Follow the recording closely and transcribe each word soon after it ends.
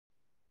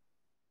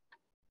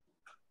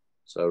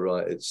So,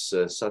 right, it's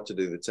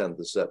Saturday the 10th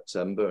of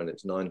September and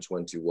it's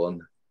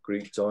 9:21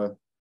 Greek time,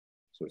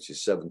 which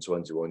is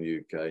 7:21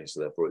 UK.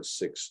 So therefore it's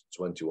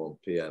 6:21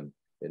 PM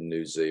in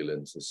New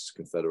Zealand. This is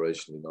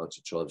Confederation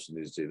United Tribes of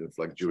New Zealand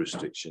flag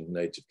jurisdiction,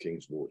 Native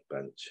Kings Watch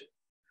Bench.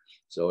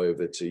 So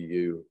over to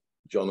you,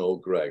 John or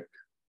Greg.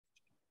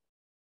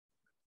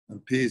 It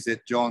appears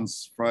that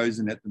John's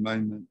frozen at the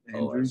moment,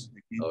 Andrew.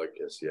 I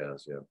guess,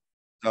 yes, yeah.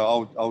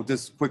 So I'll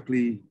just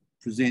quickly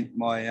present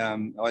my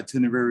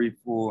itinerary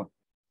for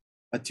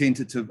a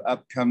tentative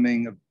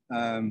upcoming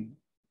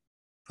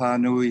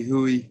Pānui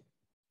Hui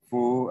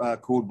for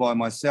called by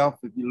myself.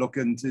 If you look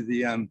into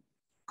the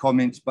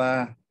comments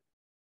bar,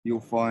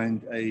 you'll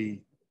find a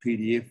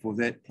PDF for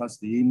that plus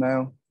the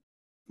email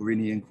for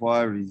any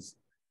inquiries.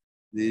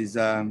 There's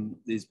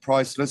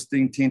price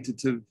listing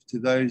tentative to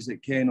those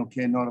that can or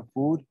cannot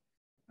afford,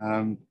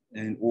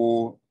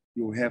 or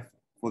you'll have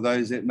for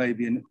those that may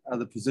be in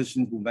other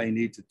positions, we may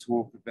need to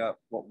talk about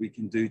what we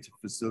can do to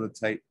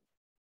facilitate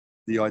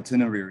the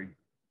itinerary.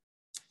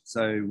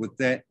 So with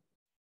that,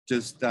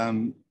 just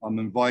I'm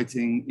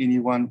inviting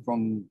anyone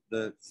from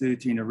the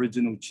 13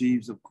 original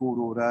chiefs of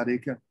Kōrero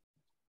Rāreka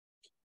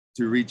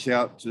to reach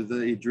out to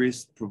the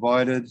address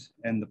provided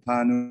and the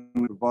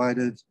pānui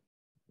provided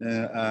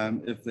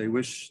if they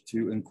wish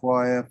to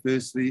inquire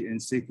firstly,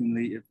 and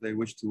secondly, if they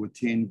wish to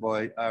attend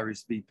by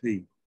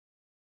RSVP.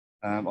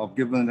 I've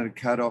given it a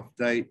cut-off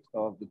date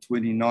of the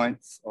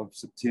 29th of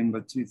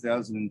September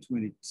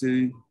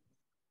 2022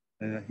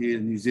 here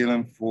in New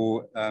Zealand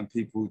for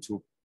people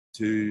to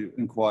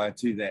inquire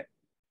to that.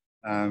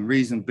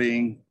 Reason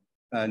being,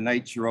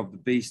 nature of the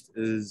beast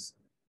is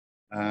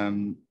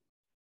the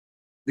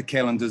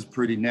calendar is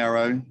pretty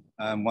narrow.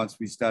 Once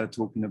we started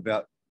talking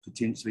about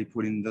potentially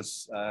putting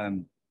this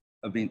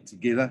event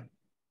together,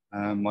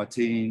 my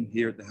team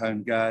here at the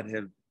Home Guard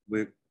have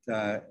worked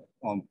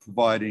on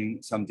providing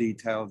some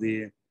detail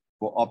there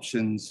for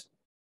options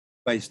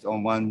based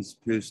on one's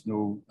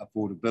personal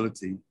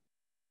affordability.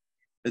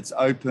 It's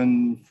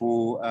open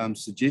for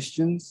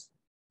suggestions.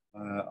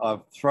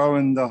 I've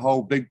thrown the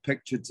whole big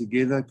picture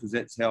together because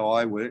that's how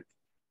I work.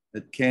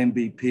 It can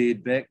be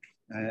pared back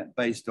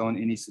based on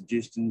any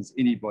suggestions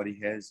anybody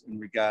has in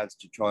regards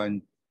to try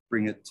and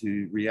bring it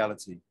to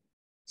reality.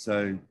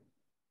 So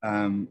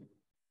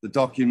the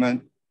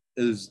document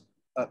is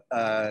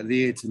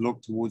there to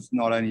look towards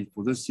not only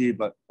for this year,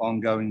 but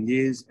ongoing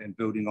years and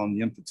building on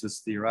the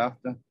impetus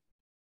thereafter.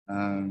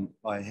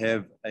 I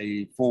have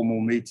a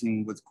formal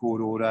meeting with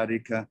Kōrero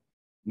Rāreka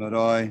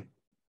Marae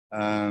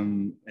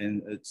and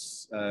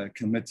its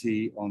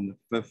committee on the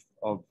 5th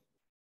of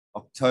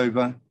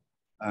October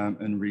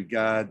in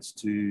regards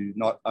to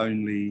not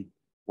only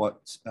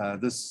what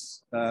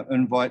this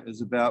invite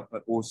is about,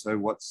 but also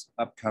what's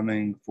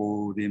upcoming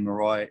for the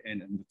marae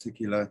and in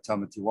particular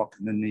Tamati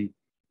Wakanini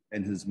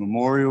and his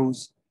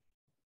memorials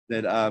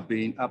that are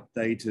being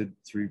updated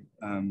through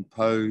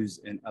POS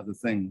and other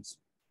things.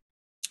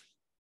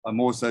 I'm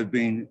also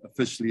being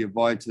officially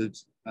invited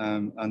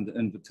under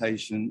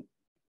invitation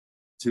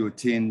to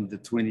attend the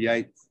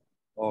 28th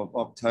of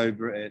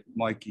October at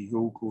Maiki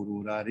Hill,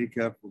 Kōrero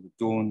Rāreka, for the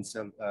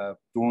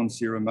dawn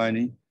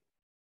ceremony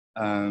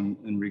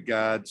in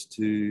regards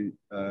to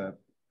the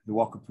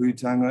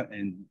Wakaputanga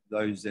and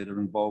those that are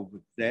involved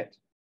with that.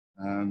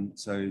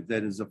 So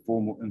that is a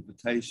formal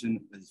invitation.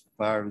 As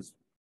far as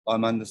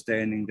I'm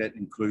understanding, that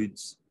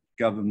includes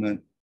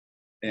government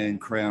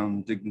and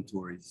Crown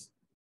dignitaries.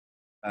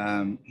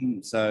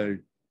 So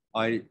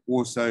I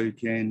also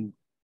can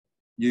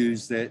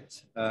use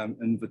that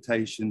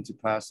invitation to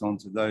pass on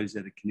to those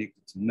that are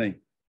connected to me,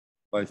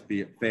 both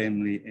be it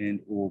family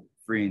and or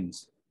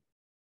friends.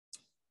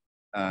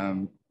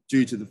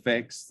 Due to the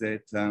facts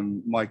that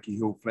Maiki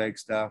Hill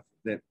Flagstaff,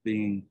 that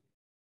being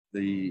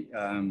the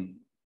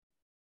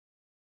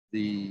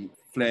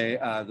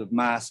flag, the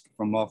mast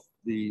from off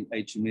the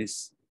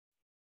HMS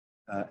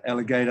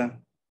Alligator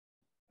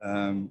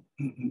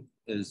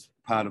is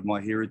part of my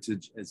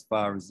heritage as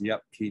far as the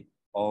upkeep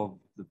of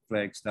the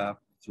Flagstaff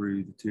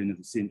through the turn of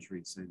the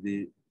century. So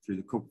through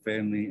the Cook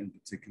family, in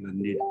particular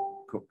Ned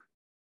Cook.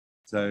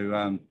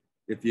 So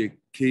if you're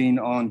keen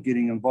on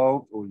getting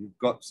involved or you've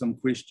got some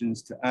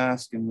questions to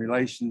ask in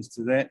relations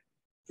to that,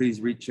 please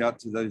reach out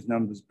to those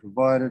numbers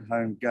provided,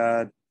 Home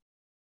Guard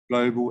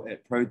Global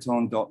at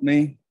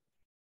proton.me,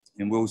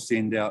 and we'll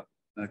send out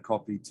a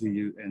copy to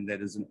you, and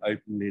that is an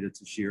open letter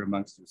to share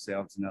amongst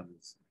yourselves and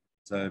others.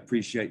 So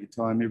appreciate your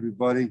time,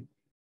 everybody,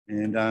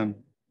 and I'm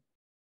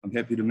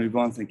happy to move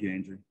on. Thank you,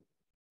 Andrew.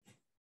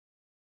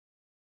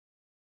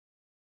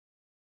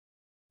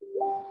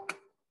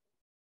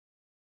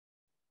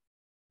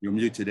 You're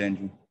muted,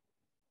 Andrew.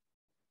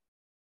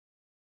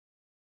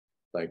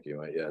 Thank you,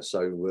 mate. Yeah,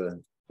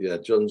 so yeah,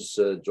 John's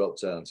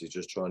dropped out. He's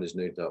just trying his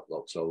new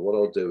laptop. So what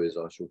I'll do is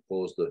I shall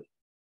pause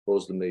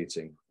the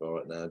meeting for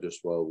right now,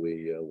 just while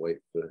we wait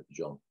for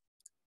John.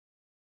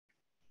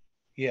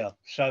 Yeah.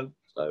 So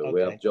okay.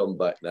 We have John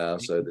back now.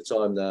 So the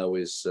time now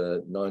is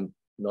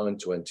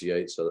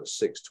 9:28. So that's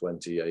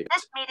 6:28.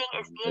 This meeting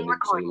is being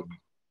recorded.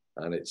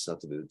 And it's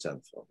Saturday the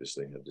 10th,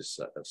 obviously,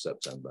 of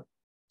September.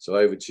 So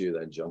over to you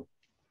then, John.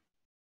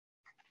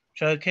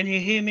 So can you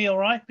hear me all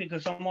right?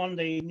 Because I'm on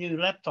the new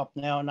laptop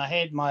now, and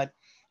I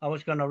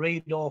was going to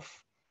read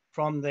off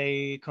from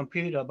the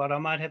computer, but I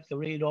might have to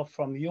read off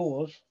from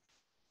yours,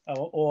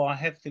 or I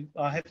have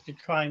to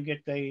try and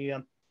get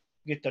the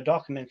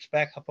documents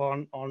back up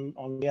on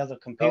the other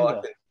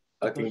computer.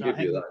 Oh, I can give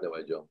you that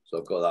anyway, John. So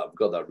I've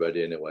got that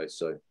ready anyway,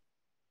 so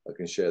I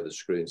can share the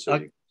screen so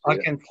I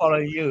can follow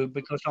you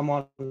because I'm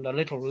on the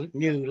little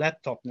new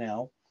laptop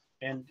now,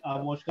 and I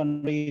was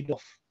going to read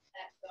off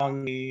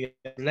on the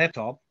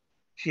laptop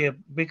here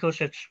because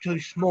it's too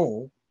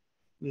small.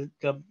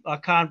 I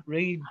can't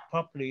read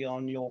properly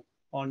on your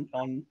on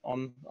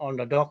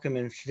the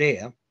documents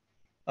there.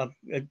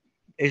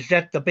 Is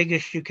that the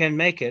biggest you can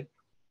make it?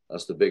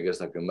 That's the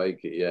biggest I can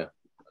make it. Yeah.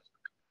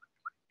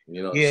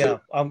 Yeah,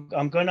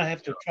 I'm going to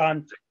have to try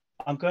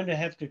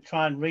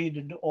and read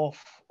it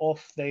off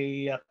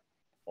the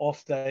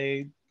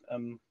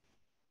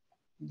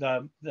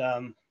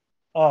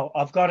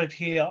I've got it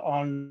here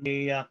on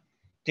the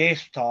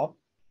desktop,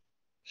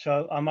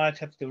 so I might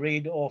have to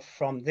read off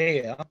from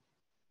there,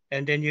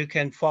 and then you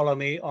can follow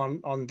me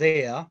on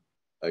there.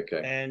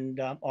 Okay.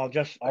 And I'll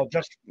just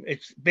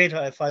it's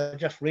better if I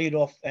just read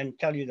off and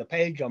tell you the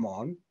page I'm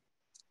on,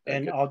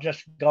 and Okay. I'll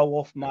just go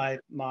off my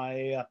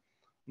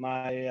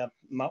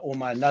all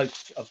my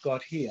notes I've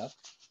got here.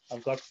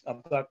 I've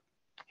got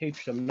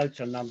heaps of notes,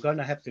 and I'm going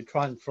to have to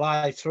try and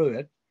fly through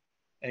it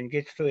and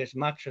get through as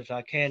much as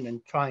I can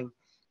and try and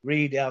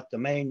read out the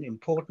main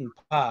important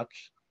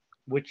parts,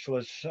 which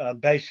was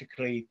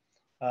basically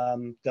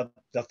the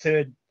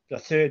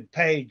third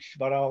page.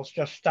 But I'll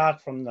just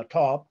start from the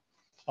top.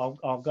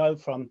 I'll go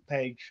from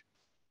page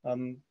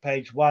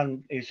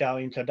 1 is our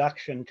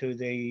introduction to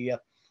the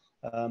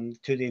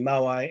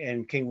Moai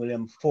and King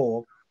William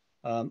IV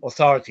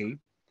authority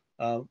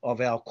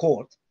of our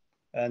court.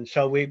 And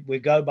so we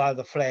go by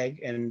the flag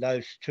and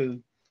those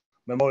two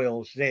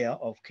memorials there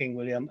of King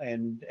William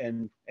and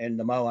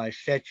the Moai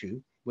statue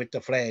with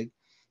the flag,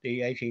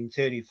 the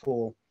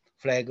 1834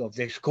 flag of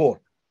this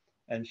court.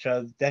 And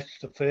so that's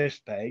the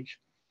first page.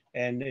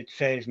 And it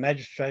says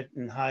Magistrate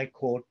and High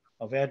Court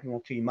of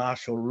Admiralty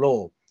Martial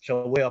Law.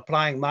 So we're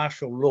applying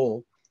martial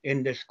law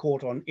in this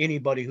court on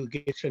anybody who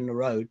gets in the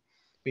road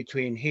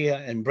between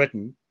here and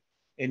Britain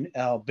in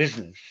our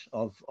business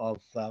of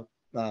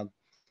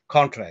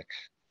contracts,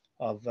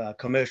 of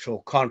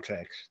commercial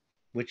contracts,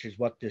 which is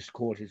what this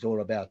court is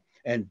all about.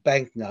 And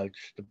banknotes,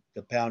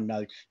 the pound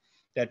notes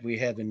that we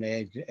have in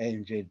the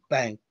ANZ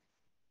Bank,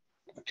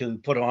 to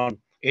put on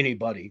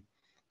anybody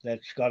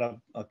that's got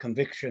a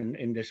conviction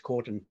in this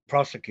court and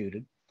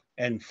prosecuted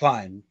and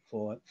fined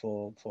for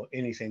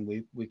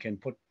anything we can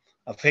put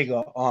a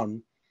figure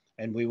on.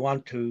 And we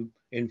want to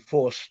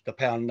enforce the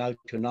pound note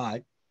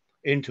tonight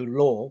into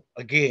law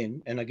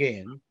again and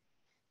again,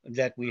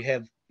 that we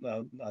have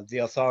the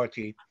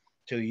authority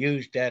to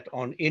use that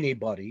on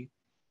anybody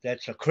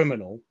that's a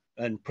criminal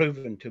and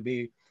proven to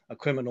be a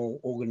criminal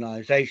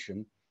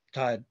organization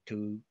tied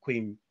to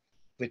Queen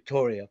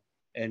Victoria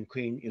and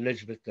Queen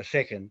Elizabeth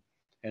II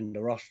and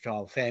the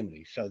Rothschild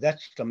family. So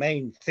that's the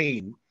main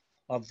theme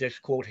of this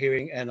court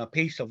hearing, and a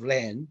piece of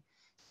land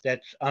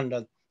that's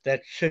under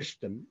that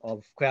system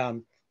of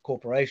Crown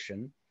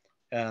Corporation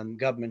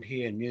government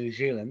here in New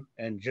Zealand,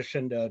 and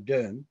Jacinda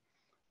Ardern,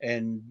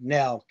 and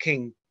now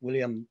King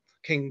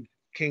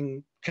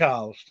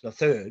Charles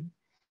III.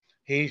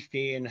 He's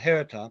the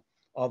inheritor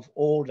of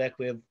all that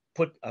we've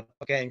put up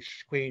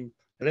against Queen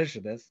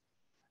Elizabeth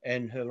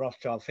and her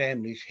Rothschild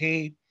families.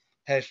 He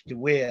has to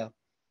wear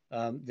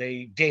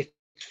the debts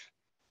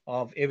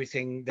of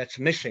everything that's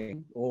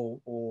missing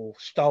or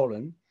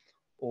stolen,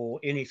 or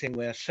anything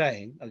we're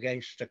saying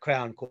against the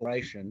Crown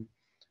Corporation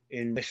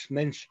in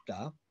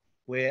Westminster,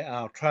 where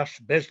our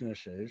trust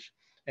business is.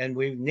 And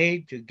we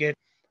need to get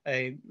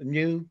a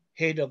new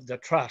head of the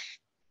trust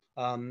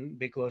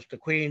because the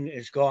Queen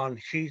is gone.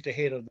 She's the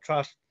head of the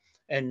trust,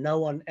 and no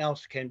one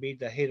else can be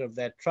the head of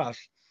that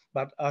trust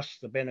but us,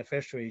 the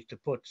beneficiaries, to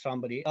put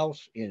somebody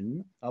else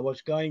in. I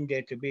was going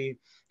there to be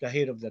the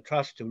head of the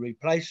trust to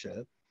replace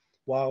her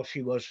while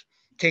she was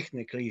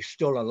technically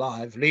still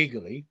alive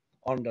legally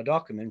on the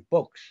document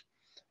books.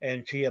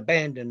 And she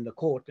abandoned the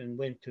court and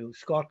went to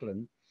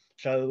Scotland.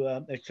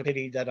 So it's a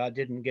pity that I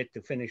didn't get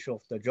to finish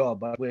off the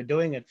job. But we're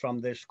doing it from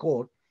this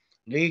court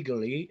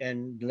legally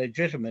and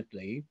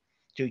legitimately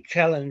to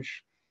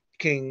challenge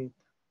King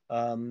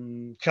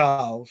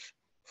Charles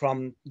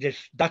from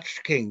this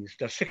Dutch kings,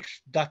 the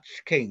 6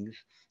 Dutch kings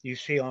you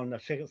see on the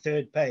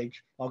third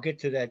page. I'll get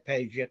to that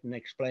page yet and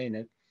explain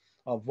it,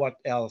 of what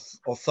our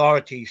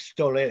authority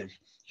still is.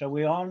 So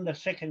we're on the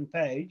second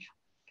page,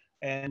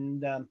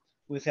 and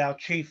with our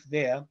chief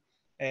there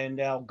and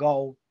our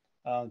gold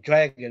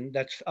dragon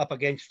that's up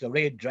against the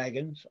red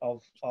dragons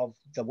of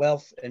the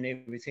wealth and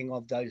everything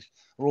of those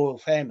royal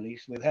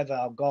families. We have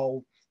our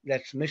gold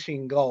that's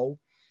missing gold,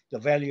 the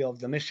value of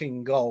the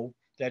missing gold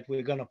that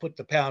we're going to put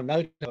the pound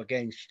note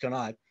against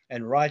tonight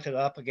and write it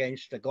up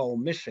against the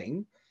gold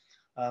missing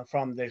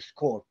from this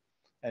court.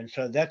 And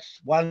so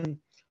that's one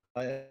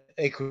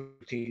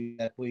equity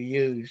that we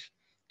use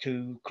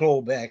to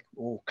claw back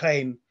or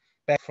claim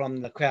back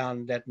from the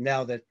crown that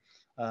now that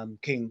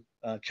King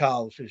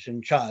Charles is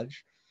in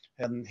charge,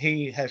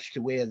 he has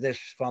to wear this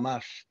from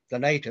us, the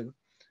native,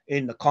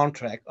 in the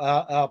contract,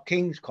 our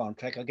king's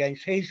contract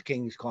against his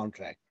king's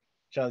contract.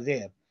 So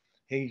there,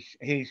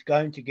 he's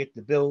going to get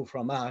the bill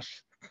from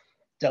us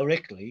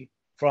directly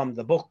from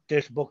the book,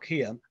 this book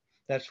here.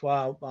 That's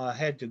why I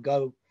had to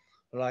go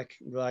like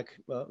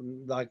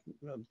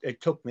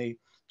it took me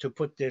to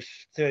put this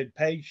third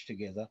page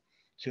together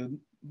to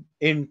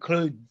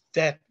include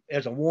that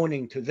as a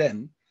warning to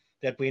them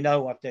that we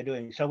know what they're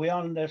doing. So we're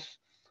on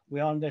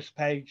this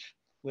page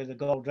where the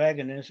gold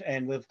dragon is,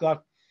 and we've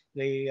got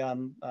the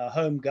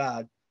Home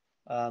Guard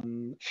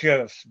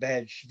sheriff's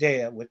badge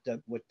there with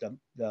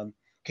the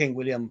King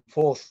William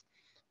IV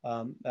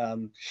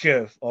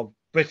sheriff of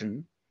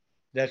Britain.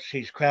 That's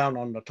his crown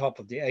on the top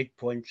of the 8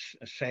 points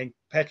St.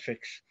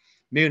 Patrick's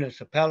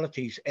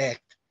Municipalities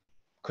Act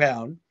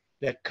crown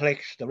that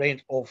collects the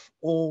rent off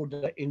all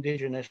the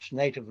indigenous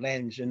native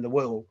lands in the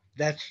world.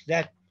 That's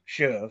that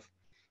sheriff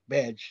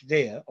badge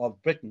there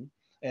of Britain,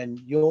 and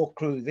your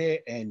crew there,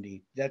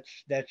 Andy.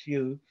 That's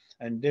you,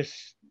 and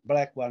this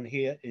black one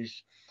here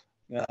is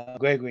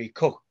Gregory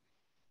Cook,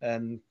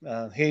 and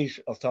his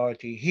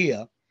authority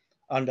here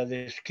under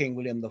this King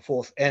William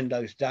IV and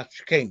those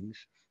Dutch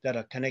kings that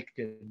are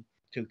connected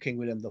to King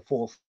William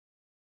IV,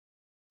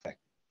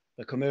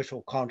 the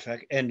commercial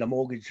contract and the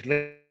mortgage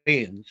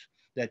liens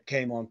that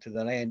came onto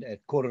the land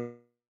at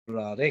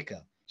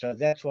Kororareka. So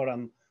that's what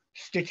I'm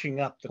stitching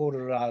up the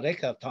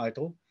Kororareka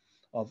title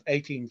of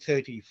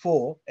 1832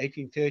 to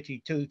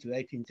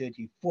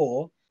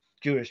 1834,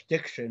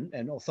 jurisdiction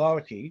and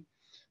authority,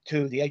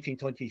 to the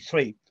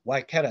 1823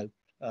 Waikato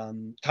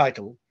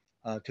title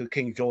to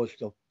King George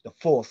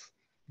IV,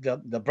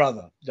 the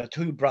brother, the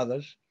two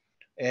brothers,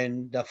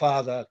 and the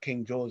father,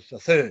 King George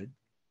III,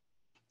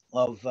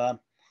 of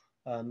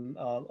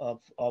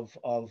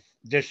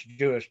this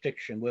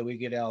jurisdiction where we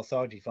get our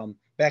authority from,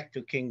 back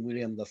to King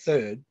William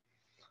III,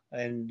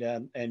 and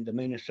the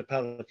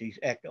Municipalities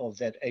Act of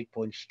that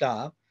 8-point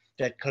star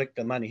that collect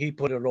the money. He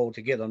put it all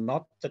together,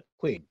 not the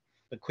Queen.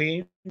 The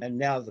Queen and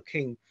now the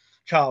King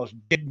Charles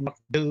did not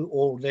do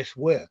all this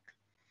work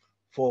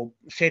for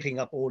setting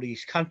up all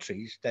these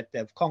countries that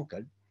they've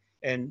conquered,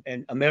 and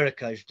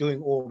America is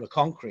doing all the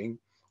conquering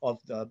of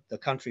the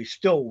country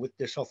still with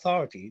this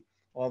authority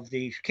of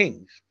these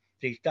kings,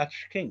 these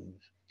Dutch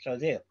kings. So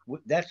there,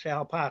 that's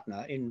our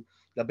partner in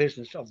the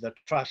business of the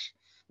trust,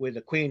 where the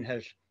Queen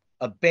has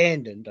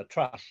abandoned the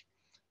trust,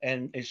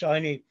 and it's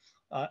only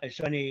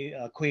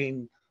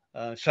Queen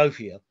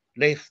Sophia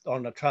left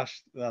on the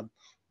trust. The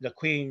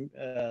Queen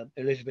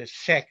Elizabeth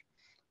sacked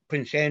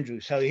Prince Andrew,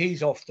 so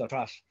he's off the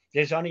trust.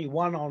 There's only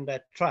one on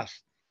that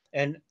trust,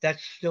 and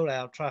that's still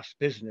our trust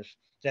business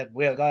that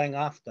we're going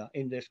after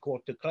in this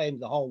court to claim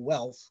the whole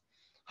wealth,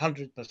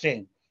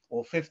 100%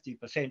 or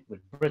 50% with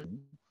Britain,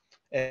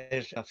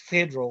 as a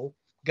federal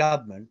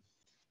government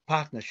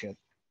partnership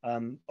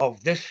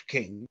of this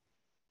king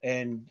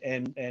and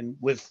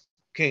with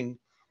King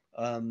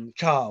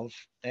Charles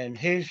and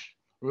his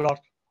lot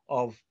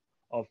of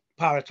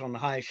pirates on the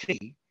high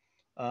sea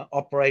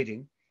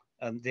operating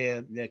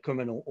their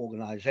criminal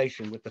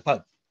organization with the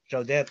Pope.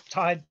 So they're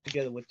tied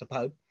together with the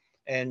Pope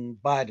and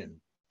Biden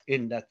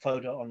in that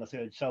photo on the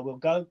third. So we'll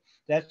go.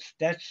 That's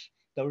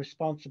the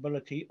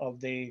responsibility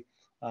of the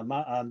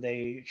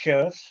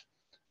sheriffs,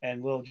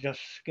 and we'll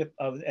just skip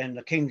over, and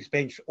the King's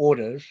Bench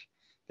orders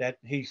that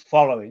he's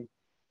following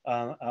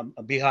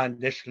behind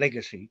this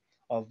legacy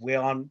of, we're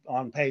on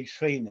page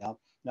 3 now.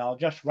 Now I'll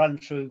just run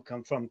through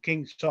from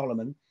King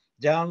Solomon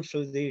down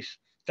through these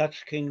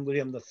Dutch King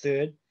William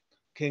III,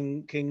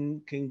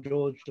 King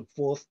George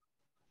IV,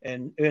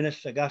 and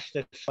Ernest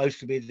Augustus supposed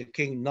to be the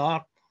king,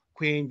 not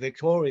Queen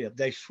Victoria.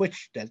 They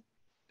switched it.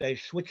 They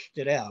switched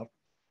it out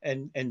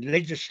and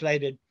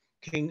legislated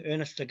King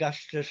Ernest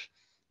Augustus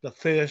the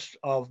first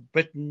of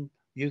Britain,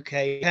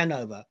 UK,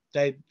 Hanover.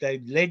 They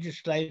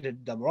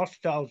legislated, the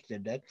Rothschilds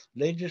did that,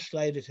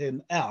 legislated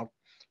him out,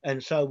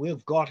 and so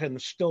we've got him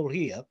still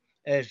here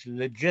as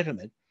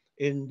legitimate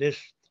in this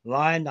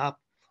lineup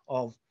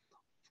of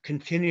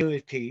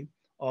continuity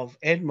of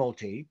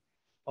admiralty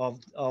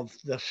of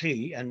the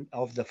sea and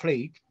of the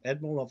fleet,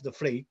 admiral of the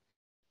fleet,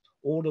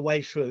 all the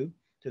way through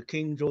to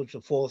King George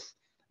IV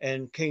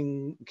and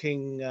King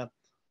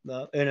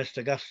Ernest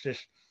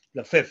Augustus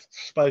V,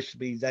 supposed to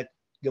be that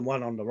the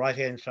one on the right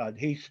hand side.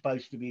 He's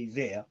supposed to be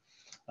there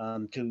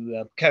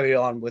to carry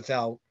on with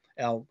our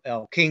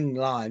king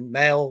line,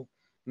 male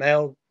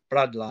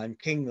bloodline,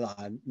 king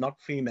line, not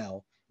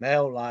female,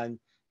 male line,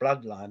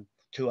 bloodline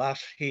to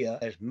us here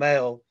as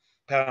male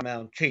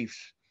paramount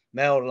chiefs,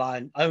 male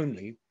line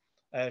only,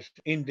 as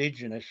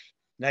indigenous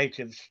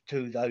natives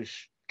to those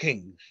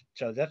kings.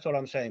 So that's what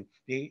I'm saying.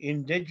 The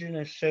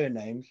indigenous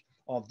surnames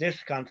of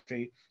this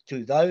country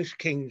to those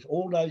kings,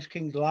 all those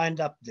kings lined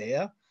up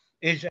there,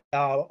 is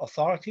our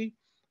authority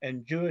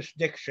and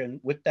jurisdiction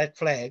with that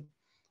flag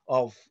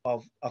of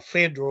a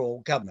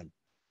federal government.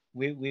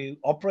 We're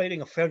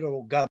operating a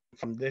federal government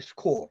from this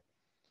court.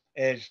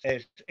 as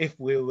if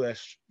we were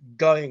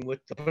going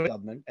with the British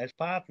government as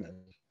partners.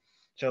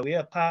 So we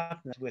are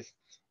partners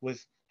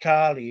with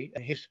Charlie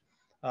and his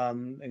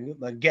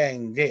a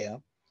gang there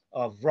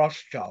of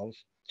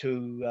Rothschilds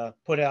to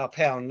put our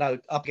pound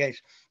note up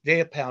against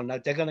their pound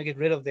note. They're going to get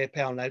rid of their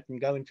pound note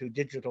and go into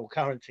digital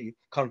currency,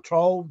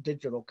 controlled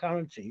digital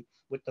currency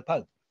with the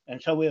Pope.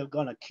 And so we're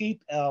going to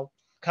keep our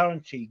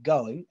currency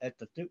going at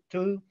the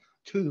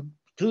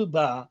two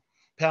bar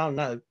pound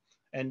note,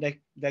 and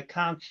they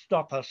can't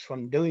stop us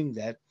from doing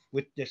that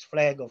with this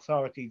flag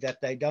authority that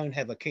they don't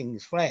have a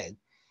king's flag.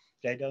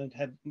 They don't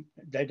have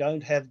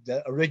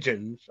the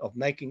origins of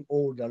making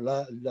all the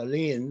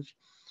liens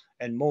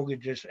and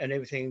mortgages and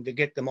everything to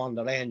get them on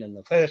the land in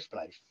the first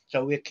place.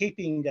 So we're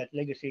keeping that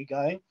legacy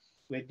going.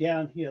 We're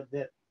down here.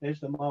 There's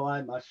the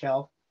Moai,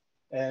 myself,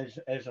 as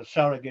a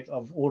surrogate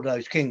of all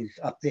those kings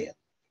up there,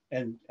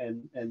 and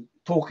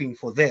talking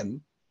for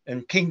them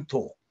and king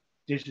talk.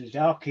 This is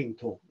our king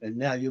talk, and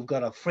now you've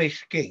got a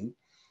fresh king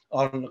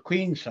on the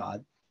Queen's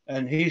side,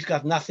 and he's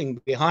got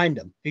nothing behind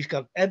him. He's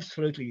got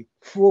absolutely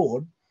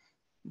fraud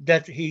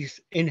that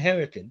he's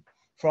inherited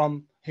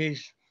from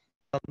his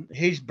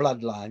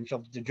bloodlines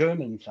of the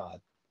German side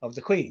of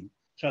the Queen.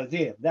 So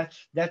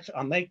that's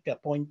I make the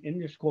point in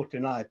this court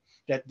tonight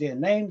that their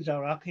names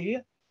are up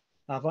here.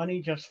 I've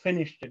only just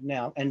finished it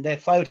now, and their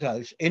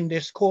photos in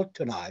this court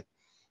tonight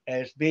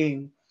as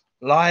being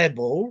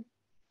liable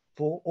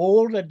for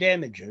all the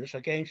damages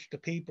against the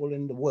people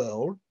in the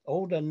world,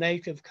 all the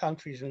native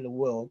countries in the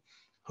world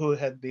who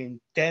have been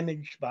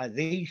damaged by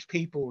these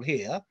people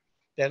here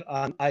that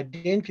I'm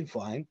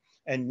identifying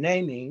and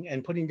naming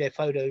and putting their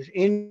photos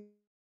in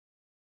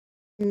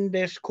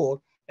this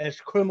court as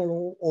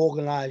criminal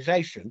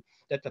organization,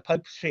 that the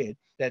Pope said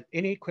that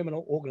any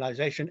criminal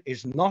organization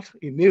is not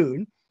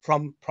immune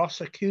from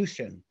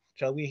prosecution.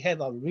 So we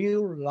have a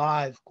real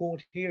live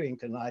court hearing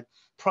tonight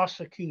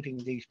prosecuting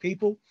these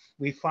people.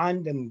 We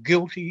find them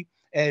guilty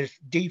as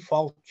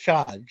default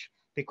charge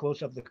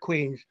because of the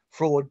Queen's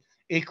fraud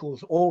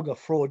equals all the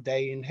fraud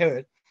they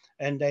inherit,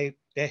 and they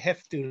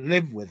have to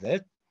live with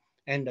it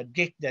and the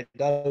debt that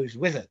goes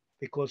with it,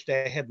 because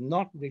they have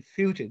not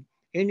refuted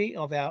any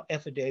of our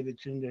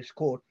affidavits in this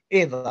court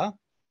ever.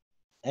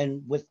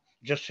 And with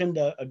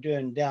Jacinda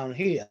Ardern down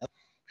here,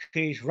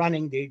 she's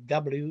running the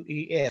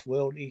WEF,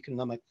 World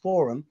Economic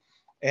Forum,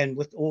 and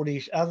with all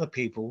these other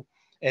people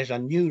as a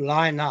new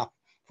lineup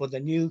for the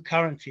new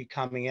currency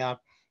coming out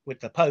with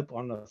the Pope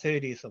on the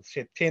 30th of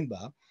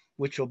September,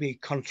 which will be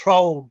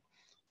controlled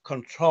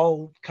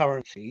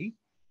currency,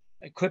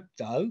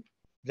 crypto,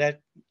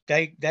 that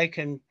they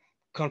can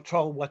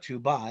control what you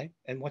buy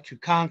and what you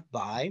can't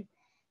buy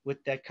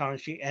with that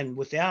currency. And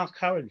with our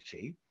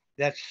currency,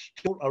 that's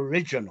still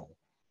original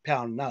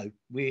pound note.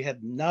 We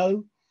have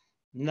none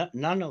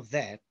of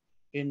that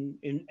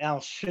in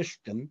our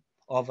system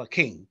of a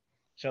king.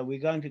 So we're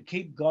going to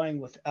keep going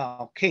with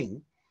our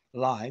king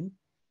line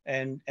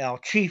and our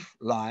chief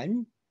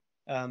line,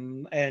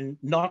 and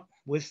not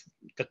with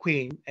the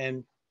Queen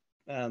and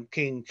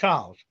King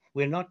Charles.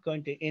 We're not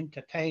going to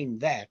entertain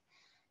that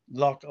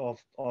lot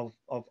of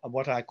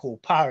what I call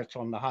pirates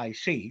on the high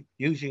sea,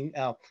 using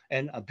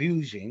and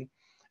abusing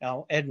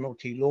our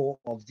admiralty law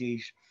of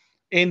these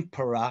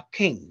emperor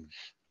kings.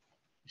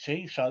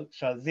 See, so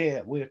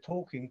there we're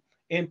talking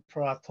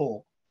emperor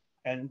talk,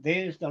 and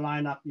there's the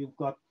lineup. You've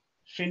got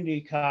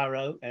Cindy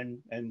Caro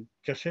and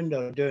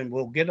Jacinda Ardern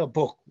will get a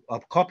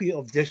copy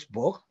of this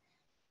book,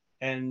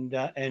 and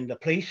the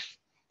police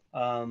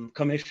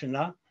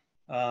commissioner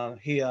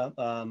here,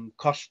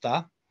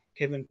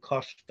 Kevin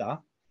Costa,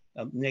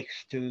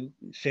 next to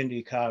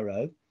Cindy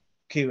Kiro,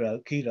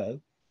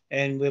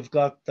 and we've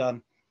got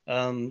the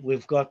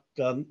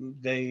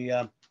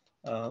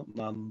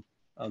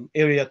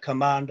area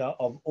commander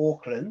of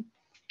Auckland,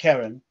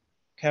 Karen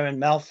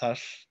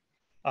Malthus.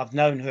 I've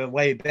known her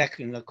way back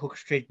in the Cook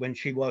Street when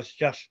she was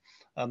just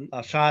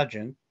a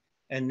sergeant,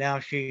 and now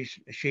she's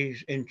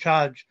in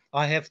charge.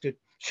 I have to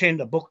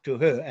send a book to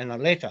her and a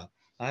letter.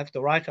 I have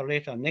to write a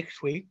letter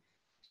next week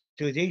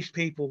to these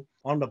people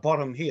on the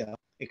bottom here,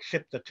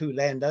 except the two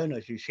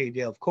landowners you see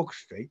there of Cook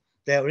Street.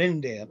 They're in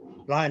there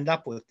lined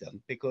up with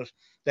them because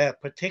they're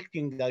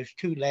protecting those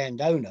two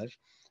landowners,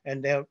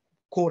 and they're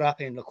caught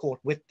up in the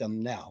court with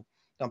them now.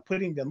 I'm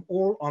putting them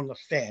all on the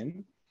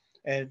stand,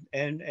 and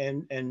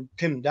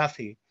Tim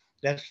Duffy,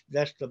 that's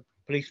the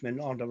policeman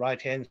on the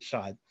right hand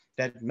side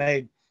that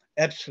made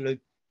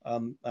absolute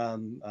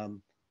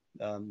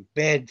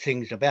bad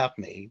things about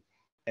me.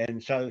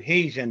 And so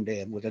he's in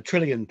there with £1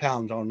 trillion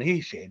on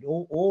his head.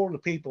 All the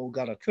people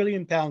got £1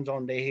 trillion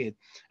on their head.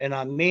 And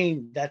I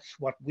mean, that's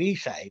what we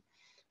say.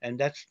 And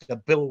that's the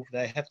bill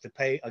they have to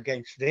pay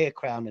against their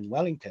crown in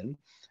Wellington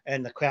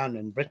and the crown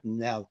in Britain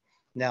now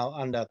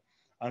under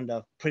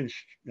Prince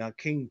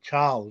King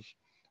Charles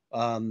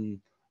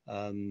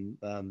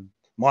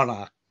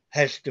monarch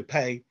has to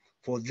pay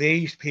for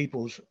these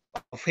people's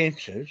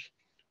offences.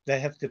 They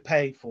have to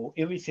pay for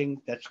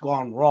everything that's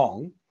gone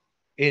wrong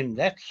in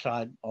that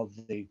side of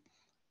the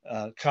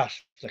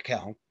trust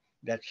account.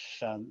 That's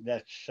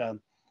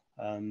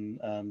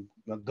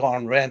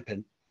gone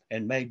rampant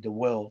and made the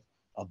world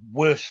a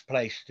worse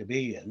place to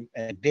be in,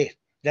 and debt.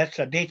 That's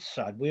a debt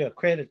side. We're a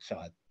credit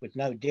side with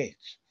no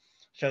debts.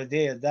 So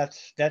there,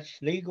 that's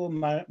legal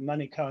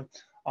money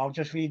current. I'll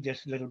just read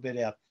this little bit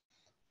out.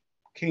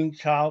 King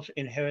Charles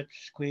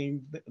inherits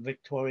Queen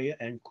Victoria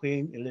and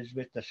Queen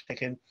Elizabeth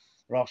II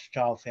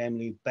Rothschild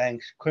family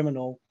bank's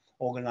criminal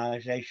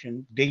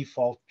organization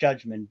default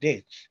judgment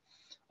debts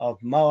of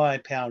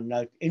Moai pound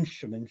note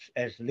instruments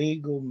as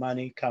legal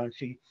money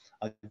currency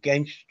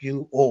against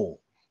you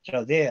all.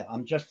 So there,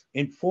 I'm just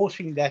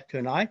enforcing that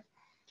tonight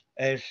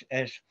as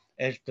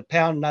the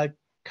pound note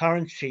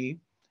currency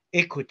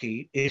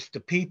equity is the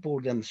people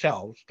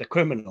themselves, the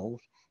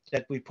criminals,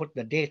 that we put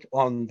the debt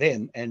on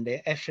them and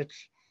their assets,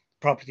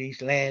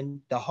 properties,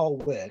 land, the whole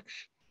works,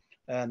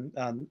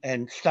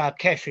 and start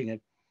cashing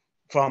it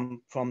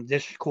from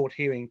this court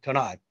hearing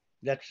tonight.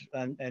 That's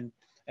and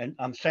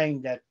I'm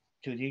saying that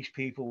to these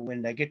people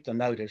when they get the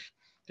notice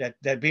that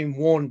they've been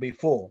warned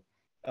before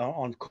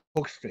on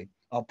Cook Street.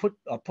 I'll put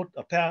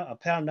a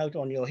pound note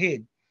on your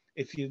head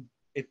if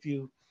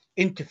you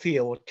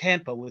interfere or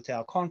tamper with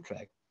our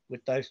contract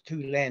with those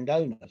two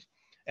landowners.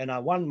 And I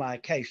won my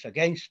case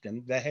against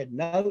them. They had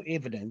no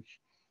evidence,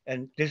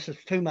 and this is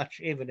too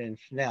much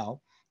evidence now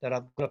that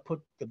I've got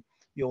to put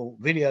your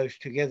videos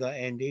together,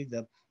 Andy.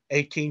 The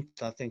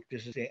 18th, I think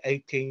this is the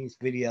 18th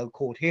video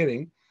court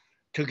hearing,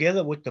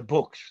 together with the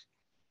books.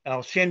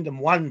 I'll send them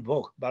one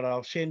book, but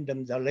I'll send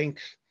them the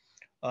links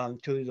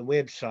to the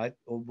website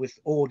or with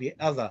all the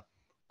other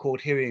court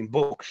hearing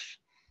books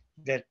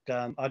that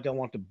I don't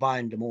want to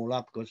bind them all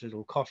up because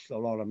it'll cost a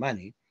lot of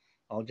money.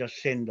 I'll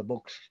just send the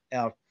books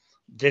out,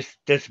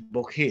 this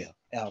book here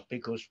out,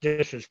 because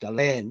this is the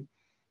land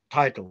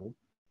title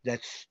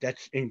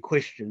that's in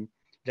question,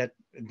 that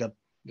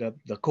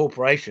the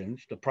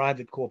corporations, the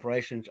private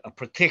corporations, are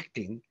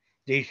protecting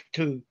these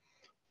two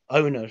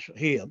owners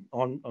here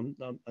on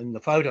in the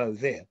photo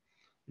there,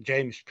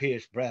 James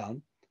Pierce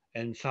Brown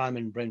and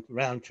Simon Brent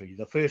Roundtree.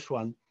 The first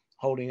one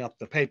holding up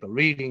the paper,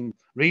 reading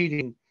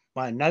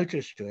my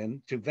notice to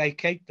him to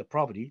vacate the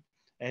property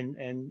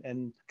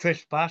and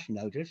trespass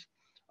notice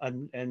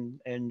and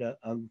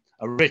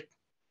a writ,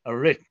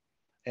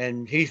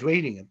 and he's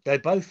reading it. They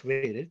both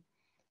read it,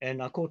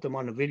 and I caught them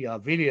on a video. I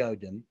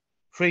videoed them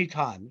 3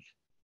 times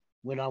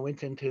when I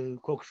went into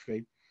Cook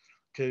Street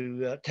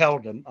to tell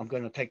them I'm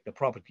going to take the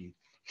property.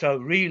 So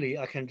really,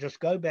 I can just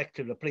go back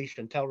to the police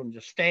and tell them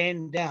to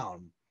stand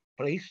down.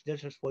 Police,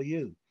 this is for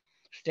you.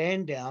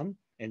 Stand down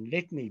and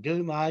let me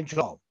do my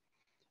job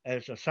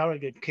as a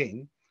surrogate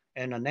king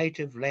and a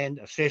native land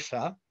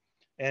assessor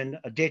and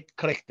a debt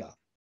collector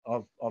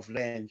of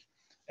lands,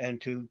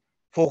 and to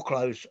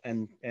foreclose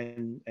and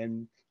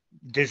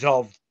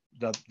dissolve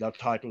the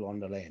title on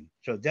the land.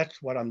 So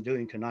that's what I'm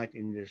doing tonight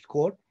in this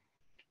court,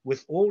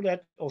 with all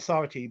that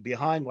authority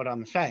behind what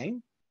I'm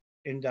saying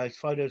in those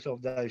photos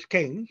of those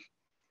kings,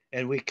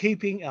 and we're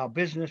keeping our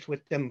business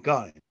with them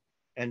going.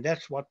 And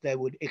that's what they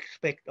would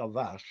expect of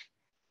us,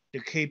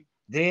 to keep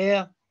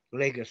their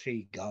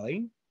legacy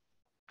going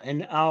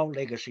and our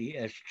legacy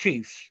as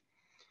chiefs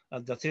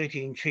of the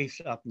 13 chiefs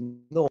up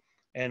north.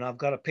 And I've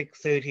got to pick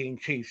 13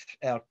 chiefs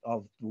out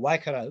of the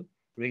Waikato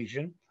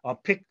region. I'll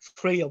pick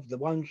 3 of the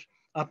ones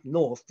up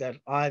north that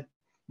I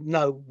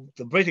know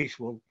the British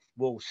will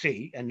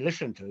see and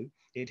listen to.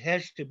 It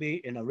has to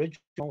be an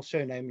original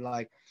surname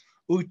like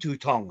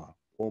Ututonga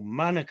or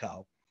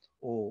Manukau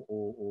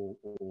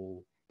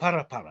or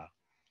Parapara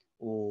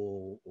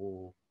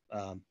or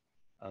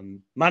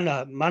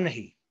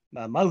Manahi,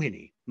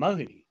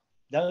 Mohini.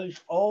 Those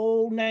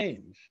old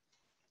names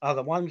are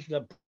the ones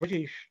the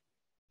British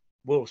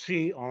will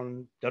see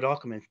on the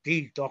documents,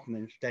 these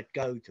documents that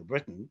go to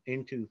Britain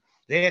into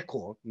their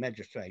court,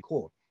 magistrate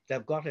court.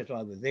 They've got it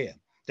over there.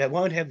 They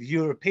won't have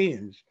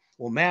Europeans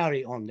or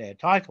Maori on their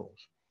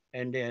titles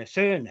and their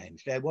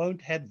surnames. They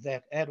won't have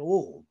that at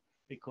all,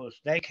 because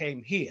they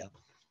came here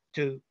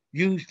to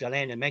use the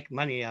land and make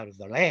money out of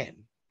the land.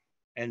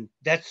 And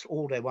that's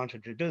all they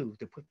wanted to do,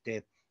 to put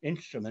their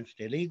instruments,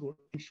 their legal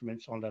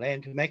instruments on the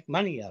land to make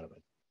money out of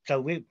it.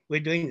 So we're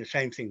doing the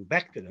same thing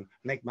back to them,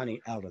 make money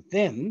out of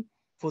them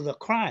for the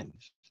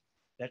crimes.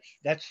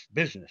 That's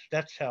business.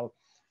 That's how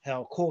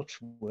courts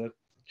work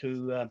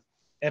to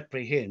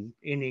apprehend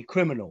any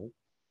criminal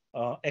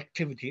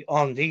activity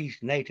on these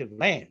native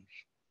lands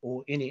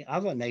or any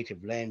other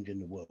native land in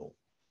the world.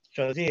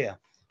 So there,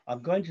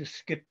 I'm going to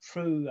skip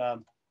through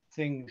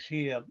things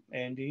here,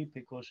 Andy,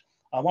 because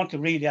I want to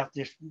read out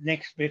this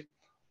next bit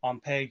on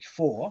page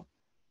 4.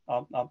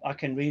 I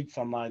can read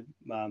from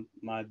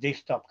my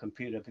desktop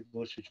computer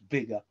because it's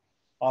bigger.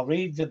 I'll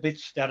read the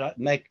bits that are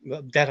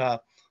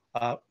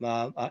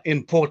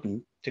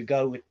important to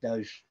go with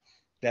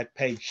that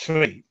page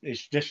 3.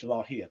 Is this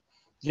lot here.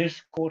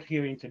 This court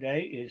hearing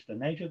today is the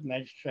Native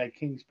Magistrate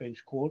King's Bench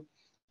Court,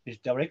 is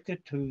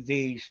directed to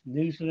these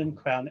New Zealand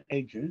Crown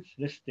agents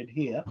listed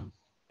here,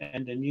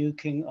 and the new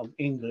King of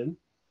England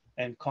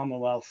and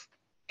Commonwealth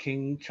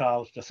King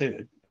Charles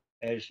III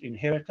as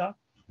inheritor,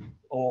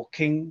 or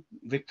Queen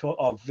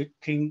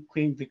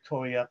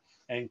Victoria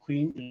and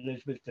Queen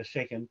Elizabeth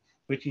II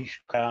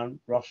British Crown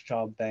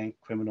Rothschild Bank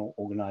criminal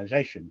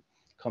organisation,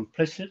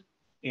 complicit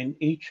in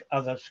each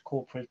other's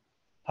corporate,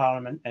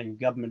 parliament and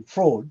government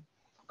fraud,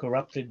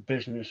 corrupted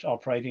business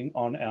operating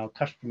on our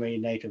customary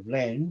native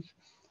lands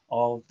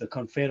of the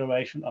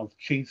Confederation of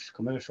Chiefs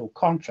commercial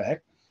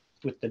contract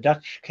with the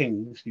Dutch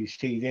kings you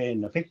see there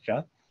in the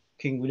picture,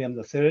 King William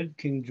III,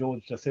 King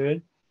George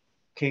III,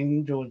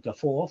 King George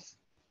IV,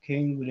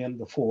 King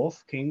William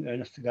IV, King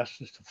Ernest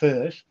Augustus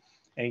I,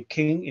 and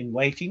King in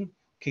waiting,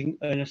 King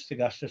Ernest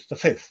Augustus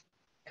V.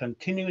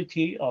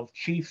 Continuity of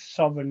chief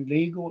sovereign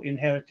legal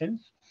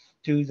inheritance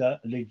to the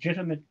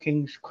legitimate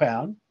king's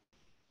crown,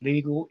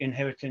 legal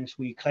inheritance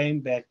we claim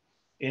back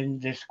in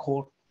this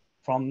court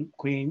from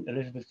Queen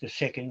Elizabeth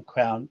II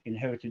crown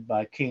inherited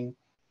by King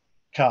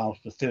Charles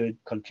III,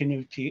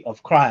 continuity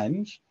of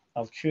crimes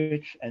of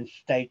church and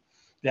state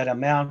that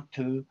amount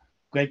to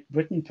Great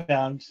Britain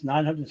pounds,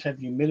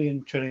 970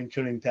 million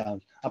trillion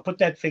pounds. I put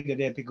that figure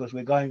there because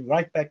we're going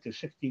right back to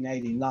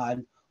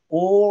 1689,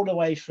 all the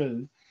way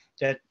through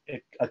that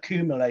it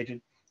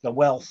accumulated the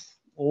wealth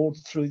all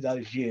through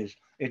those years.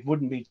 It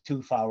wouldn't be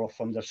too far off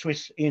from the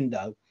Swiss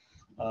Indo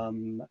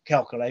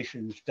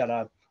calculations that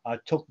I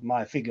took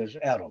my figures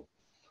out of.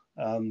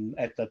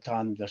 At the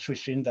time, the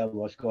Swiss Indo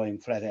was going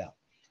flat out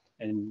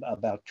in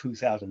about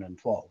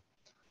 2012.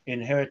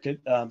 Inherited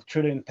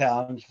trillion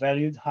pounds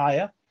valued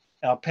higher.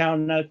 Our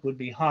pound note would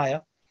be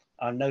higher.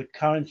 Our note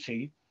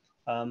currency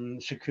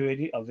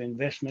security of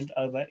investment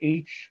over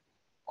each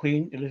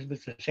Queen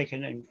Elizabeth II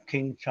and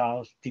King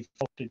Charles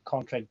defaulted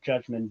contract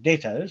judgment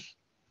debtors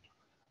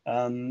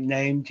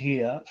named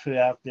here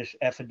throughout this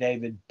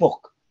affidavit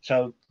book.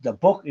 So the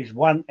book is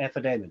one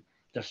affidavit.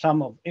 The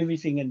sum of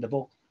everything in the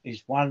book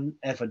is one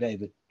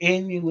affidavit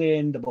anywhere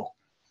in the book,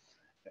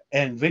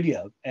 and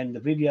video. And the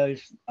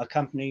videos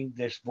accompanying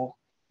this book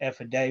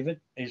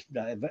affidavit is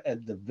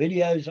the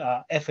videos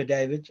are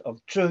affidavits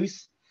of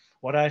truth.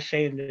 What I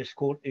say in this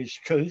court is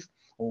truth,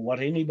 or what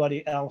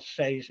anybody else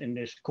says in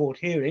this court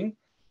hearing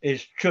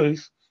is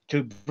truth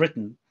to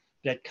Britain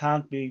that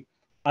can't be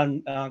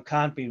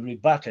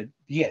rebutted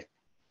yet.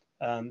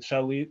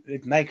 So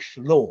it makes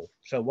law.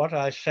 So what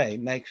I say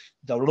makes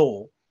the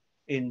law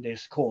in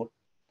this court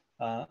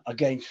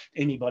against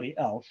anybody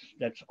else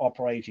that's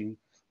operating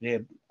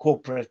their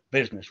corporate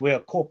business. We're a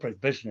corporate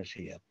business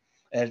here,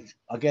 and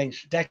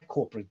against that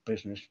corporate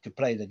business to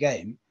play the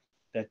game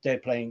that they're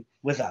playing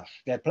with us.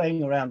 They're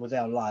playing around with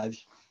our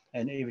lives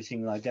and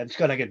everything like that. It's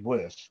going to get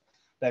worse.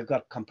 They've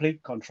got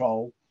complete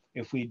control.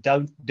 If we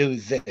don't do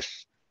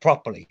this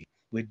properly,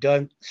 we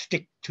don't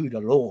stick to the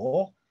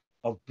law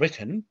of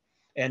Britain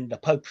and the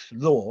Pope's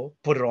law,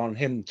 put it on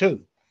him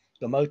too.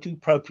 The motu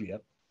proprio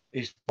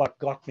is what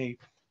got me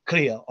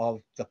clear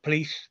of the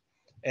police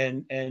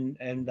and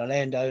the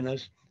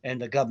landowners and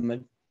the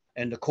government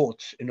and the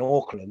courts in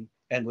Auckland.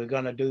 And we're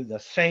going to do the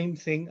same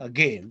thing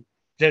again.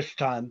 This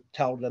time,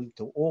 tell them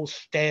to all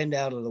stand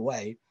out of the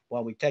way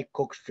while we take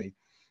Cook Street.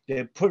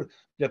 There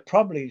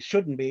probably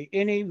shouldn't be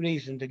any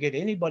reason to get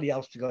anybody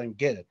else to go and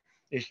get it.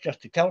 It's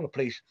just to tell the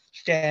police,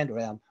 stand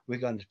around, we're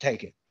going to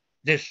take it.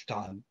 This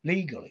time,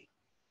 legally,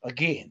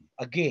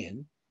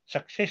 again,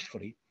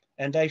 successfully.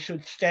 And they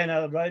should stand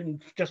out of the road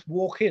and just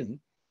walk in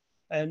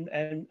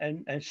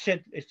and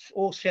set, it's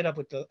all set up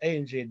with the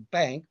ANZ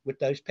Bank, with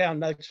those pound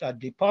notes are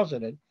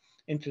deposited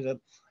into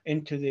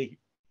the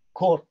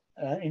court,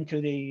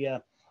 into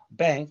the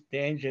bank, the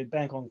ANZ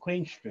Bank on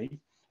Queen Street.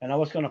 And I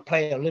was going to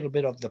play a little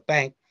bit of the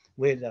bank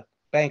where the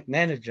bank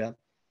manager,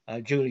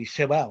 Julie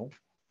Sewell,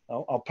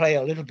 I'll play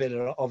a little bit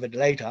of it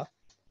later,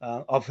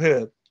 of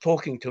her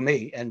talking to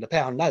me and the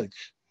pound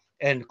notes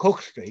and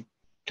Cook Street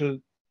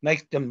to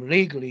make them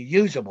legally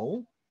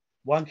usable.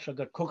 Once I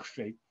got Cook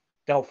Street,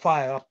 they'll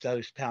fire up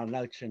those pound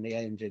notes in the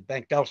ANZ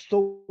Bank. They'll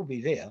still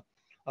be there.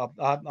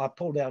 I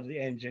pulled out of the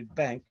ANZ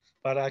Bank,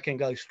 but I can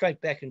go straight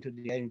back into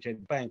the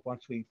ANZ Bank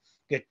once we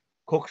get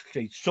Cook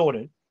Street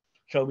sorted.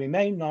 So we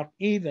may not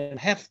even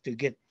have to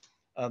get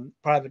a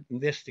private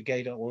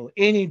investigator or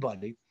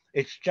anybody.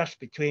 It's just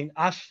between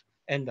us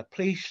and the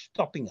police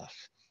stopping us.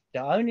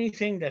 The only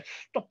thing that's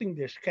stopping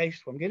this case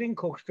from getting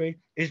Cook Street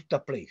is the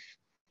police,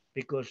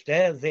 because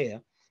they're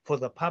there for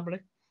the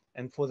public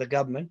and for the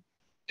government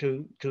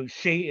to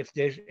see if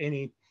there's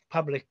any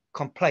public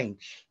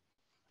complaints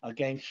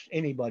against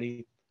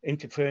anybody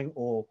interfering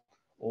or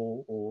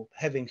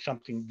having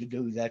something to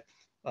do that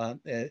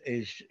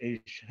is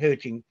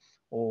hurting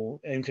or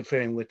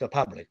interfering with the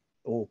public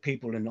or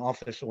people in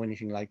office or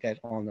anything like that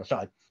on the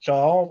side. So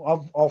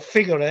I'll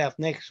figure it out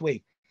next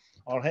week.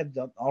 I'll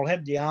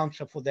have the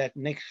answer for that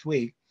next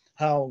week,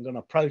 how I'm going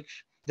to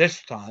approach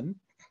this time,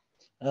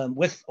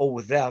 with or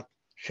without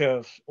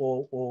sheriffs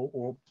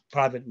or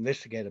private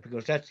investigator,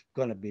 because that's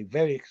going to be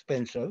very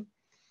expensive.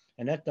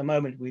 And at the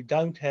moment, we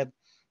don't have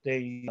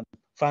the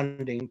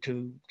funding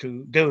to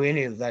do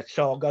any of that.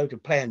 So I'll go to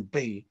plan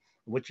B,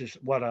 which is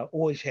what I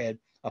always had,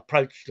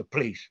 approach the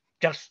police,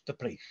 just the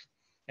police.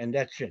 And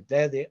that's it.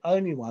 They're the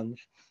only ones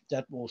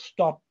that will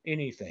stop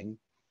anything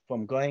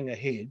from going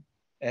ahead.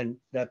 And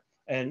that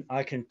and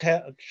I can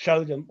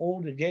show them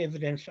all the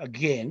evidence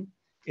again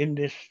in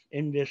this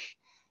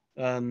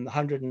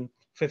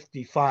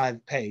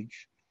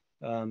 155-page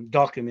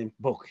document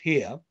book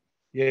here.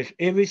 There's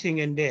everything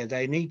in there.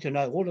 They need to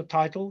know all the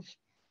titles,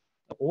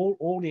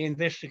 all the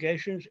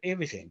investigations,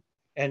 everything,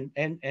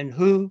 and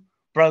who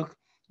broke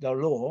the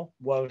law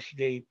was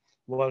the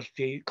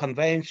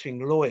conveyancing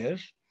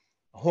lawyers,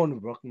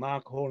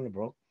 Mark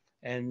Hornibrook,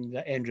 and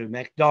Andrew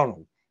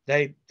MacDonald.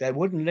 They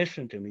wouldn't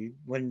listen to me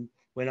when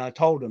I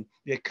told them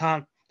they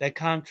can't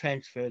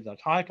transfer the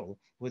title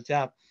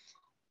without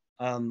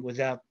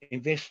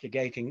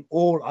investigating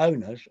all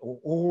owners or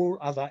all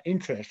other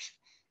interests,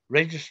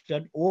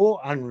 registered or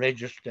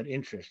unregistered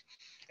interests.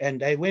 And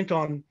they went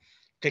on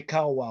Te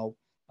Kauwau,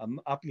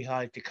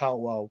 Apihai Te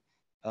Kauwau,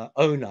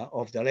 owner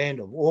of the land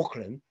of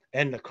Auckland,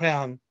 and the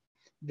Crown,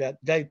 that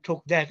they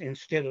took that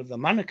instead of the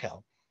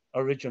Manukau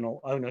original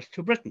owners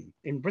to Britain.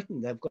 In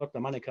Britain, they've got the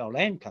Manukau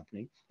Land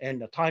Company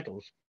and the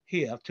titles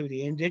here to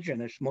the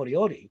indigenous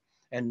Moriori,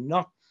 and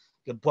not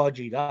the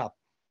bodged up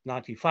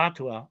Ngāti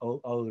Whātua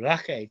o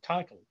Rake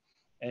title.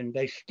 And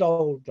they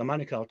stole the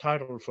Manukau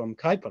title from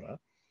Kaipara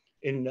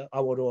in the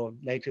Awaroa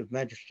Native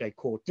Magistrate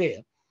Court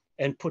there,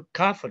 and put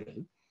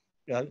Kāwharu,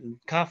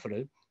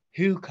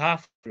 Hugh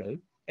Kāwharu,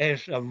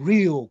 as a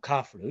real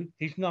Kāwharu.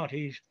 He's not,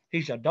 he's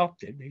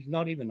adopted, he's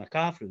not even a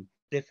Kāwharu.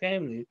 Their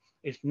family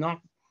is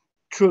not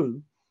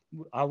true.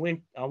 I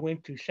went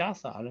to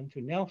South Island,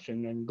 to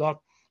Nelson, and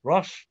got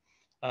Ross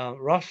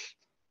Kāwharu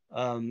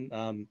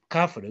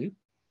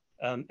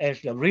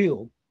as the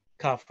real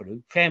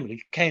Kāwharu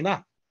family came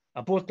up.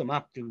 I brought them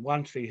up to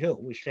One Tree Hill.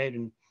 We stayed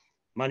in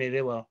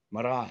Manirewa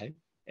Marae,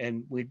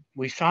 and we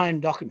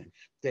signed documents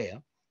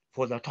there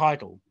for the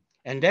title,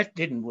 and that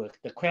didn't work.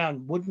 The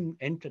Crown wouldn't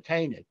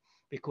entertain it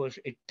because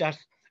it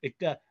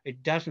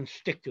doesn't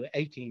stick to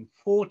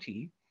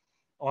 1840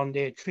 on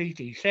their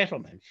treaty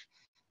settlements,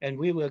 and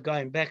we were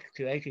going back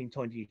to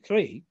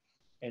 1823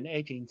 and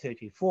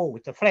 1834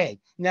 with the flag.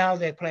 Now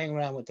they're playing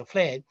around with the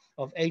flag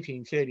of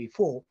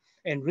 1834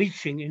 and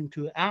reaching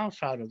into our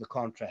side of the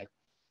contract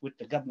with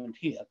the government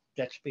here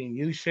that's been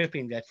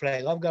usurping that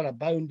flag. I've got a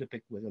bone to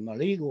pick with them, a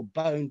legal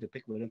bone to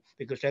pick with them,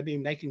 because they've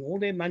been making all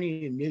their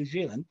money in New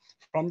Zealand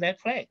from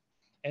that flag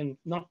and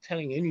not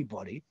telling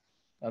anybody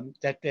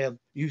that they're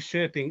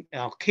usurping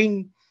our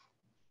king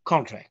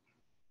contract.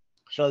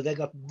 So they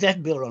got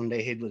that bill on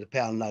their head with a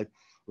pound note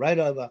right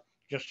over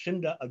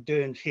Jacinda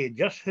Ardern's head,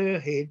 just her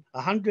head,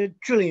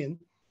 100 trillion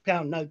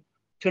pound note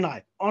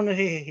tonight on her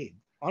head,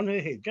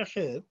 just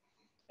her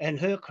and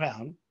her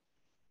crown,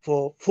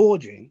 for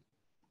forging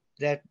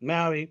that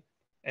Maori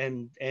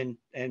and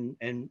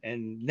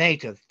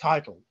native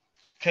title,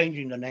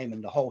 changing the name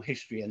and the whole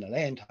history and the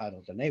land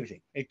titles and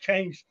everything. It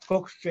changed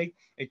Cook Street,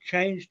 it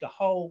changed the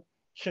whole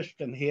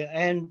system here,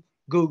 and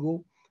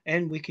Google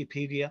and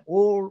Wikipedia,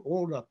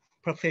 all the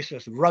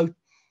professors wrote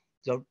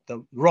the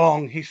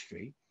wrong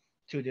history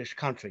to this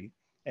country,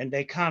 and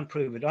they can't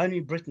prove it. Only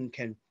Britain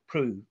can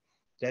prove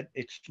that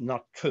it's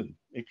not true.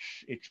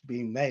 It's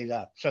being made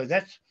up. So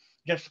that's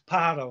just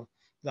part of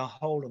the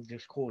whole of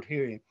this court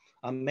hearing.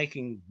 I'm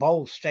making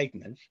bold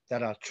statements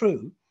that are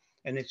true,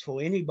 and it's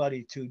for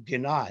anybody to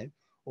deny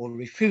or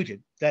refute it.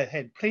 They've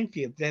had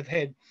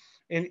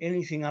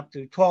anything up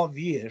to 12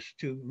 years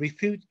to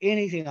refute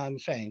anything I'm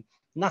saying.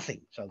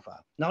 Nothing so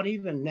far, not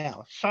even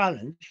now.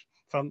 Silence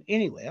from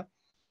anywhere,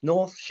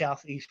 north,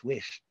 south, east,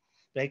 west.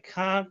 They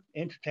can't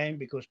entertain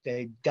because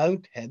they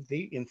don't have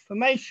the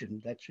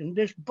information that's in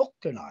this book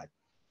tonight.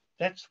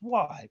 That's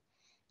why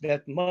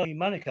that Mohi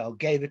Manukau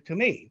gave it to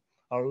me.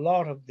 A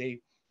lot of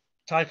the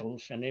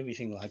titles and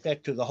everything like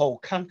that to the whole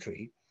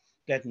country,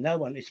 that no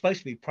one, it's supposed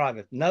to be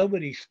private.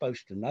 Nobody's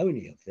supposed to know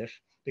any of this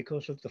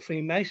because of the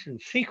Freemason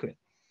secret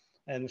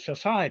and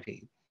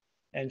society.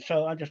 And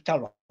so I just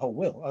told the whole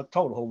world. I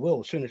told the whole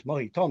world as soon as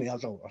Mohi told me, I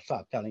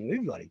started telling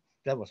everybody.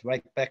 That was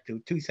right back to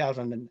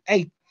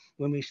 2008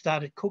 when we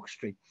started Cook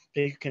Street.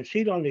 So you can see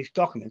it on these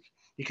documents.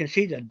 You can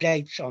see the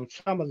dates on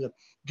some of the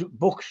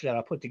books that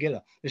I put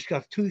together. It's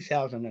got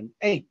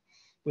 2008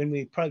 when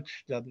we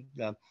approached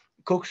the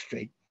Cook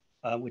Street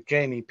with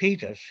Jamie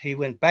Peters. He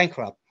went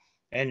bankrupt,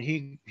 and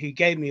he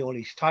gave me all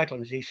these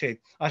titles.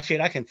 I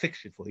said, I can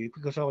fix it for you,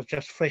 because I was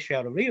just fresh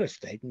out of real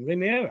estate in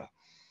Remuera.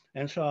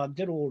 And so I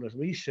did all this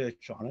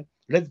research on it,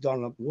 lived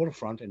on the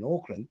waterfront in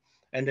Auckland,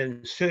 and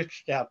then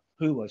searched out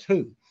who was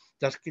who.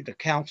 The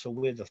council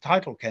where the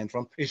title came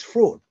from is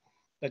fraud.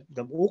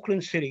 The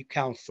Auckland City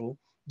Council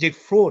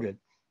defrauded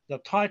the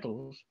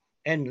titles,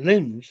 and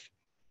Lynn's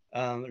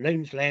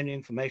Land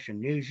Information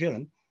New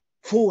Zealand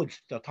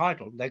forged the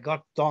title. They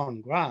got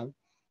Don Grant,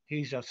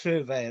 he's a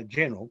Surveyor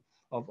General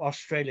of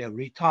Australia,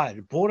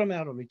 retired, brought him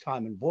out of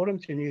retirement, brought him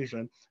to New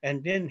Zealand,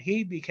 and then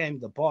he became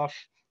the boss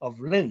of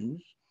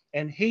Lynn's,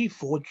 and he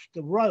forged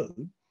the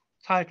road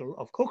title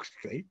of Cook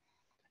Street,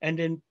 and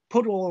then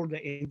put all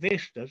the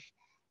investors,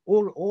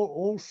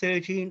 all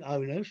 13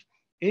 owners,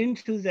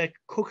 into that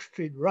Cook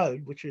Street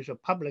Road, which is a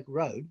public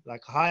road,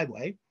 like a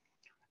highway,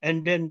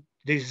 and then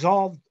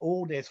dissolved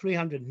all their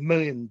 $300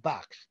 million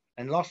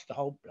and lost the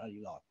whole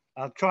bloody lot.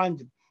 I'm trying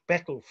to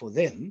battle for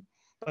them,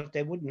 but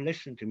they wouldn't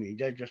listen to me.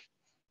 They just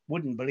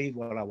wouldn't believe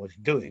what I was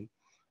doing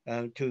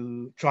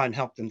to try and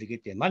help them to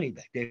get their money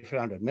back, their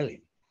 300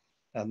 million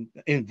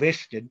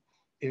invested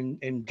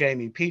in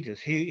Jamie Peters.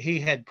 He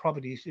had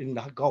properties in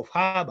the Gulf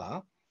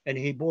Harbour, and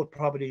he bought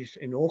properties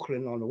in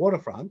Auckland on the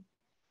waterfront,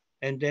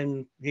 and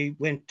then he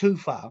went too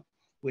far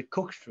with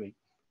Cook Street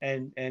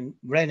and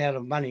ran out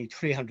of money,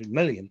 300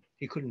 million.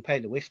 He couldn't pay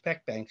the Westpac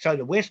Bank. So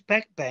the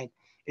Westpac Bank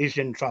is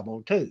in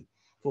trouble too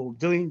for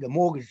doing the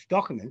mortgage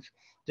documents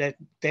that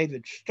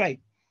David Strait,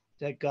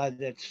 that guy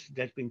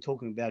that's been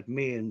talking about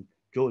me and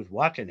George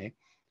Watene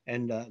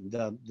and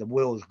the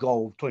world's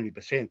gold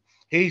 20%.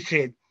 He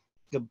said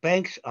the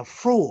banks are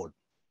fraud.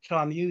 So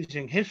I'm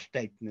using his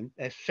statement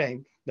as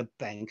saying the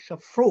banks are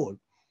fraud,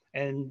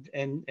 and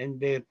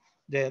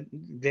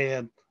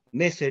their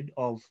method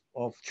of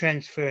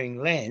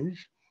transferring lands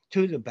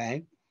to the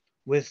bank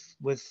with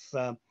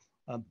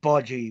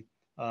bodgy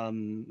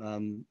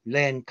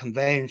land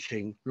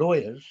conveyancing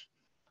lawyers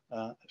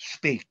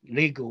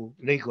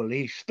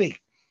legally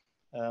speak,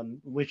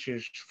 which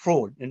is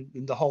fraud, and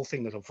the whole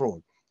thing is a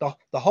fraud.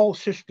 The whole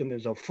system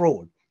is a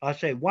fraud. I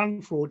say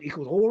one fraud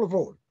equals all the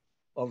fraud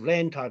of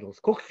land titles.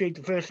 Cook Street,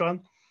 the first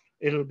one,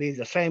 it'll be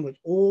the same with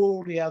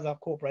all the other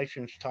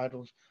corporations'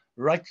 titles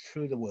right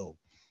through the world,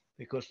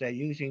 because they're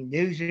using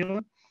New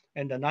Zealand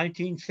and the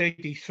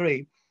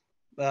 1933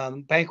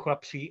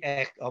 Bankruptcy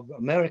Act of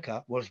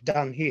America was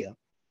done here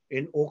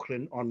in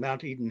Auckland on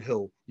Mount Eden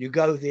Hill. You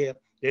go there,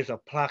 there's a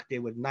plaque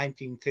there with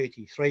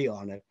 1933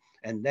 on it,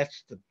 and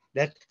that's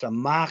the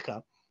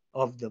marker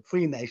of the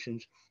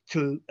Freemasons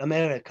to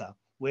America,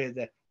 where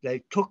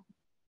they took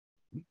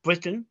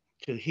Britain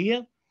to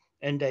here,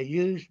 and they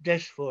used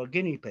this for a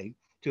guinea pig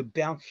to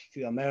bounce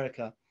to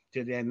America,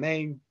 to their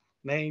main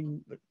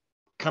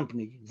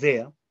company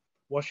there,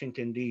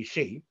 Washington,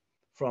 D.C.,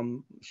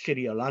 from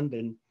City of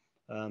London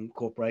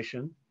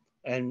Corporation,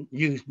 and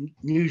used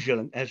New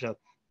Zealand as a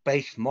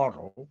base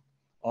model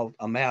of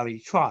a Maori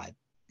tribe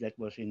that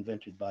was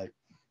invented by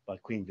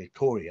Queen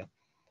Victoria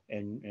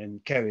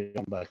and carried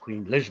on by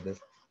Queen Elizabeth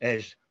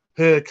as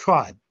her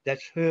tribe.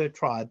 That's her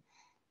tribe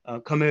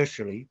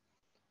commercially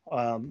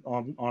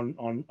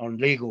on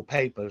legal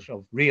papers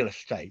of real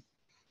estate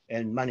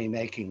and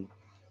money-making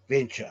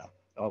venture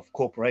of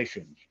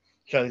corporations.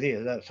 So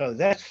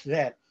that's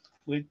that.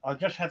 I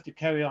just have to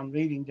carry on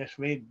reading this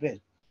red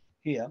bit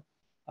here.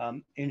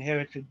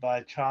 Inherited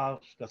by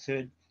Charles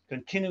III,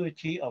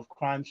 continuity of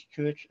crimes,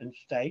 church and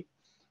state,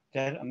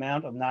 that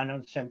amount of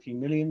 970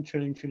 million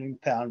trillion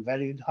pound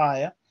valued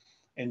higher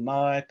in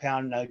Maui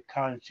pound note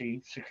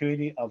currency,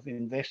 security of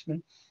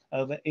investment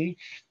over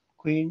each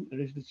Queen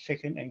Elizabeth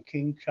II and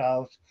King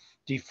Charles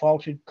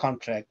defaulted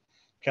contract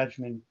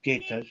judgment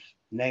debtors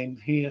named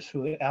here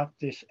throughout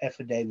this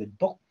affidavit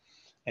book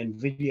and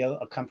video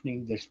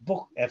accompanying this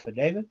book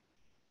affidavit.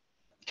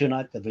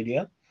 Tonight, the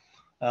video.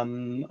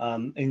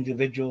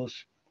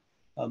 Individuals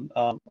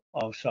of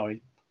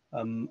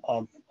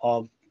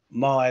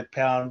Maui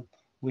pound,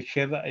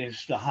 whichever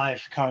is the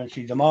highest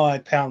currency. The Maui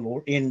pound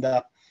will end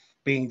up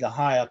being the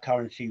higher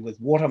currency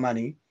with water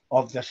money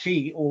of the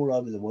sea all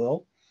over the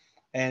world,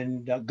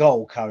 and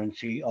gold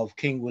currency of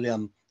King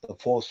William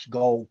IV's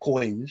gold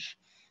coins.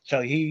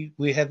 So we're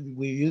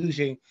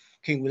using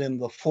King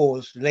William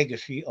IV's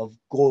legacy of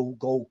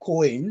gold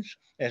coins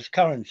as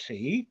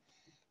currency.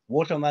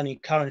 Water money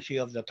currency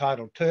of the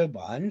tidal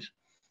turbines,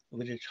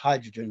 with its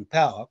hydrogen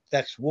power,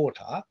 that's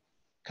water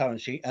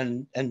currency,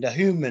 and the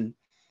human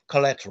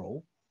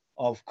collateral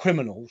of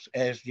criminals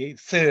as the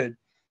third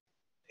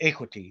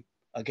equity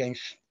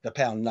against the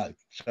pound note.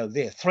 So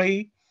there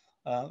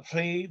are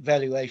three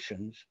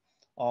valuations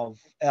of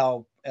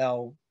our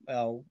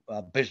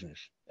business,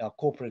 our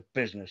corporate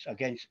business,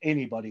 against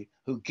anybody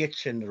who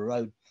gets in the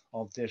road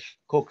of this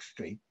Cook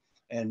Street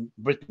and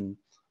Britain,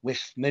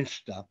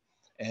 Westminster,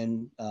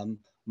 and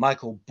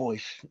Michael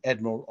Boyce,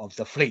 Admiral of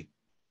the Fleet.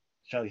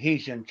 So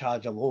he's in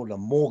charge of all the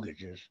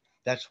mortgages.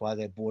 That's why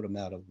they brought him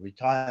out of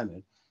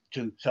retirement,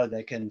 so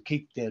they can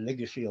keep their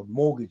legacy of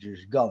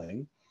mortgages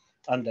going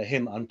under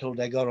him until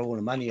they got all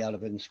the money out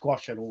of it and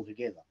squash it all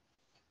together.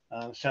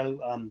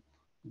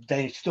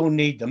 They still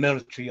need the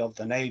military of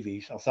the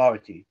Navy's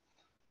authority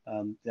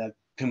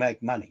to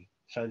make money.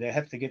 So they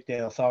have to get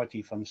their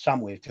authority from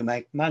somewhere to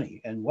make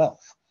money and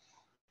wealth.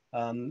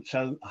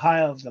 So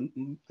higher of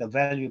the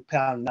value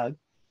pound note,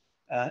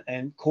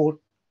 and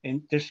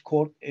this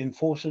court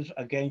enforces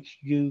against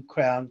you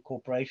Crown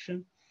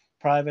Corporation,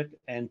 private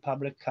and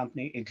public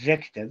company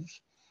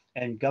executives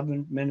and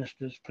government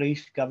ministers,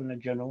 police, governor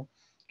general,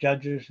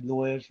 judges,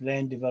 lawyers,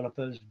 land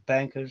developers,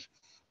 bankers,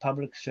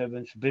 public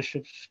servants,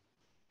 bishops,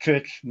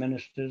 church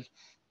ministers,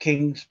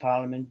 kings,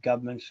 parliament,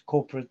 governments,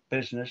 corporate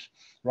business,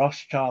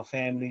 Rothschild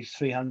families,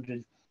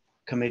 300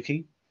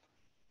 committee,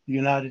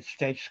 United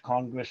States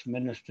Congress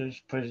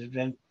ministers,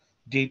 president,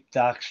 deep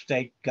dark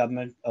state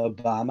government,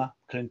 Obama,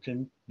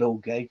 Clinton, Bill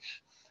Gates,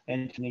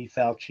 Anthony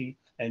Fauci,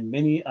 and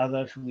many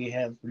others we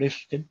have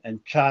listed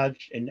and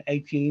charged in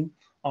 18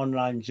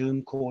 online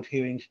Zoom court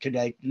hearings to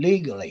date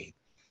legally.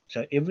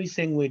 So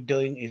everything we're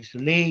doing is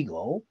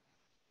legal,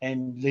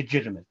 and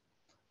legitimate.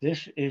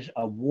 This is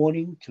a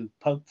warning to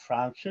Pope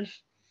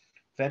Francis,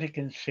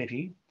 Vatican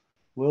City,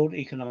 World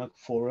Economic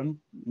Forum,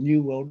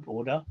 New World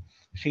Order,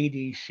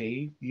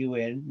 CDC,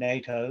 UN,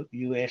 NATO,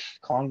 US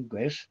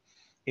Congress,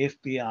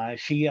 FBI,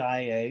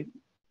 CIA,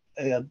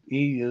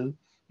 EU,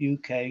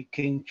 UK,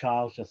 King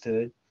Charles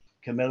III,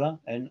 Camilla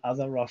and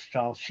other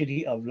Rothschild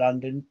City of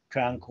London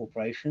Crown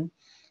Corporation,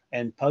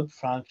 and Pope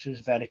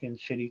Francis Vatican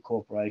City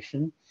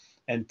Corporation,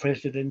 and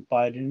President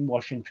Biden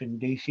Washington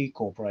DC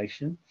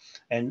Corporation,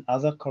 and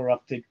other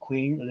corrupted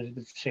Queen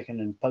Elizabeth II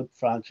and Pope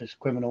Francis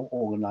criminal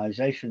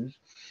organizations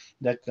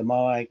that the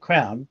Moai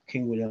Crown,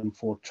 King William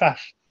IV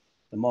Trust,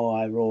 the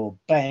Moai Royal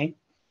Bank,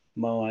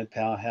 Moai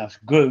Powerhouse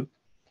Group,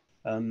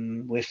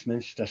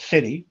 Westminster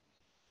City,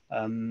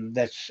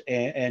 that's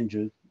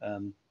Andrew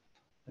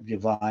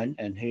Divine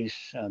and his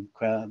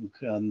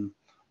crown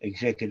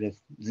executive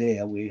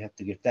there. We have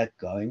to get that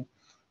going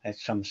at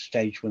some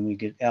stage when we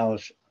get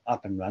ours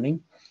up and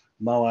running.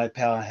 Moai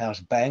Powerhouse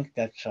Bank,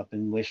 that's up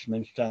in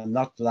Westminster,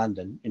 not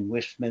London, in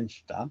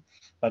Westminster,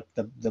 but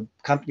the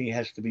company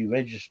has to be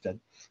registered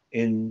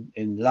in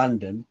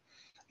London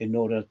in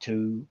order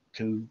to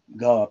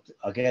go up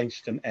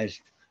against them as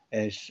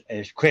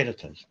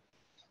creditors.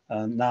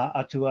 Nā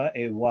atua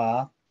e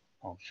wā,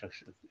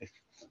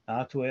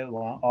 Atua e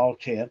wā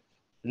Altair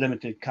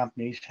limited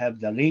companies have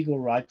the legal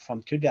right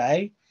from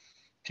today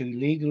to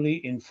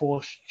legally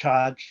enforce,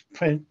 charge,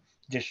 print,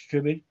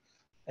 distribute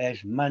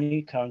as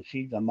money,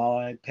 currency, the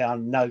Moai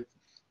pound note,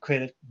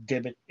 credit,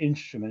 debit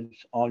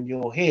instruments on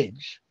your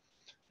heads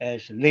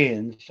as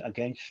liens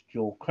against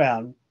your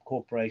crown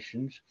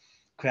corporations,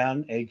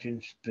 crown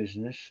agents,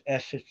 business,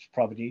 assets,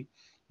 property,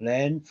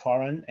 land,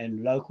 foreign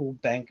and local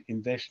bank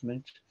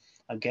investments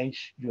against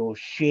your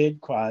shared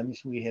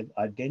crimes we have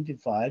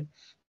identified,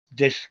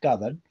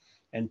 discovered,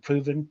 and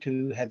proven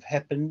to have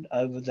happened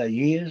over the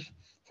years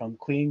from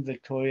Queen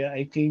Victoria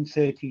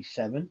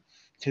 1837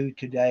 to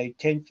today,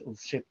 10th of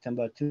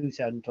September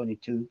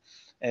 2022,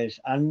 as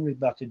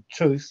unrebutted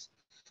truth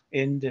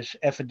in this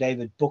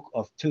affidavit book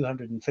of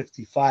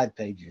 255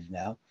 pages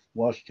now,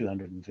 was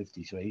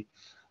 253,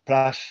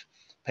 plus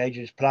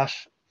pages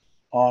plus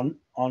on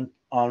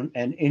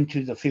and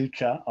into the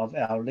future of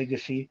our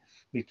legacy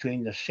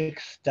between the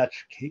 6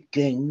 Dutch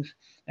kings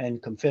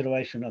and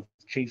Confederation of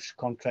Chiefs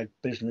contract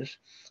business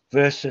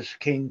versus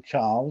King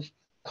Charles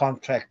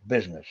contract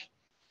business.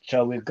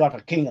 So we've got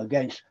a king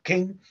against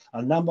king,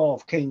 a number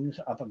of kings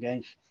up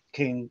against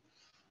King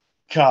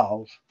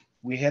Charles.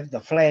 We have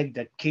the flag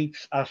that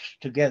keeps us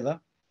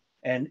together,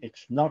 and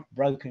it's not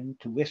broken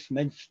to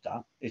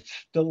Westminster. It's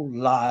still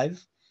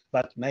live,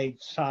 but made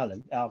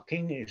silent. Our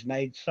king is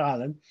made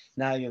silent.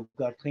 Now you've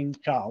got King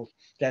Charles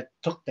that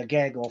took the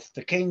gag off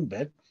the king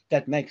bit.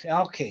 That makes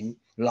our king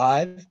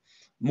live,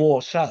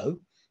 more so,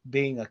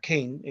 being a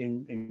king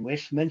in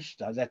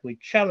Westminster, that we're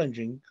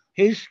challenging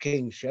his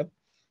kingship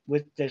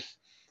with this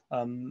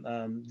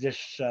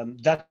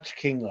Dutch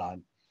king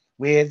line,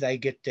 where they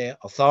get their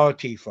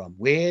authority from.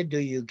 Where do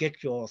you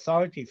get your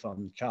authority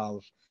from,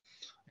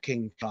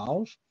 King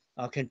Charles?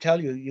 I can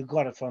tell you, you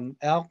got it from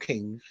our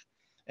kings,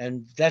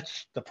 and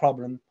that's the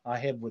problem I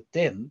have with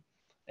them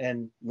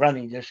and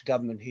running this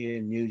government here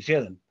in New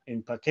Zealand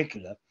in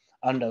particular,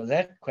 under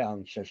that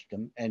crown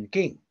system and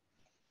king.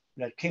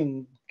 That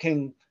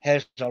king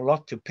has a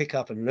lot to pick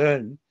up and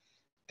learn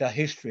the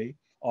history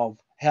of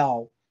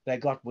how they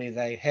got where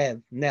they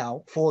have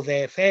now for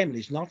their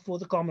families, not for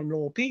the common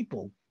law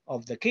people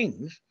of the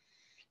kings.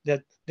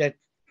 That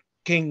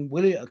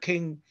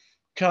King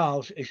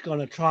Charles is going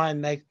to try and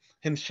make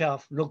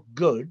himself look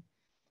good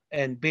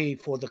and be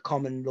for the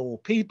common law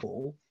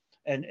people,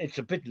 and it's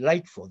a bit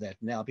late for that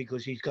now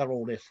because he's got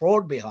all this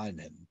fraud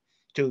behind him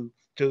to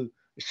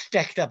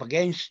stacked up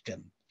against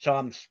him. So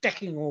I'm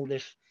stacking all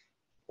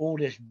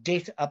this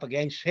debt up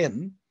against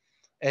him,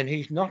 and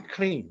he's not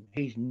clean.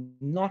 He's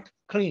not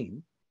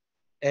clean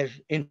as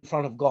in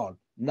front of God.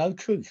 No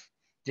truth.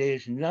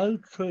 There's no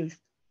truth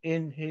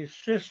in his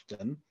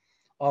system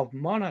of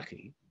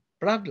monarchy,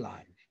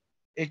 bloodlines.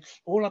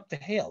 It's all up to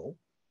hell,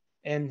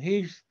 and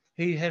he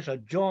has a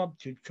job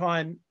to try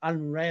and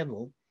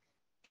unravel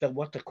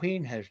what the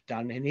Queen has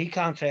done, and he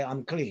can't say,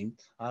 I'm clean,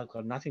 I've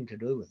got nothing to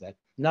do with that.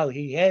 No,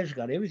 he has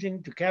got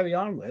everything to carry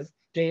on with,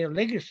 their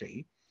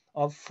legacy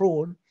of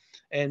fraud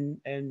and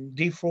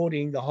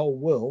defrauding the whole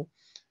world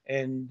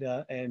and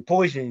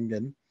poisoning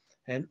them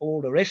and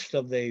all the rest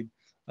of the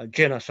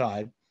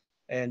genocide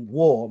and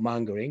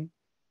warmongering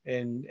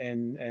and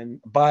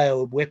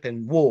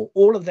bioweapon war.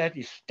 All of that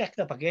is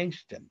stacked up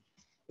against him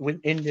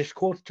in this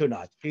court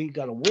tonight. He's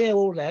got to wear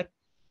all that,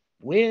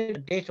 wear the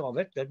debt of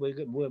it, that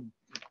we're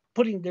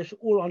putting this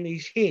all on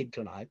his head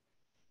tonight.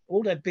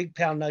 All that big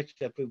pound notes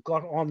that we've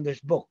got on this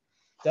book,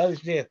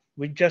 those there,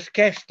 we just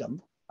cashed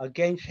them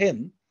against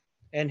him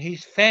and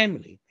his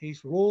family,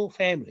 his royal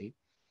family,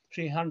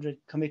 300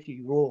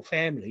 committee royal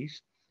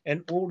families,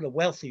 and all the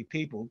wealthy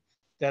people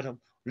that have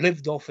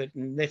lived off it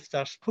and left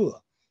us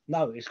poor.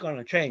 No, it's going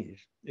to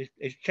change.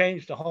 It's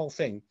changed the whole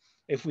thing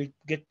if we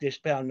get this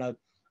pound note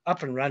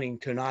up and running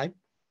tonight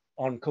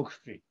on Cook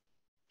Street.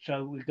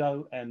 So we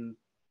go and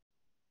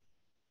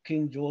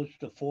King George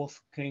IV,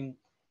 King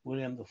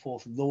William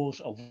IV, laws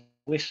of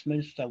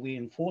Westminster we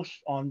enforce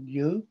on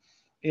you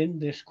in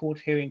this court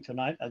hearing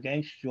tonight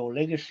against your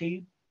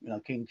legacy,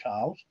 King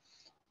Charles,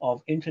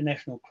 of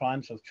international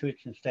crimes of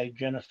church and state,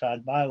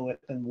 genocide,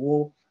 bioweapon,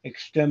 war,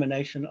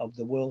 extermination of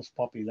the world's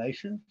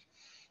population.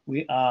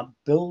 We are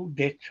bill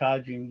debt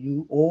charging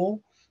you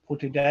all for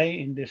today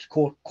in this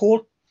court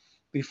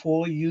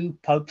before you,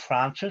 Pope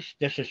Francis.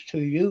 This is to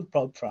you,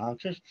 Pope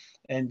Francis,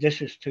 and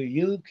this is to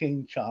you,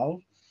 King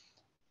Charles.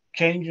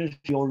 Changes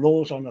your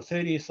laws on the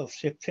 30th of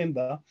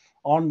September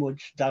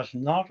onwards does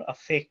not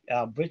affect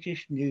our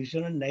British New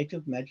Zealand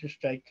Native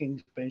Magistrate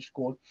King's Bench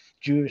Court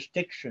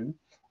jurisdiction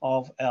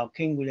of our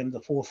King William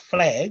IV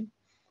flag,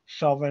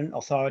 sovereign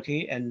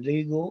authority and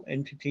legal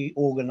entity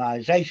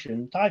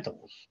organisation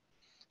titles.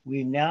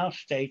 We now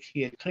state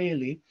here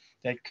clearly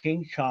that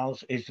King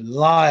Charles is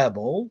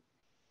liable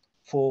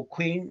for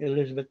Queen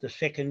Elizabeth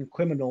II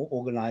criminal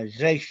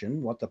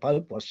organisation, what the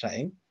Pope was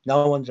saying.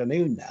 No one's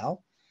immune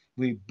now.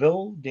 We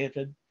bill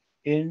debted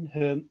in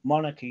her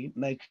monarchy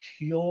makes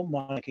your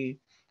monarchy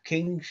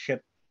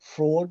kingship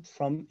fraud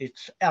from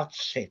its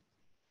outset.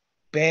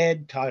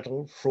 Bad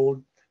title,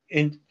 fraud,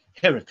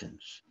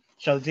 inheritance.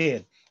 So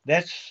there,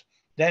 that's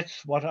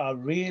what I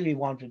really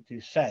wanted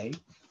to say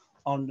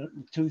on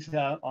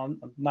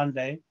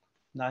Monday,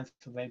 9th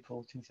of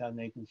April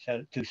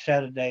 2018 to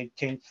Saturday,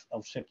 10th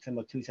of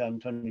September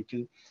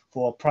 2022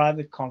 for a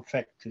private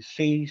contract to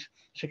seize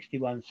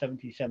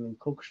 6177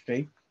 Cook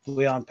Street.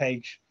 We're on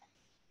page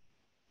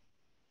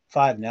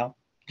 5 now,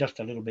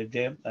 just a little bit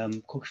there,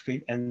 Cook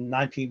Street, and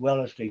 90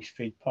 Wellesley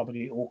Street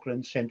property,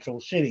 Auckland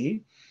Central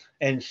City,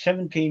 and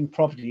 17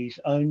 properties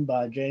owned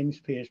by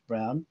James Pierce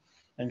Brown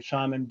and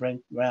Simon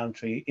Brent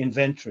Roundtree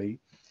inventory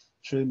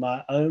through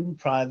my own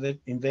private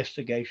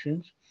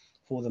investigations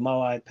for the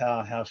Moai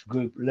Powerhouse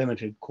Group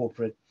Limited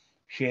corporate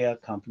share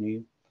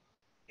company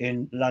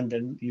in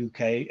London,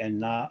 UK,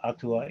 and Ngā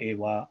Atua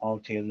Ewa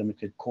Aotea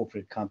Limited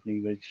corporate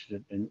company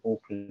registered in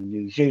Auckland,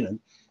 New Zealand.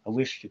 I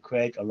wish to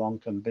create a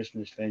long-term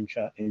business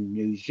venture in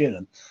New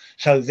Zealand.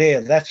 So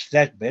there, that's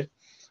that bit.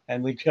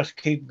 And we just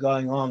keep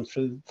going on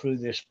through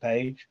this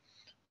page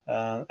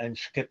and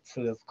skip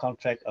through the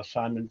contract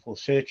assignment for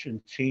search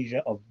and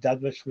seizure of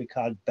Douglas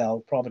Ricard Bell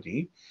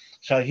property.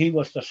 So he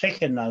was the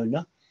second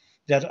owner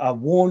that I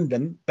warned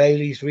them,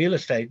 Bailey's Real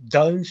Estate,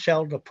 don't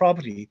sell the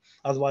property.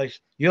 Otherwise,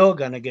 you're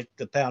going to get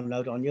the pound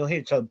note on your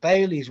head. So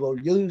Bailey's will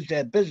use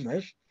their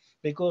business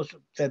because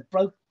they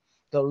broke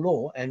the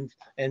law and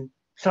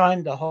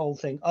signed the whole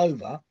thing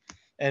over.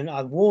 And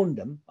I warned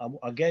them.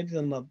 I gave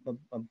them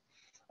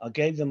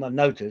a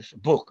notice,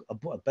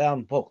 a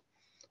bound book,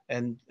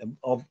 and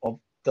of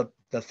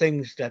the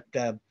things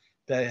that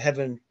they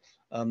haven't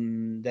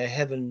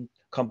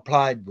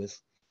complied with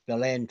the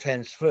land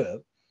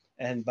transfer.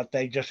 But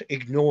they just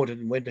ignored it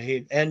and went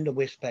ahead, and the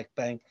Westpac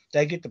Bank,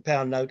 they get the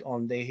pound note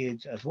on their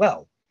heads as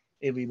well,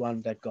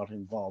 everyone that got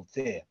involved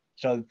there.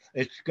 So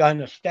it's going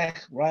to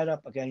stack right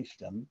up against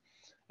them.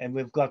 And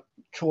we've got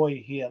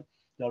Troy here,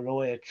 the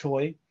lawyer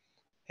Troy,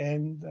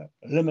 and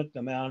limit the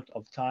amount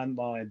of time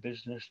by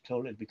business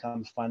till it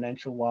becomes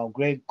financial, while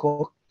Greg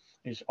Cook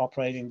is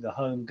operating the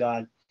Home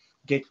Guard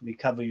debt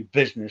recovery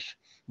business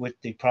with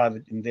the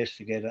private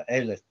investigator,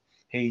 Aleph.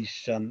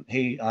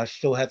 I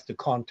still have to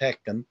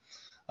contact him.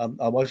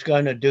 I was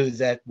going to do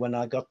that when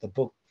I got the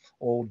book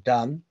all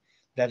done.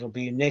 That'll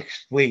be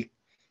next week.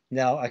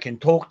 Now I can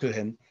talk to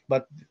him,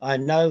 but I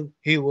know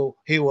he will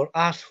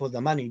ask for the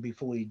money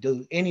before he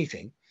do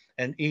anything.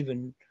 And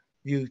even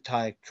you,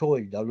 Ty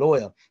Troy, the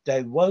lawyer,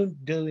 they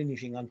won't do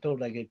anything until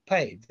they get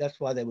paid. That's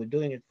why they were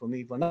doing it for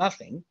me for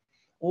nothing.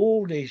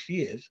 All these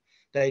years,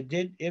 they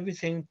did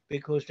everything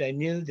because they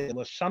knew there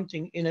was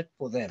something in it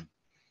for them,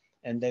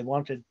 and they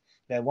wanted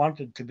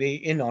to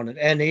be in on it.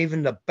 And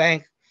even the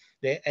bank,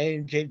 the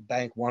ANZ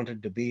Bank,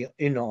 wanted to be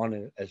in on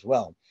it as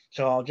well.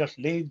 So I'll just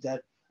leave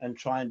that and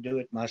try and do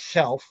it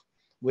myself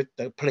with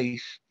the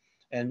police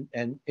and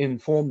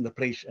inform the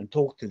police and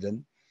talk to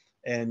them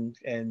and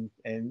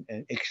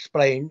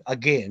explain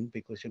again,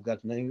 because you've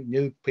got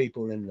new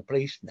people in the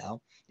police now.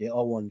 The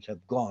old ones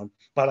have gone,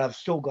 but I've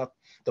still got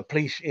the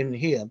police in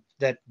here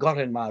that got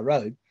in my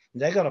road.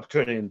 And they got £1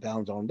 trillion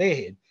on their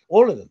head,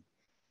 all of them.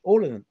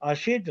 I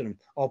said to them,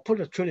 I'll put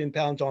 £1 trillion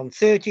on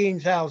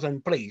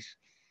 13,000 police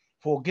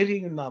for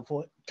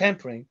for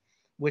tampering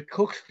with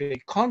Cook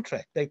Street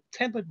contract. They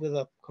tampered with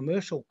a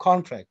commercial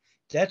contract.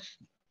 That's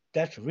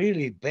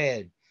really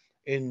bad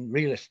in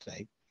real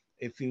estate.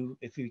 If you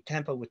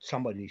tamper with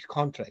somebody's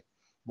contract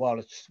while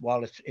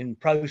it's in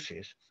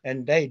process,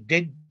 and they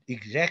did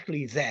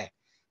exactly that.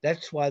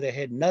 That's why they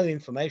had no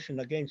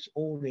information against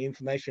all the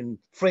information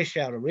fresh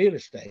out of real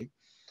estate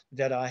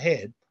that I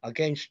had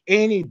against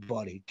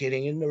anybody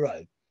getting in the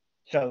road.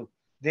 So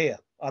there,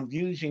 I'm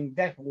using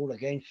that all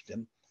against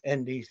them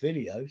and these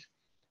videos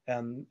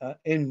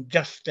in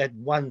just that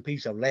one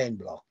piece of land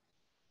block.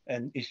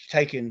 And it's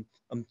taken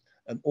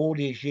all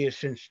these years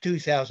since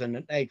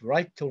 2008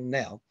 right till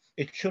now.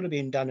 It should have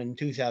been done in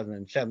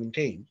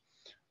 2017,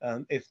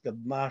 if the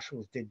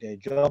marshals did their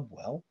job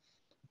well,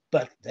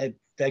 but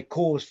they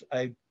caused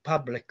a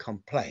public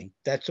complaint.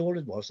 That's all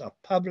it was, a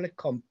public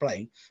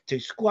complaint to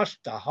squash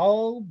the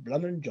whole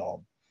blooming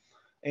job.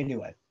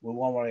 Anyway, we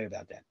won't worry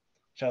about that.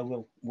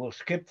 So we'll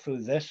skip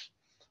through this.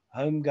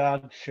 Home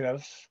Guard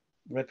sheriffs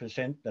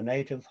represent the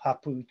native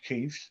Hapu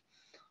chiefs,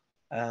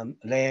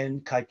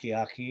 land,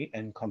 Kaitiaki,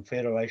 and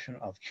Confederation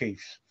of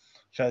Chiefs.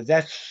 So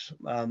that's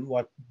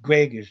what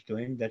Greg is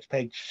doing. That's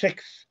page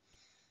 6.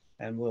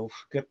 And we'll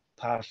skip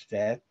past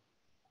that.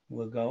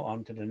 We'll go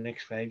on to the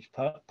next page.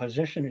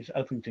 Position is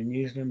open to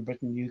New Zealand,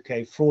 Britain,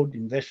 UK fraud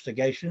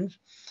investigations.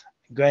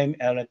 Graham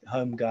Elliott,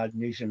 Home Guard,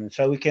 New Zealand.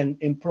 So we can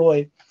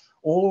employ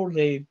all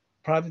the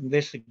private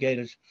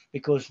investigators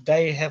because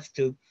they have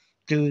to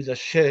do the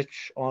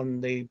search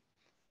on the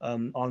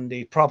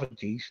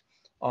properties,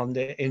 on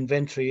the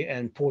inventory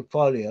and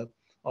portfolio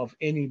of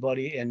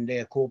anybody in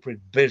their corporate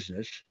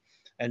business,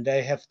 and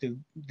they have to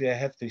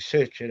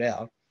search it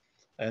out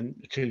and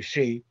to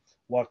see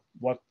what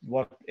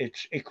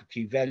its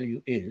equity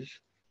value is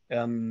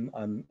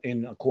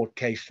in a court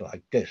case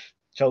like this.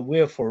 So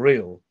we're for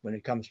real when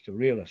it comes to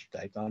real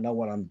estate. I know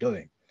what I'm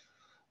doing.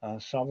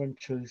 Sovereign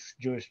truth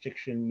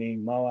jurisdiction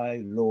mean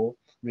Maui law.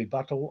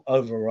 Rebuttal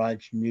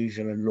overrides New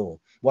Zealand law.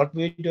 What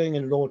we're doing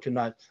in law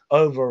tonight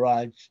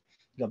overrides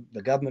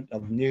the government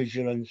of New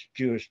Zealand's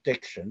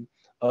jurisdiction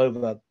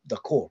over the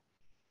court,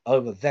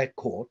 over that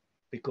court,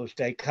 because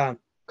they can't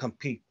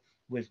compete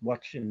with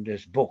what's in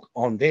this book.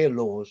 On their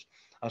laws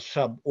are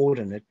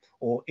subordinate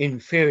or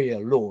inferior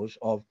laws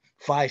of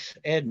vice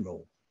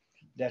admiral.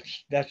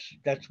 That's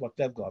what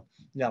they've got.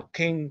 Now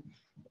King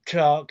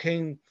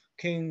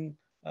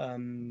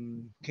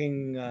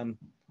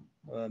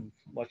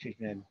what's his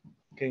name?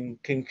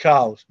 King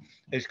Charles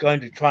is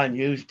going to try and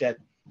use that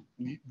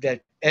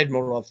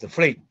admiral of the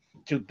fleet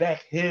to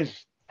back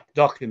his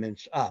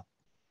documents up,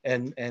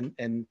 and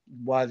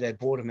why they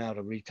brought him out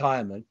of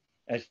retirement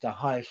as the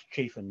highest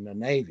chief in the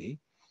Navy,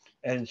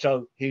 and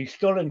so he's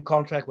still in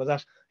contract with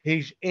us.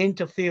 He's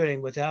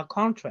interfering with our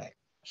contract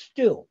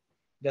still.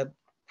 The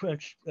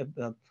Prince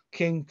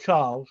King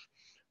Charles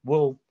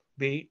will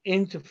be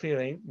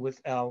interfering with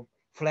our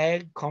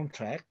flag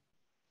contract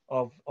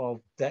of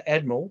the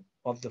admiral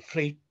of the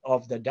fleet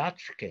of the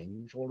Dutch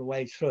kings all the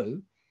way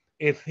through.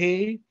 If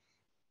he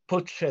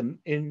puts him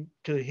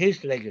into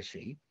his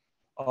legacy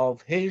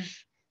of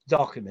his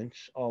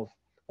documents of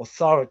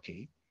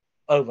authority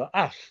over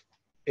us,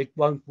 it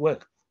won't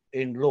work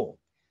in law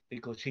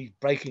because he's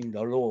breaking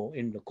the law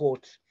in the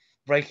courts,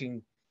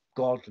 breaking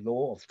God's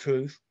law of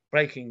truth,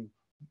 breaking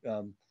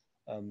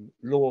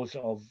laws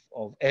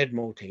of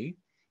admiralty,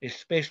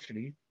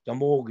 especially the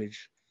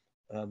mortgage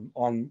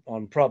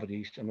on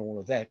properties and all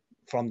of that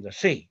from the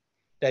sea.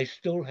 They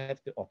still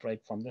have to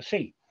operate from the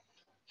sea.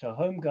 So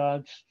Home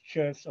Guards,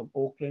 Sheriffs of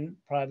Auckland,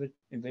 Private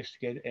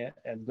Investigator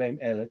and Graham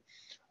Elliott,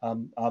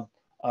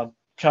 I've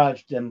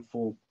charged them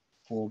for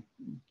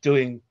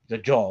doing the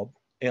job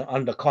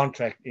under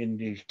contract in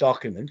these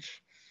documents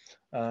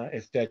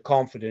if they're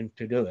confident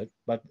to do it.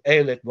 But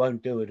Elliott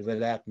won't do it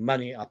without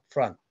money up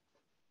front.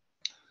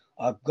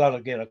 I've got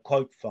to get a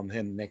quote from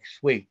him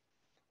next week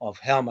of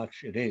how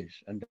much it is,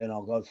 and then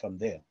I'll go from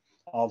there.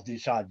 I'll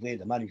decide where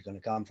the money's going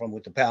to come from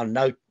with the pound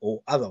note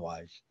or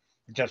otherwise.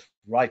 Just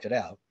write it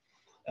out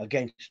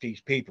against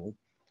these people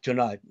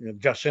tonight.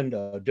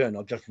 Jacinda Ardern,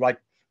 I'll just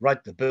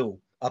write the bill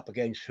up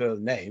against her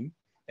name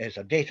as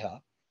a debtor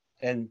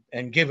and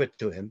give it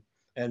to him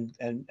and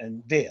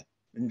there.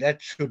 And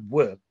that should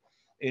work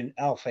in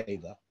our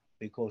favor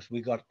because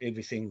we got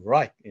everything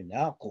right in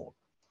our court.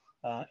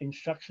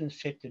 Instructions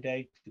set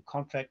today to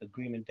contract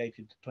agreement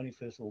dated the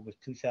 21st August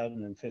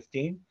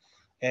 2015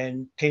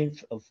 and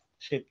 10th of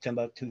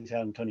September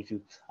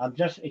 2022. I'm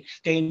just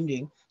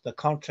extending the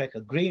contract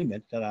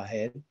agreement that I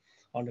had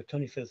on the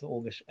 25th of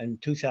August in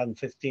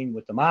 2015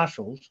 with the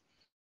marshals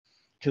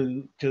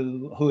to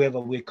whoever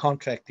we're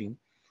contracting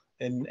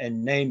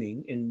and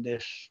naming in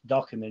this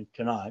document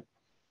tonight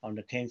on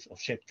the 10th of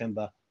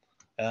September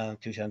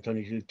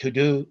 2022 to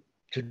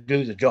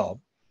do the job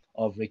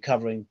of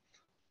recovering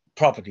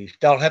properties.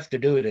 They'll have to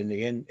do it in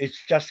the end.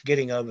 It's just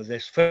getting over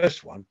this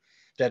first one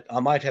that I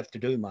might have to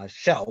do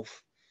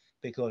myself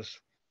because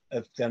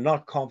if they're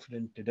not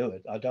confident to do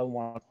it, I don't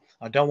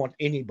want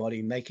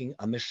anybody making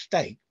a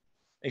mistake,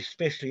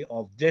 especially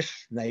of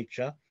this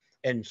nature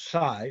and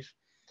size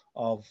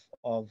of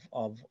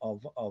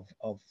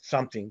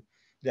something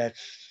that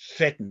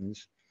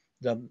threatens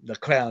the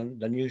crown,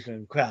 the New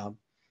Zealand crown,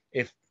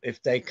 if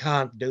they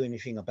can't do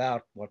anything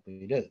about what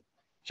we do.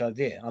 So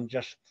there, I'm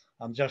just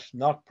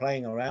not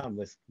playing around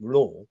with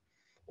law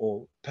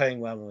or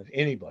playing around with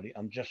anybody.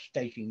 I'm just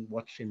stating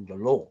what's in the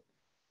law.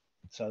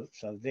 So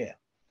there.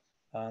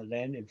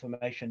 Land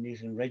Information New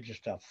Zealand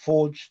Register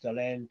forged the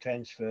land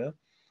transfer,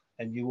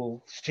 and you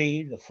will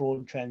see the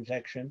fraud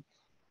transaction.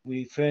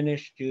 We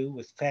furnished you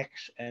with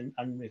facts and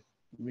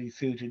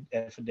unrefuted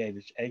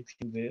affidavits,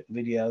 18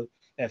 video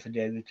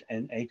affidavits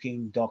and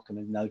 18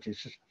 document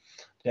notices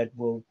that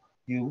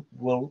you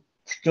will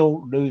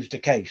still lose the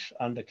case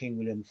under King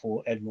William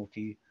IV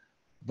Admiralty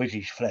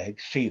British flag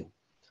seal.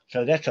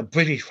 So that's a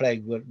British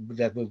flag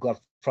that we've got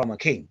from a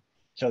king.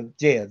 So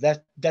there,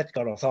 that's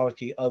got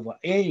authority over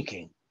any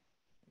king.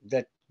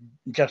 That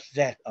just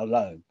that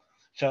alone.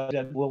 So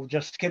that we'll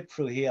just skip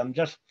through here. I'm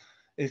just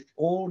if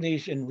all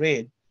these in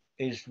red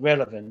is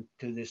relevant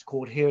to this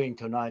court hearing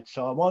tonight.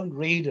 So I won't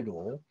read it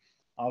all.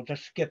 I'll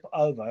just skip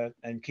over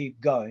and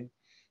keep going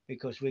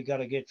because we got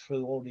to get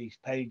through all these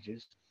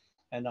pages.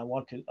 And I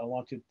want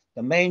to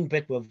the main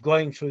bit we're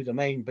going through the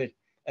main bit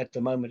at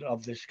the moment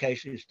of this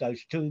case is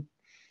those two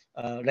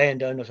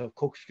landowners of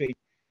Cook Street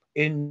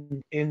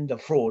in the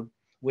fraud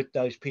with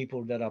those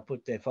people that I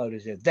put their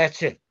photos there.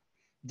 That's it.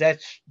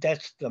 That's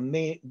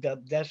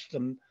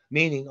the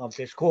meaning of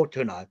this court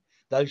tonight.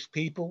 Those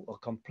people are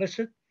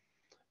complicit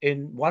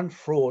in one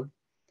fraud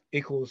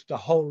equals the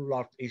whole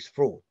lot is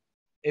fraud.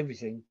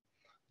 Everything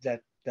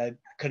that they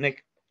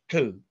connect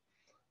to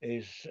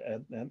is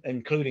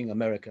including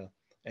America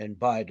and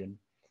Biden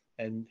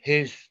and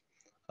his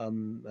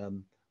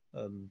um,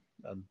 um,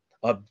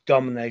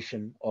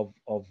 domination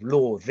of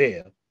law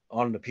there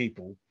on the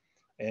people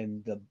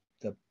and the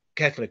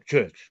Catholic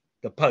Church,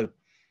 the Pope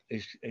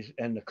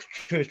and the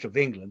Church of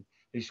England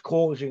is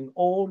causing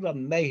all the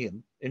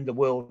mayhem in the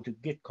world to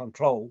get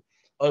control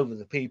over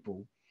the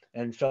people.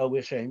 And so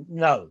we're saying,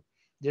 no,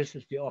 this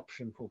is the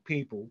option for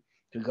people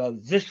to go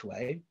this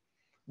way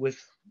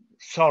with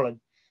solid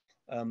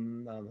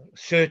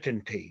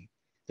certainty.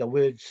 The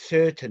word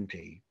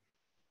certainty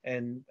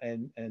and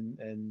and,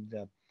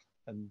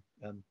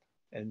 um,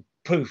 and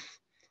proof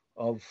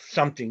of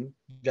something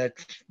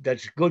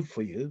that's good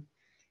for you,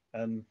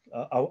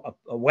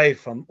 away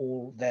from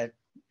all that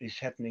is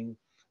happening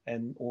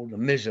and all the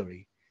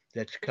misery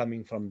that's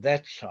coming from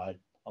that side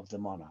of the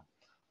monarch.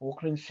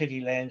 Auckland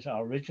City lands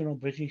are original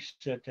British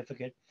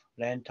certificate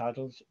land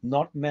titles,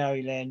 not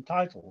Maori land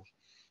titles.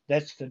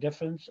 That's the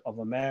difference of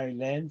a Maori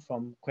land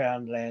from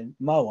Crown land.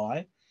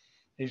 Moai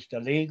is the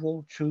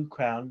legal true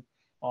crown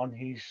on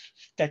his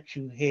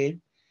statue head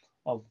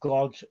of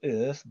God's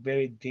earth,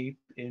 buried deep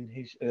in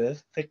his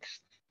earth,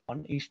 fixed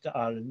on Easter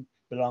Island,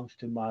 belongs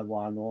to my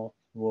Wanoa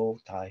Royal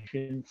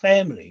Tahitian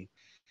family,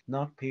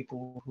 not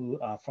people who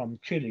are from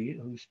Chile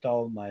who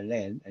stole my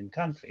land and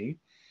country.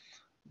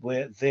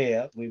 Where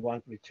there we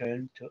want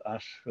returned to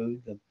us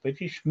through the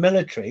British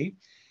military,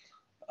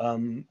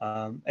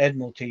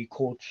 Admiralty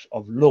courts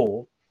of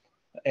law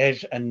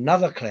as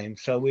another claim.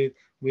 So we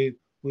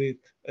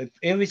if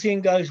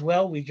everything goes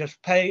well, we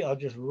just pay. I'll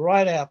just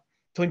write out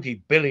 20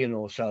 billion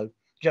or so,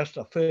 just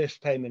a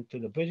first payment to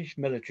the British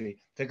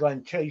military to go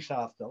and chase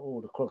after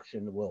all the crooks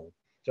in the world.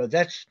 So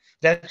that's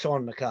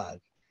on the card.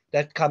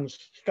 That comes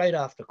straight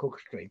after Cook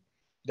Street.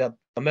 The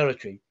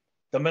military,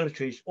 the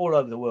militaries all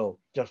over the world,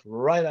 just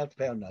right out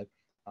the pound note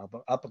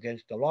up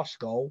against the lost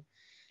gold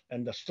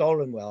and the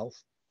stolen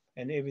wealth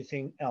and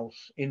everything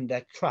else in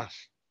that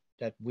trust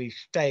that we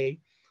stay.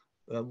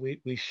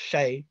 We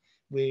say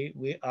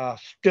we are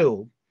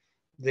still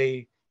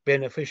the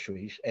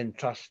beneficiaries and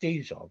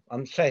trustees of.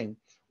 I'm saying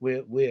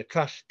we're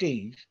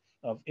trustees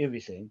of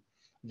everything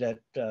that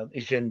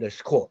is in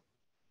this court.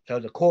 So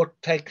the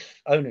court takes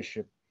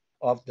ownership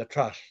of the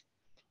trust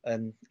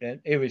and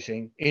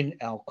everything in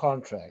our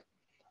contract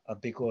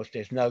because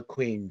there's no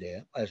queen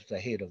there as the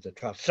head of the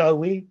trust. So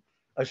we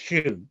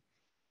assume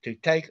to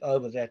take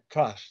over that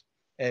trust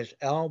as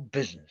our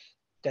business.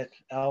 That's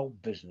our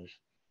business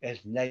as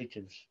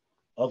natives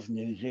of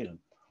New Zealand.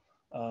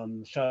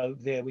 So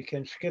there we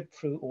can skip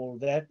through all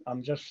that.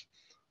 I'm just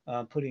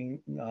putting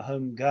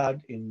home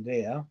guard in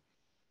there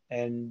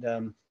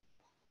and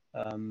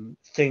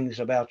things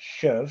about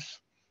sheriffs,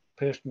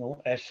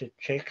 personal asset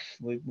checks.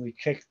 We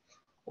check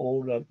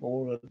all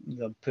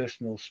the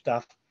personal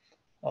stuff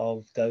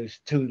of those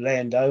two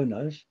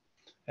landowners,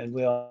 and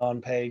we're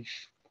on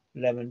page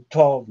 11,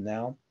 12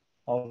 now.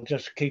 I'll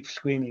just keep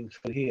screaming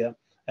through here,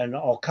 and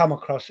I'll come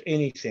across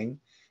anything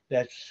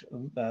that's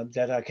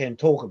that I can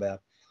talk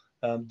about.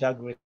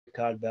 Doug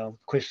Rickard Bell,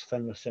 Chris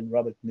Finlayson,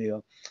 Robert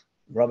Muir,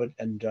 Robert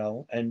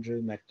Endell,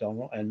 Andrew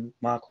MacDonald, and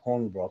Mark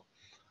Hornbrook,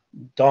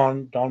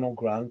 Donald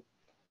Grant,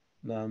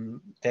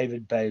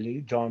 David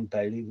Bailey, John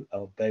Bailey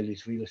of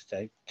Bailey's Real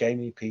Estate,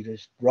 Jamie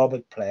Peters,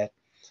 Robert Platt,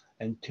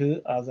 and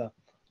two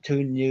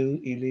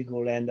new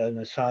illegal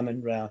landowners,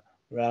 Simon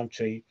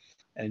Roundtree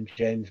and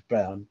James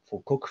Brown,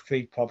 for Cook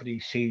Street property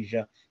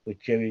seizure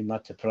with Jerry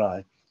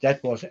Mataprai.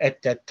 That was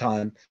at that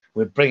time.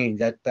 We're bringing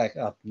that back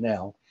up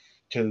now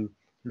to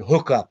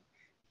hook up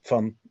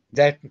from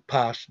that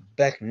past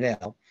back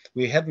now.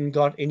 We haven't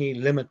got any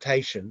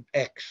limitation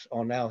X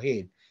on our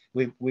head.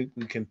 We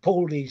can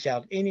pull these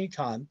out any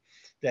time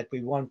that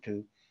we want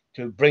to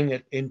bring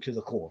it into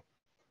the court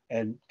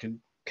and to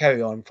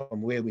carry on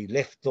from where we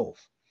left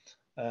off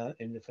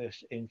in the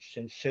first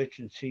instance, search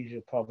and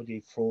seizure,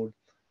 property fraud,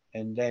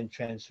 and land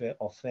transfer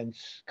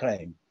offence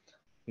claim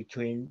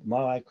between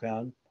Maui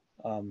Crown,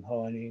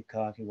 Hoani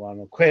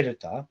Kakiwano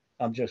creditor.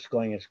 I'm just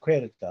going as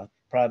creditor,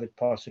 private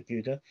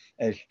prosecutor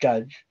as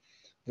judge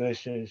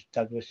versus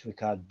Douglas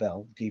Rickard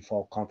Bell,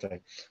 default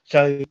contract.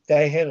 So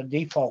they had a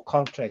default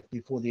contract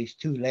before these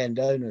two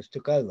landowners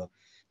took over.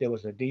 there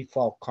was a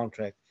default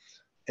contract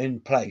in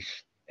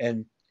place,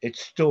 and it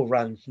still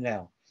runs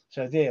now.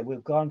 So there,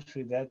 we've gone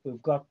through that.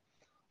 We've got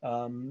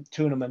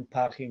Tournament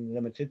Parking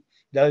Limited.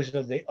 Those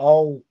are the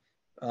old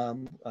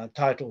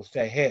titles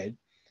they had,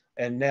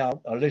 and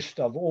now a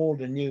list of all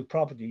the new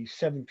properties,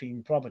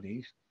 17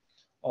 properties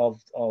of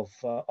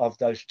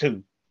those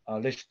two are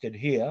listed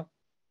here.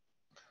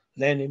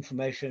 Land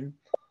information,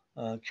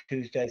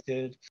 Tuesday,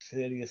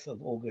 30th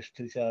of August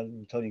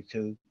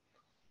 2022.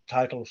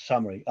 Title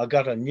summary. I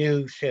got a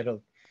new set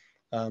of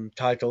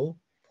title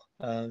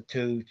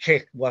to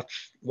check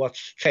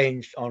what's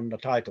changed on the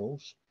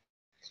titles,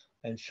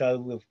 and so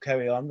we'll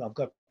carry on. I've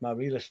got my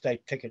real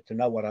estate ticket to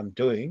know what I'm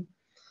doing,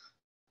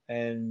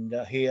 and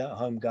here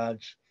Home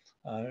Guards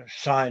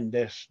signed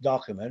this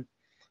document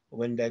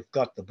when they've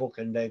got the book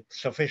and they've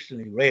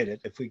sufficiently read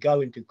it. If we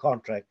go into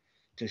contract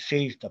to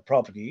seize the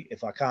property,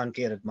 if I can't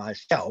get it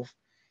myself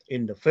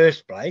in the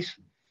first place,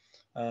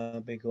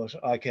 because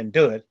I can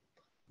do it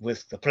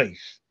with the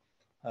police,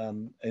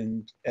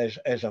 and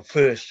as a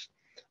first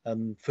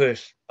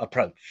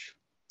approach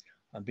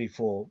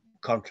before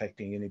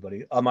contracting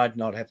anybody. I might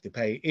not have to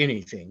pay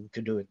anything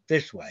to do it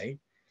this way,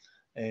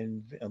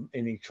 and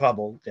any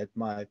trouble that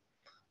might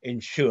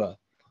ensure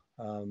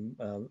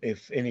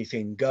if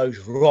anything goes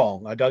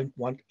wrong. I don't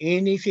want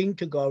anything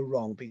to go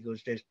wrong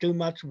because there's too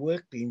much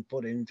work being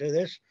put into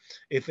this.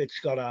 If it's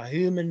got a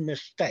human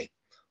mistake,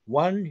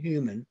 one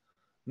human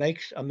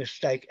makes a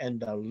mistake and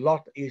the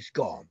lot is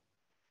gone.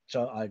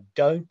 So I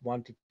don't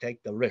want to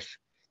take the risk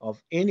of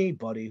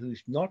anybody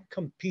who's not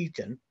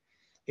competent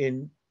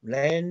in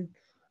land,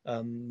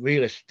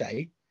 real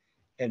estate,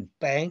 and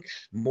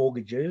banks,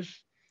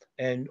 mortgages,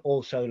 and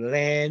also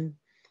land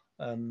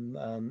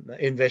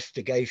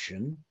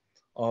investigation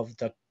of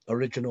the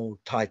original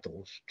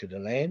titles to the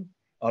land.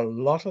 A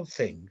lot of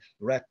things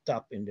wrapped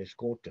up in this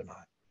court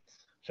tonight.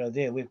 So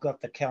there, we've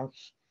got the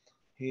counts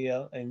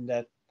here in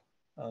that,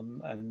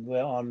 and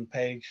we're on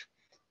page,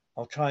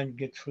 I'll try and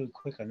get through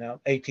quicker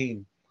now,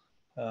 18.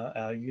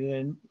 Our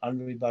UN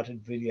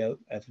unrebutted video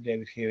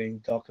affidavit hearing,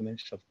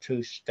 documents of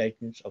truth,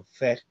 statements of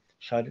fact,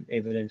 cited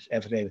evidence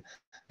affidavit.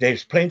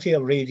 There's plenty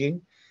of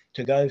reading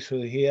to go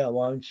through here. I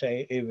won't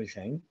say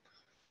everything,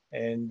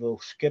 and we'll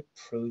skip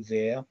through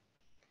there.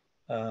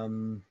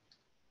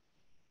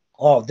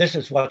 Oh, this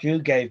is what you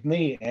gave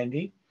me,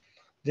 Andy.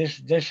 This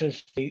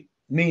is the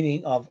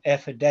meaning of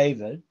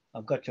affidavit.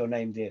 I've got your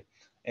name there.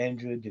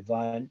 Andrew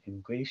Devine in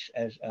Greece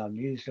as our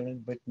New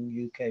Zealand,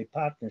 Britain, UK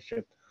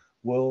partnership,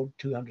 World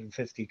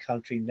 250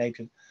 country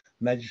native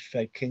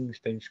magistrate King's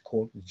Bench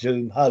Court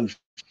Zoom host.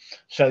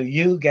 So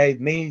you gave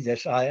me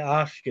this. I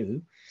asked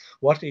you,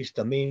 what is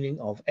the meaning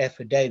of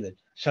affidavit?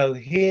 So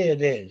here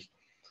it is,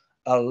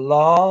 a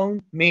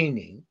long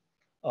meaning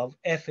of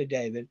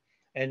affidavit,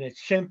 and it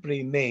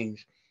simply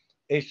means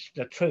it's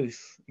the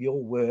truth,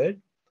 your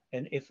word,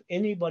 and if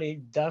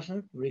anybody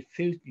doesn't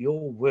refute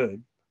your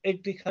word,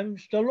 it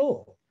becomes the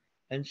law.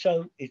 And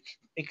so it's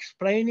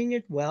explaining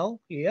it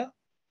well here,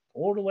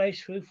 all the way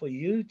through for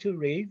you to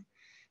read,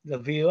 the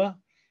viewer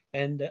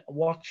and the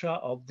watcher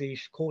of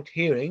these court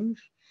hearings,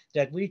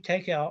 that we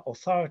take our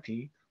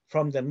authority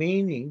from the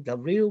meaning, the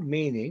real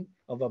meaning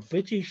of a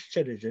British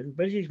citizen,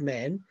 British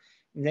man,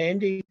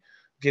 Andy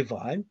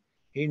Devine.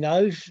 He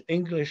knows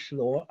English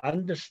law,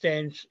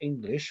 understands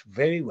English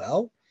very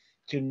well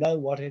to know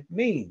what it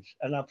means.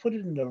 And I put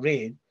it in the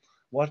red,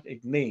 what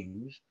it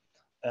means.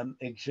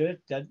 Exert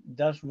that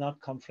does not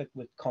conflict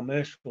with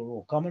commercial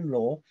law. Common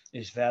law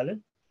is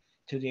valid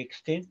to the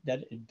extent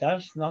that it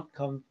does not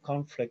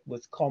conflict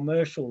with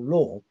commercial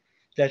law.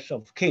 That's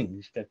of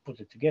kings that put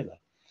it together.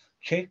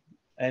 Check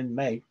and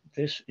mate.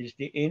 This is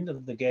the end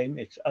of the game.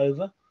 It's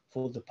over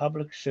for the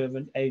public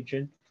servant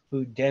agent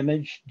who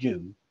damaged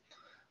you.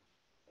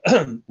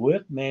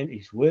 Workman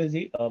is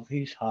worthy of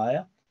his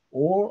hire.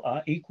 All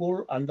are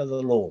equal under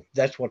the law.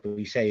 That's what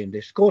we say in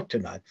this court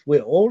tonight.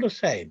 We're all the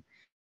same.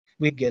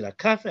 We get a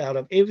cut out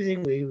of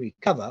everything we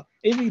recover,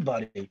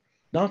 everybody,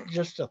 not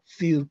just a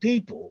few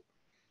people.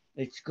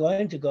 It's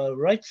going to go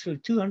right through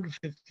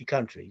 250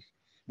 countries.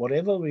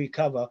 Whatever we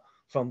recover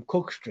from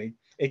Cook Street,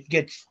 it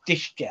gets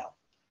dished out.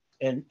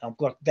 And I've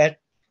got that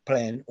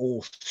plan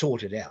all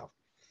sorted out.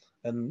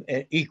 And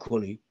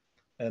equally,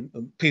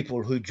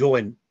 people who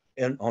join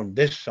in on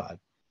this side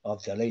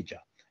of the ledger.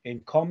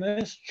 In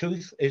commerce,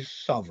 truth is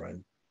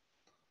sovereign.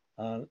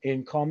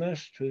 In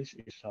commerce, truth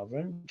is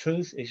sovereign.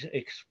 Truth is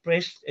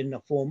expressed in the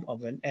form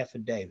of an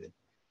affidavit.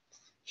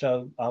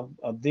 So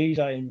these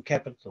are in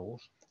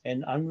capitals.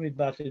 An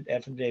unrebutted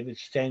affidavit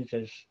stands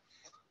as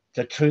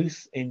the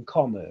truth in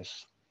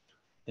commerce.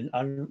 An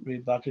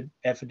unrebutted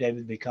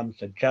affidavit becomes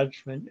the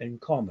judgment in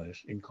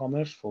commerce. In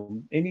commerce, for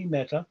any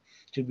matter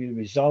to be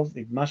resolved,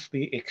 it must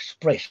be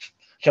expressed.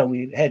 So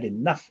we've had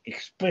enough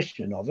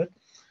expression of it.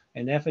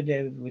 An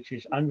affidavit which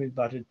is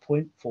unrebutted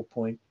point for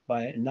point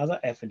by another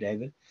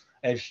affidavit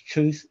as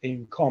truth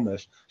in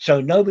commerce.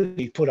 So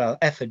nobody put an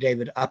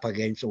affidavit up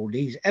against all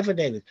these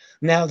affidavits.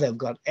 Now they've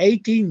got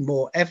 18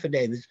 more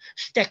affidavits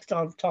stacked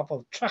on top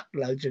of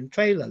truckloads and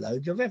trailer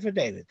loads of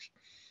affidavits.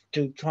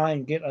 to try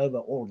and get over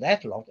all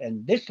that lot,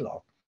 and this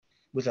lot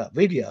with a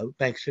video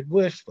makes it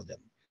worse for them,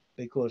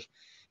 because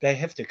they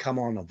have to come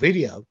on a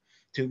video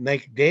to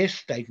make their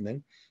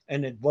statement,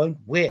 and it won't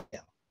wear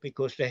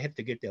because they have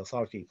to get the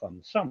authority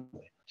from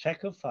somewhere.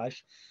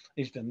 Sacrifice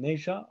is the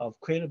measure of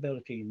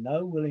credibility,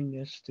 no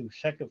willingness to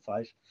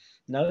sacrifice,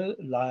 no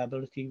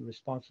liability,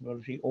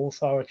 responsibility,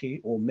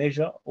 authority, or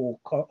measure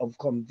of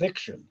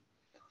conviction.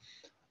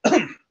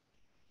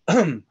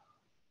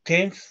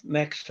 10th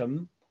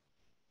maxim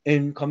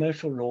in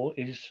commercial law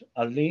is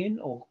a lien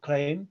or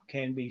claim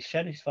can be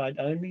satisfied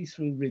only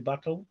through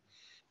rebuttal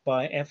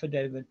by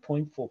affidavit,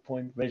 point for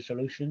point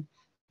resolution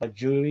by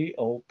jury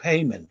or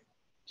payment.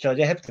 So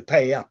they have to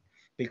pay up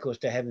because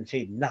they haven't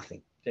said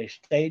nothing. They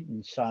stayed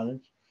in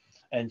silence,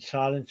 and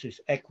silence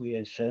is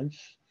acquiescence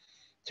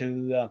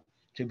to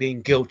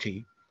being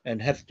guilty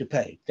and have to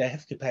pay. They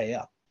have to pay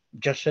up.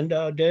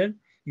 Jacinda Ardern,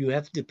 you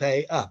have to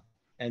pay up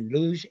and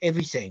lose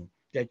everything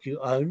that you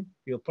own,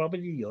 your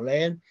property, your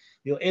land,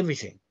 your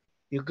everything.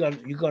 You're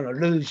gonna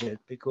lose it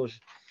because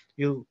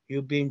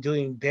you've been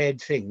doing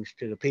bad things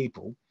to the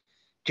people,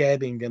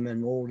 jabbing them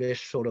and all this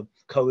sort of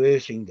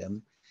coercing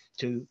them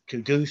to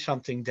do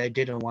something they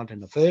didn't want in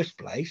the first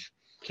place.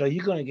 So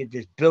you're going to get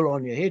this bill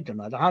on your head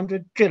tonight,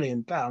 £100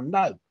 trillion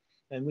note,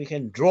 and we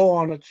can draw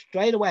on it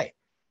straight away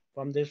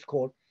from this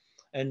court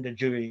and the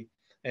jury.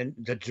 And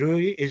the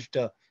jury is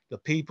the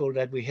people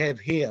that we have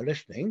here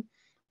listening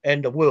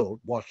and the world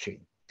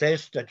watching.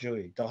 That's the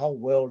jury. The whole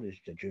world is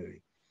the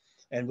jury.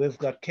 And we've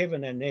got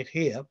Kevin Annette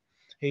here.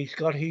 He's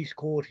got his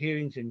court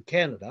hearings in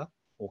Canada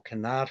or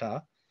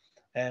Canada,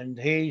 and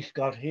he's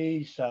got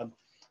his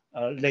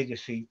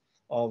legacy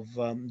of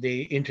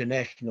the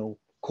international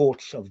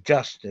courts of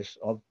justice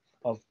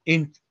of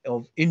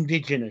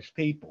indigenous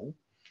people,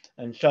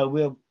 and so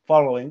we're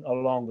following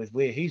along with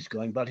where he's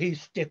going. But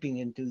he's stepping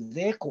into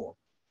their court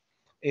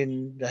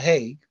in The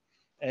Hague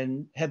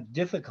and have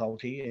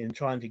difficulty in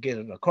trying to get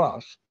it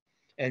across,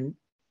 and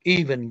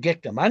even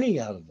get the money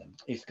out of them.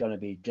 It's going to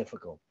be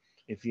difficult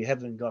if you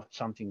haven't got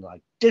something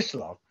like this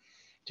lot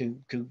to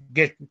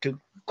get to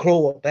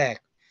claw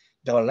back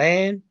the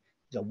land,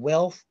 the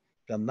wealth,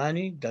 the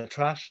money, the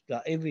trust,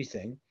 the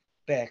everything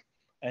back.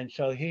 And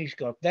so he's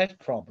got that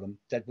problem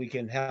that we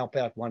can help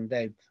out one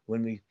day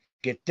when we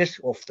get this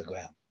off the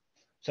ground.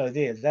 So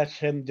that's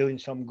him doing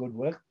some good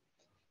work.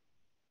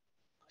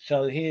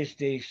 So here's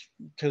these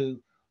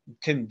two,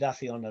 Tim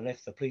Duffy on the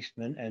left, the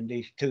policeman, and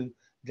these two,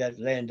 that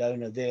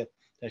landowner there,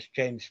 that's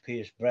James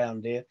Pierce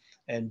Brown there,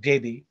 and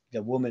Debbie,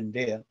 the woman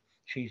there,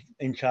 she's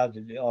in charge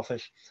of the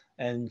office,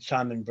 and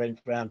Simon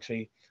Brent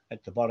Browntree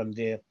at the bottom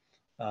there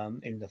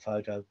in the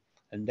photo,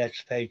 and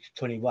that's page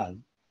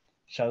 21.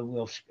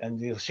 So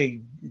you'll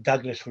see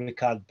Douglas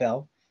Rickard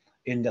Bell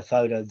in the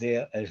photo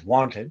there as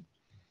wanted,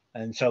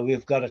 and so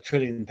we've got £1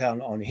 trillion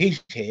on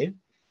his head,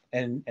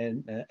 and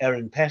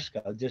Aaron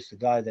Pascoe, this is the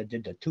guy that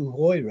did the 2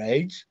 Hoi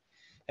raids,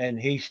 and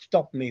he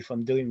stopped me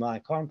from doing my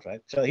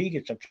contract, so he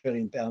gets £1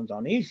 trillion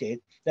on his head.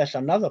 That's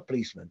another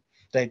policeman.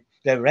 They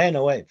ran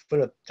away.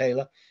 Philip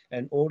Taylor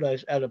and all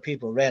those other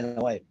people ran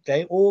away.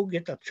 They all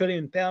get £1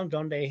 trillion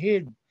on their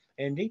head,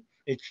 Andy.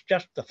 It's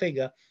just the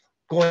figure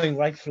going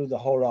right through the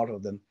whole lot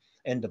of them,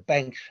 and the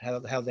banks,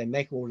 how they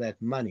make all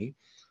that money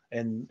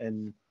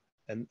and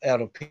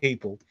out of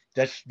people.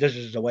 This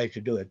is the way to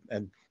do it,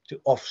 and to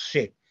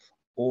offset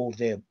all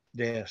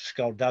their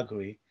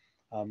skullduggery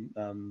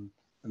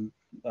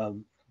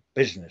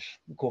business,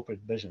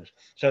 corporate business.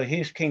 So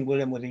here's King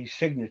William with his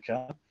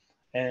signature,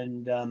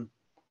 and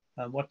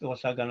what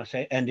was I going to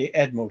say? And the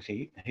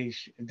Admiralty.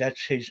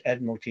 That's his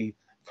Admiralty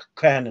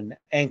crown and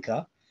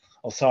anchor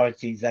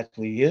authority that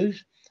we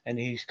use, and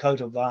his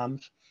coat of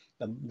arms,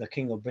 the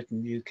King of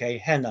Britain, UK,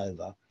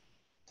 Hanover.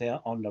 There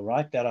on the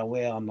right that I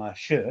wear on my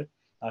shirt.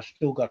 I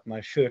still got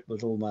my shirt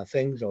with all my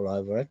things all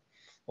over it,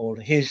 all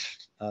his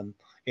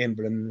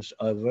emblems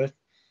over it,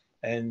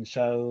 and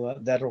so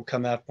that'll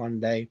come out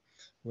one day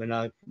when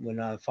I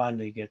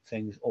finally get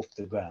things off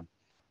the ground.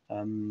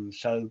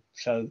 So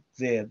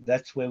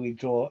that's where we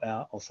draw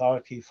our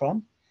authority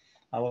from.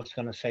 I was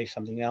going to say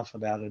something else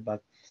about it,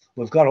 but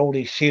we've got all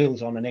these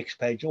seals on the next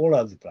page all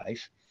over the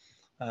place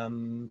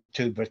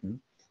to Britain.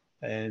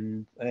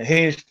 And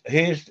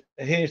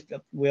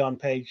we're on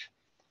page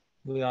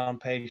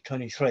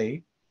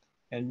 23,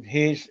 and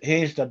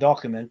here's the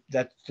document.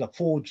 That's the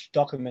forged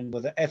document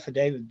with the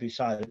affidavit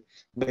beside it,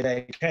 where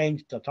they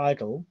changed the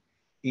title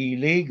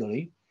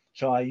illegally.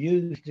 So I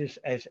use this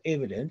as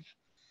evidence.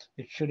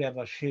 It should have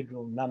a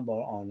schedule number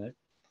on it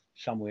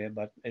somewhere,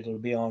 but it'll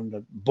be on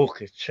the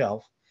book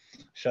itself.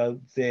 So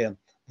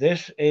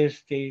this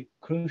is the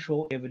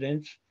crucial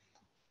evidence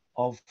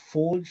of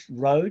forged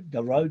road,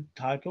 the road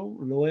title,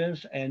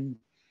 lawyers and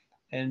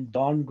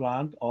Don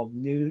Grant of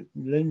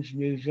Linz,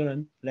 New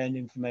Zealand, Land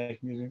Information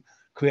New Zealand,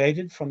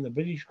 created from the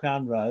British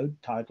Crown Road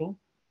title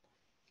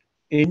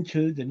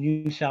into the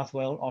New South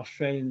Wales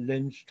Australian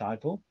Linz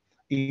title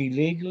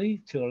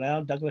illegally to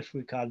allow Douglas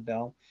Rickard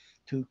Bell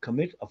to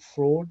commit a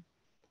fraud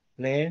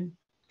land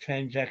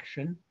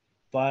transaction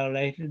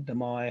violated the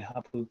Mai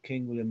Hapu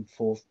King William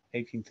IV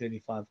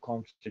 1835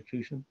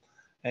 Constitution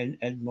and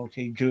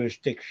Admiralty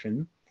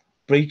jurisdiction,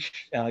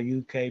 breached our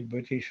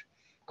UK-British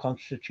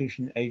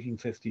Constitution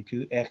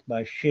 1852 Act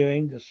by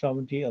sharing the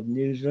sovereignty of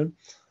New Zealand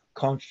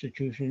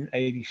Constitution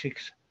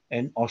 86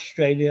 and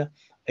Australia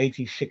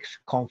 86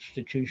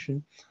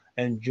 Constitution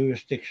and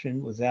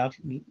jurisdiction without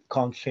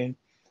consent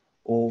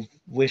of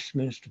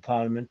Westminster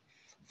Parliament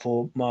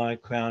for my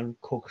Crown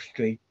Cook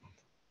Street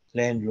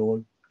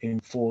landlord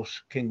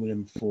enforce King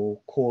William IV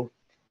court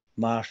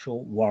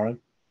martial warrant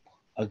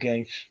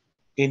against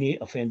any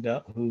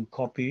offender who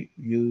copy,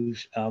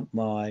 use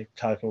my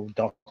title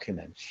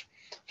documents.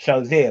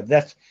 So there,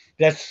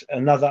 that's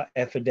another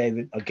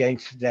affidavit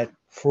against that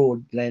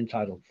fraud land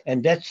title,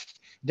 and that's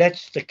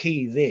the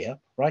key there,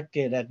 right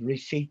there, that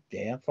receipt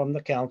there from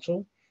the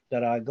council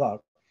that I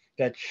got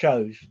that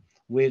shows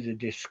where the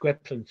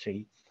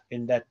discrepancy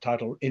in that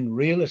title in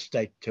real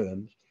estate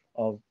terms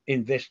of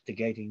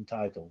investigating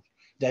titles.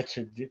 That's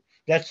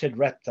it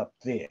wrapped up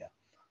there.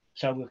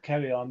 So we'll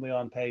carry on. We're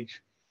on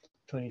page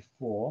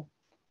 24.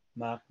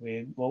 Mark,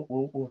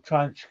 we'll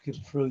try and skip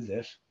through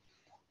this.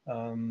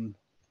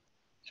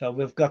 So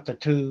we've got the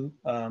two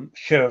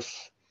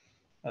sheriffs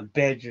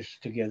badges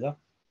together.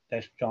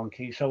 That's John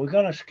Key. So we're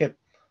going to skip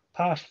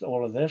past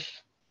all of this,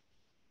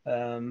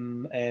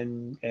 and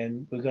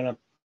we're going to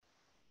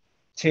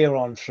tear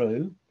on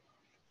through.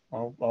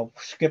 I'll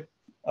skip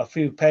a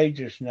few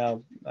pages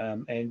now,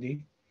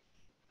 Andy.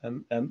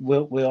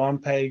 We're on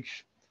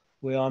page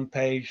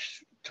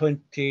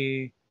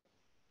 26.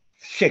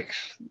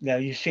 Now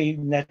you see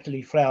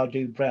Natalie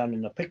Flower-Dew Brown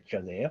in the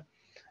picture there,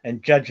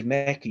 and Judge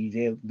Mackey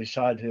there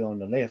beside her on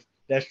the left.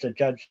 That's the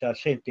judge that I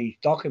sent these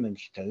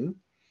documents to,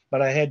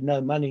 but I had no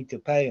money to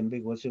pay him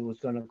because it was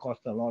going to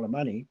cost a lot of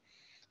money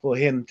for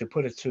him to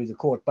put it through the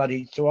court. But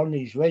it's on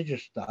his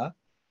register,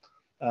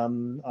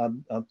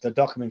 the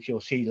documents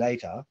you'll see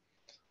later.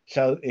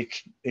 So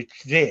it's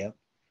there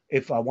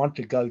if I want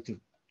to go to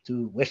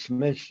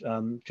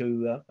Westminster,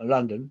 to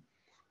London,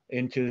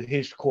 into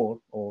his court,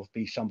 or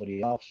be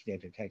somebody else there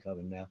to take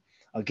over now,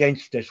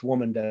 against this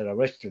woman that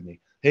arrested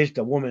me. Here's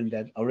the woman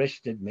that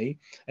arrested me,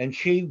 and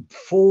she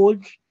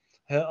forged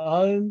her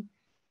own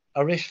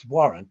arrest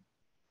warrant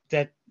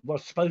that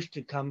was supposed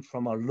to come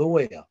from a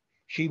lawyer.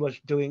 She was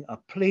doing a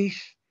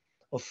police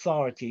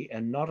authority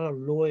and not a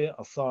lawyer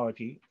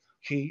authority.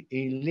 She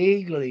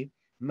illegally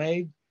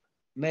made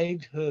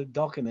her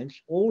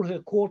documents, all her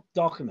court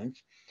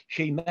documents,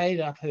 she made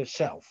up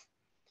herself.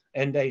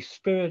 And they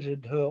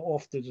spirited her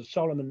off to the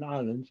Solomon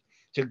Islands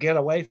to get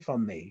away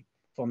from me,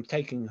 from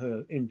taking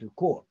her into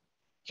court.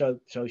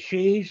 So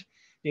she's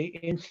the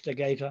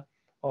instigator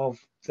of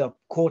the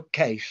court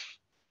case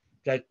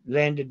that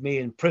landed me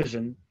in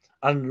prison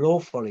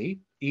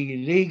unlawfully,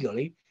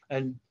 illegally.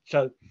 And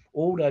so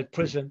all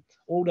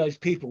those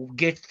people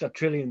get £1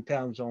 trillion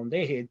on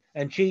their head,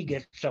 and she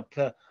gets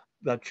 £1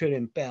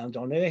 trillion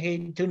on her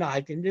head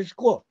tonight in this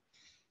court.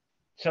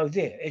 So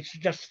there, it's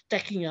just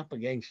stacking up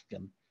against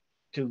them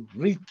to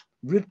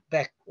rip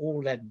back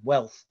all that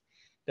wealth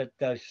that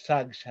those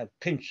thugs have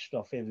pinched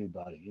off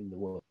everybody in the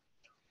world.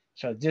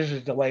 So this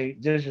is the way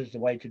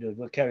to do it.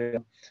 We'll carry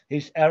on.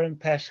 Here's Aaron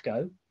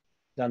Pascoe,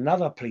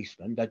 another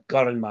policeman that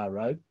got in my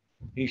road.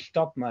 He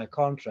stopped my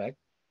contract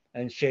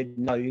and said,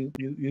 no,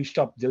 you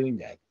stop doing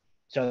that.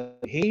 So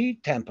he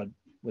tampered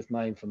with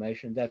my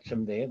information. That's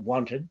him there,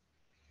 wanted.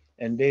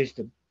 And there's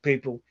the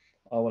people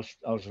I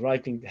was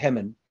writing,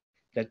 Hammond,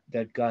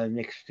 that guy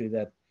next to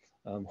that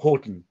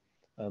Horton,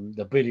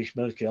 the British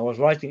military. I was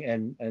writing,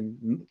 and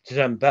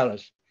Sam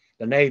Ballas,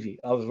 the Navy.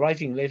 I was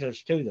writing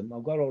letters to them.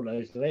 I've got all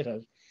those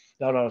letters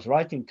that I was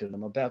writing to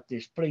them about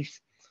this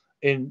police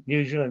in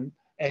New Zealand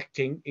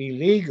acting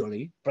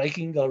illegally,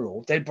 breaking the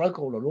law. They broke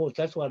all the laws.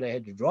 That's why they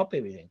had to drop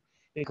everything,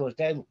 because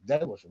that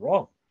was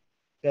wrong.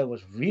 That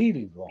was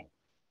really wrong.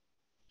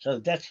 So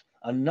that's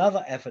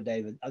another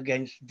affidavit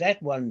against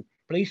that one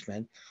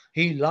policeman.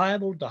 He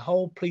libeled the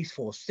whole police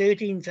force,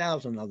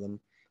 13,000 of them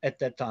at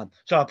that time.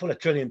 So I put £1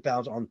 trillion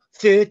on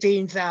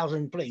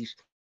 13,000 police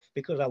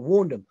because I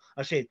warned them.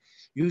 I said,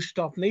 you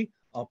stop me,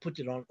 I'll put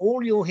it on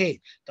all your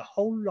heads, the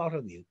whole lot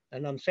of you.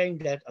 And I'm saying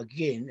that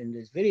again in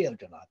this video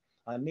tonight.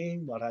 I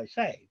mean what I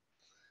say.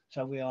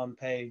 So we're on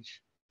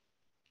page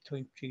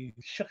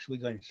 26. We're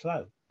going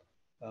slow.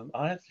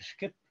 I have to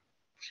skip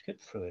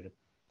through it.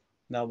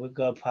 Now we'll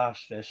go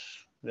past this.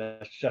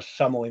 That's just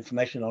some more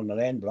information on the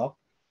land block.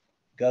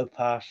 Go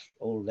past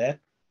all that.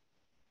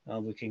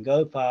 We can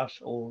go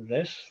past all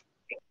this.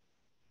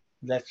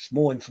 That's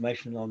more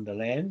information on the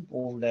land.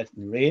 All that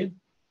in red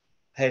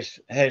has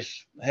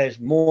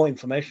more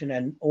information,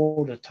 and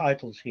all the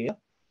titles here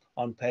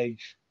on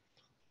page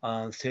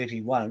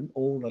 31.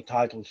 All the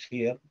titles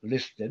here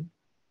listed,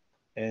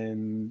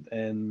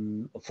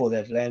 and for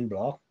that land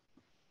block.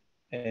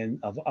 And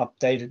I've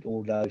updated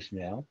all those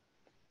now.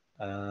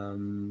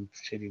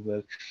 City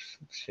Works.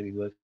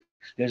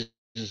 This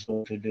is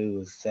all to do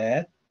with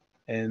that.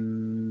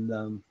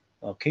 And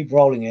I'll keep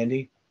rolling,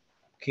 Andy.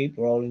 Keep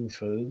rolling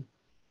through.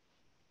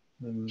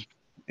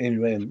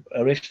 In rem,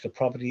 arrest the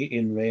property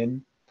in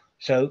rem.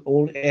 So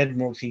all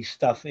Admiralty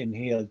stuff in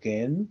here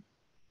again,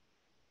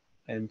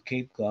 and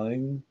keep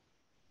going.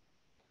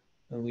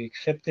 And we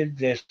accepted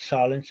their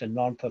silence and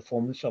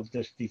non-performance of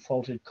this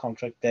defaulted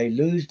contract. They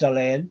lose the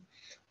land.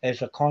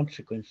 As a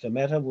consequence, the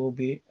matter will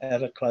be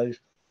at a close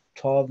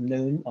 12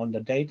 noon on the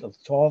date of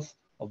 12th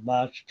of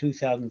March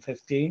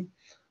 2015,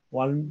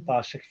 1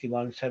 bar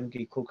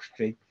 6170 Cook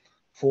Street.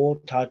 4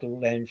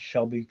 title lands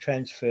shall be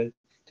transferred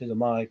to the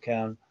my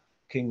account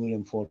King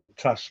William IV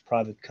Trust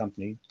Private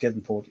Company,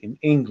 Devonport in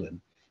England.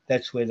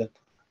 That's where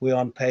we're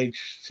on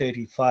page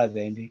 35,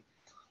 Andy.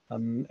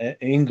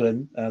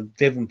 England,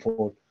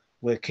 Devonport,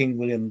 where King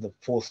William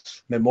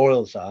IV's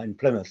memorials are in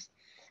Plymouth.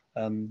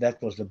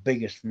 That was the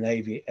biggest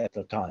navy at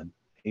the time.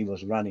 He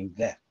was running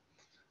that.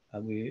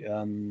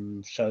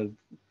 So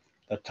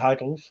the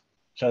titles.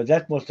 So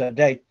that was the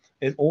date.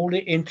 All the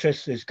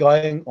interest is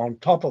going on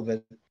top of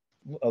it,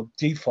 of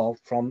default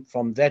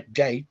from that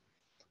date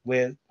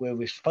where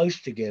we're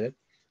supposed to get it,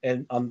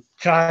 and I'm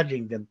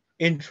charging them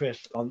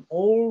interest on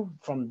all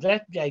from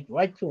that date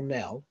right till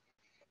now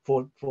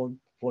for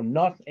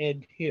not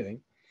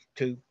adhering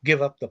to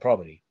give up the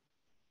property,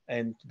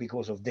 and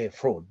because of their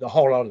fraud, the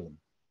whole lot of them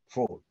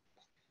fraud,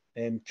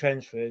 and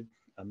transferred.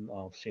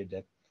 I've said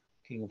that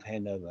King of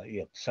Hanover.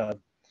 Yep. So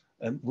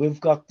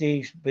we've got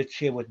these bits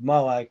here with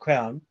Moai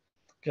Crown.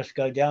 Just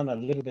go down a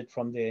little bit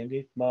from there,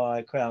 Andy.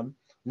 Moai Crown,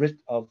 writ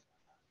of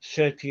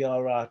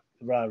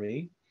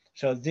certiorari.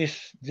 So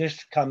this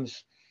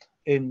comes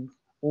in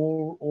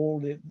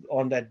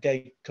on that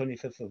date,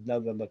 25th of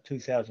November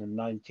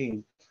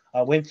 2019.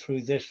 I went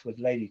through this with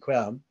Lady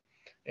Crown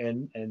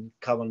and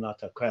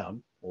Kawanata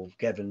Crown, or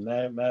Gavin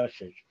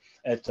Marishage.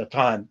 At the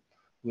time,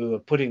 we were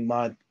putting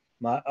my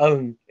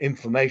own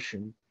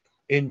information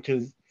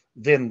into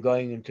them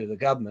going into the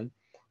government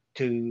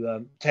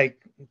to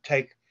take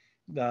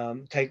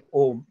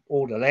all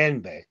the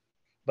land back,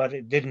 but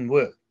it didn't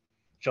work.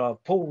 So I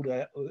pulled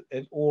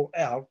it all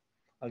out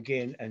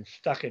again and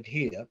stuck it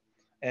here,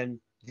 and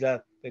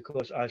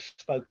because I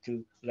spoke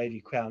to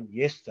Lady Crown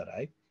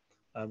yesterday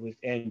with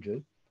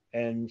Andrew,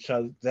 and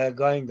so they're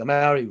going the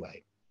Maori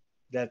way.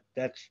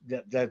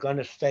 They're going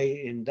to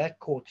stay in that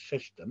court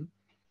system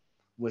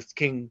with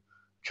King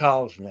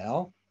Charles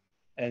now,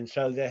 and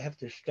so they have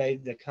to stay.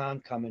 They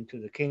can't come into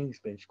the King's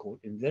Bench Court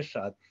in this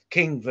side,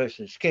 King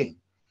versus King,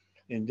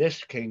 in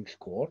this King's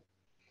Court.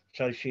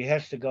 So she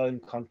has to go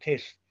and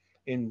contest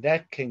in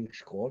that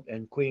King's Court,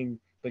 and Queen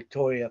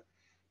Victoria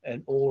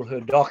and all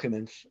her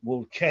documents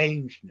will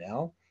change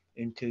now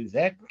into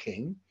that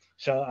king.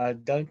 So I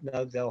don't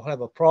know, they'll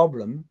have a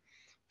problem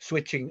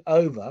switching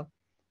over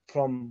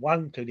from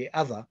one to the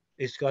other.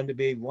 It's going to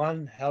be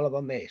one hell of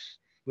a mess.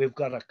 We've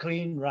got a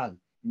clean run,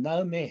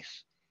 no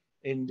mess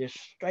in this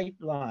straight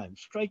line,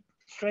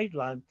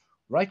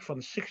 right from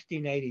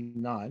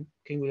 1689,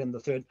 King William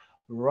III,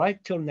 right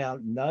till now,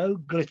 no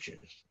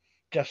glitches,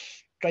 just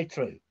straight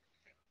through.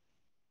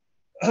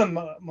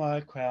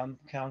 My Crown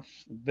counts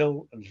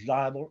bill as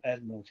liable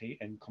Admiralty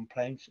and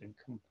complaints and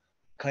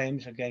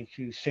claims against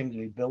you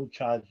singly, bill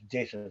charge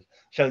debtors.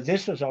 So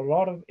this is a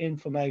lot of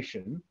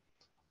information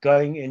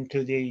going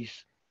into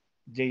these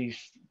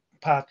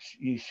parts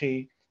you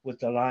see with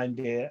the line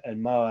there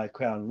and my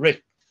Crown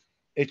writ.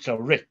 It's a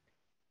writ.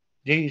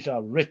 These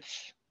are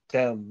writs.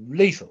 They're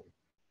lethal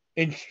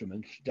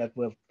instruments that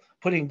we're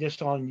putting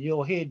this on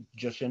your head,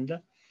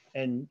 Jacinda,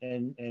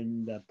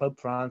 and Pope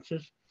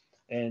Francis,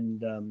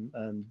 and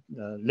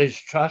Liz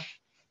Truss,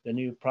 the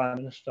new Prime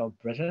Minister of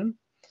Britain,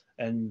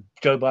 and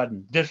Joe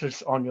Biden. This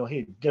is on your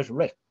head, this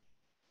writ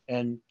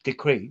and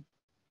decree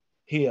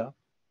here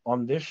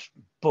on this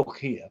book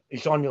here.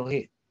 It's on your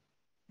head.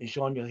 It's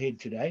on your head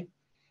today.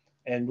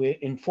 And we're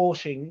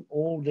enforcing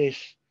all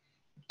these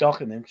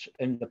documents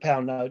in the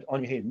pound note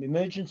on your head.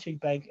 Emergency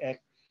Bank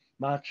Act,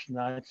 March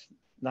 9th,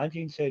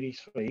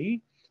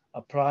 1933,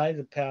 apply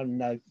the pound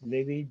note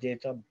levy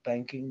debtor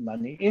banking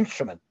money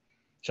instrument.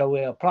 So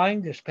we're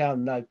applying this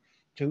pound note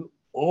to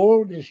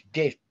all this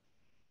debt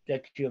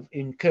that you've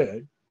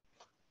incurred,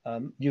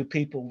 you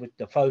people with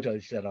the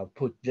photos that I've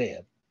put there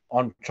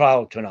on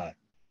trial tonight.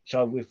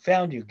 So we've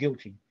found you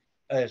guilty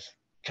as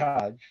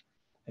charged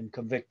and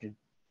convicted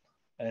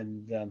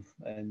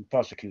and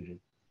prosecuted.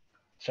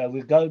 So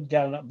we go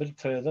down a bit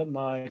further.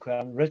 My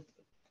Crown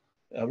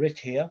writ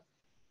here,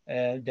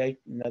 date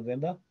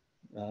November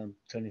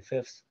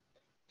 25th,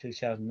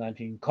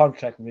 2019.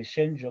 Contract,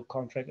 rescind your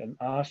contract and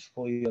ask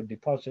for your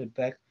deposit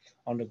back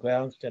on the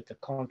grounds that the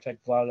contract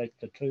violates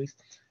the truth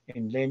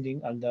in lending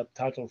under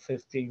Title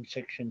 15,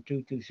 Section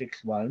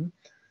 2261.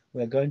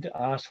 We're going to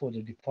ask for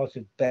the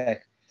deposit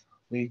back.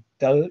 We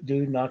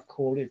do not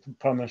call it a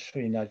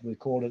promissory note. We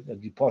call it a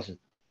deposit.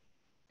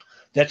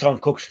 That's on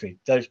Cook Street.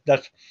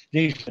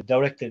 These are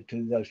directed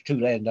to those two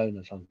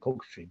landowners on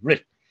Cook Street.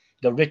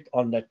 The writ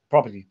on that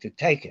property to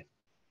take it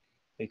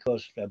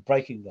because they're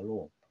breaking the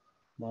law.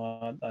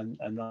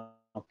 And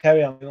I'll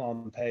carry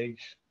on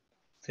page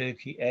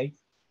 38.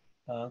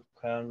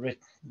 Crown writ,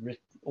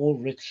 all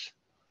writs.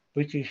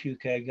 British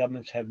UK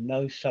governments have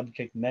no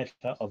subject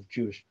matter of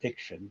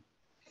jurisdiction.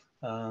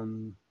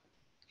 John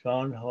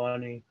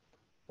Hoani,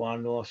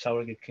 Wanoa,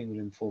 surrogate King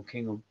William IV,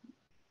 King of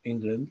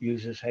England,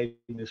 uses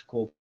habeas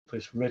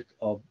corpus writ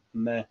of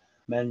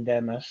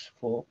mandamus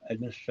for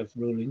administrative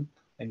ruling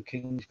and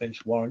King's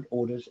Bench warrant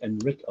orders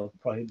and writ of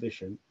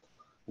prohibition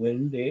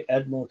when the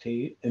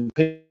Admiralty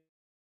impinges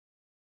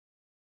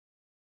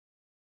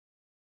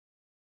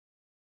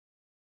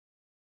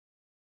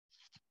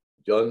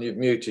John, you've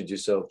muted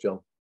yourself,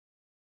 John.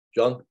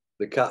 John,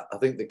 the cat, I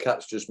think the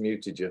cat's just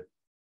muted you.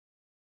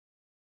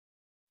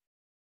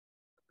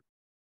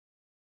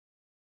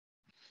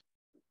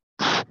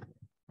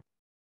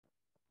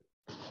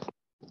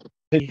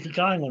 He's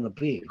lying on a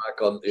bed. You're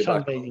back on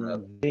Sunbathing now.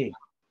 on the bed.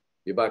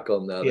 You're back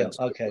on now. Yeah, then.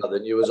 okay.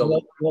 Then you was on.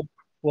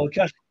 Well,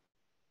 just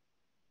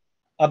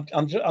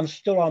I'm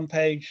still on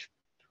page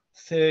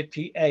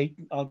 38.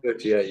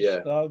 38, yeah.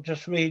 I'll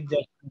just read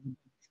that.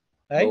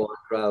 Hey? Lord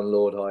Crown,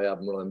 Lord High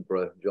Admiral,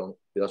 Emperor, John.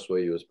 That's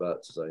what you was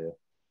about to say, yeah.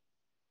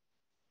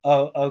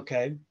 Oh,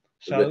 okay.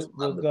 So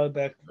we'll go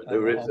back. The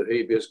writ of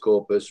habeas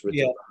corpus.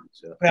 Yeah.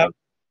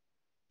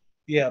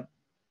 Yeah.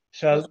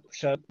 So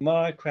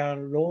my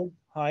Crown Lord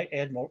High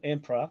Admiral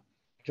Emperor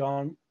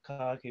John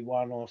Kaki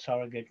Wanoa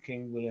surrogate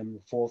King William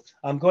IV.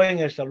 I'm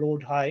going as the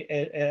Lord High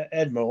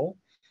Admiral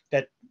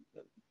that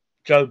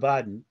Joe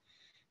Biden,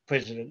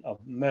 President of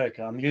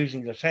America. I'm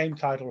using the same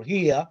title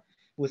here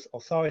with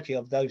authority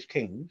of those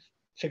kings,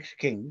 6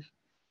 kings,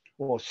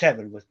 or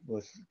 7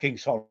 with King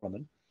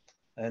Solomon,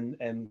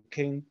 and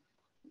King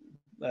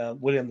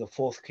William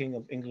IV, King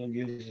of England,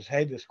 uses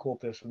habeas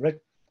corpus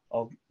writ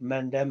of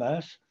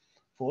mandamus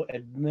for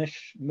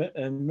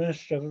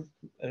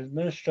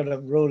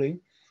administrative ruling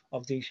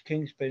of these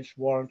King's Bench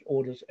warrant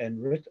orders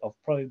and writ of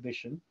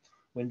prohibition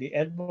when the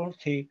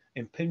Admiralty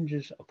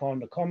impinges upon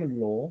the common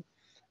law,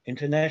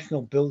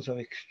 international bills of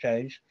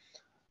exchange,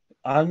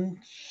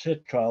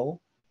 UNCITRAL,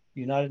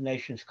 United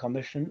Nations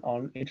Commission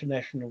on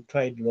International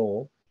Trade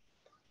Law,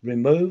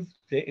 remove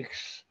the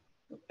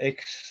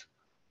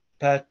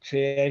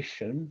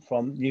expatriation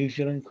from New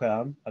Zealand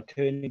Crown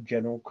Attorney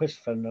General Chris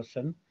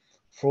Finlayson,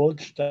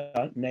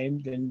 fraudster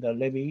named in the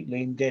levy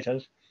lien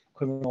debtors,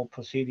 criminal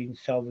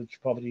proceedings, salvage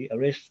property,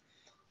 arrest,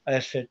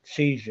 asset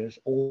seizures,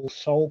 all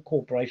sole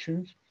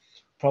corporations,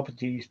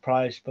 properties,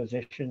 prized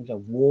possessions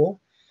of war,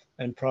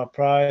 and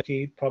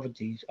propriety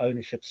properties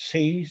ownership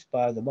seized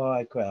by the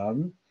Maori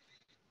Crown,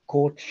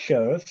 court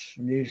sheriffs,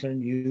 New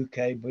Zealand,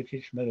 UK,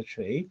 British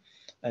military,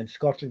 and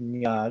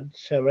Scotland Yard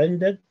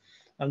surrendered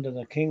under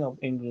the King of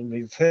England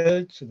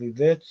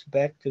reverts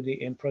back to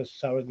the Emperor's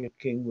surrogate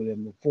King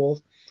William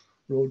IV,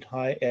 Lord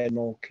High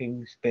Admiral,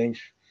 King's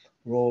Bench,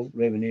 Royal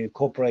Revenue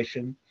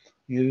Corporation,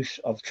 use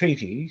of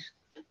treaties,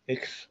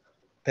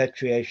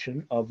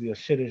 expatriation of your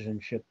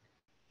citizenship.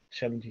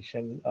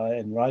 77. I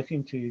am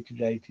writing to you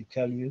today to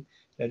tell you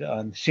that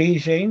I'm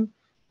seizing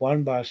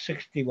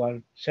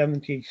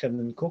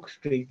 1/61/77 Cook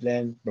Street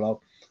land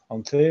block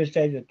on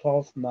Thursday, the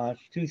 12th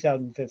March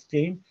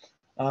 2015,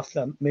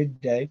 after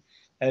midday,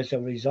 as a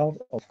result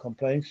of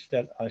complaints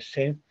that I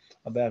sent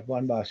about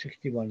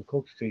 1/61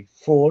 Cook Street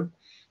fraud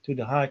to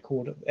the High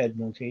Court of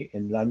Admiralty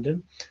in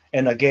London.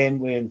 And again,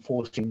 we're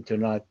enforcing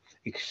tonight,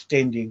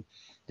 extending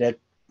that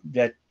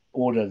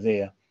order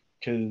there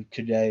to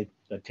today,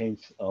 the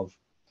 10th of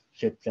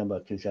September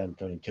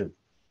 2022.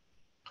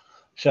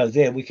 So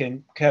there we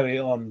can carry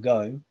on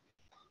going,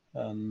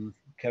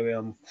 carry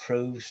on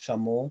through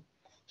some more.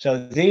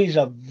 So these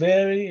are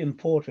very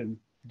important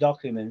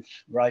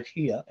documents right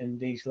here in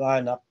these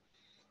lineup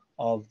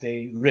of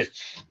the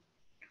writs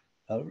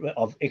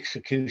of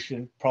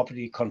execution,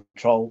 property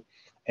control,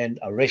 and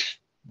arrest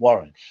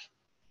warrants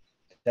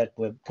that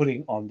we're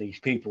putting on these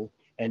people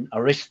and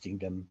arresting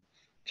them.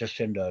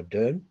 Jacinda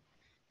Ardern,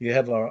 you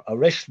have an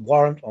arrest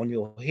warrant on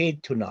your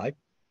head tonight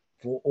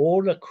for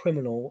all the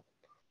criminal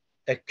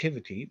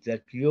activity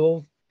that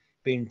you've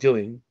been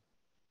doing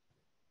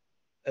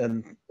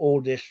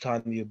all this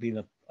time you've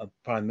been a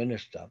prime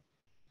minister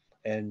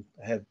and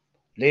have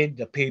led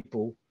the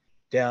people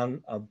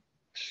down a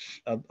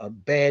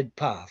bad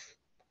path.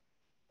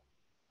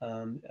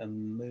 Okay,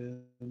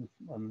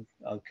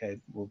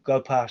 we'll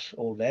go past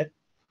all that.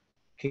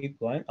 Keep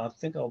going. I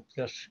think I'll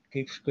just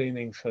keep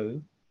screaming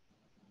through.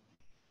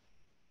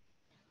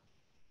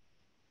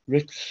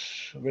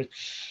 Writs.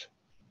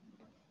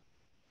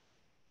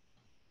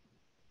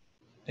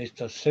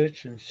 It's a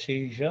search and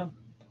seizure.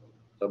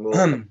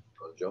 We're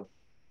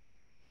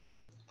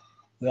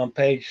on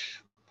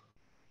page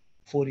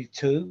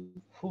 42.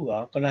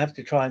 I'm going to have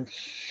to try and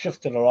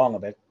shift it along a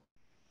bit.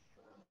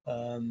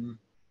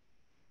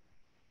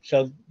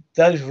 So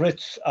those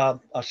writs are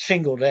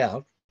singled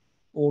out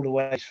all the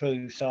way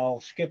through, so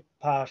I'll skip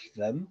past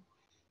them.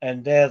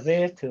 And they're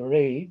there to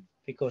read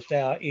because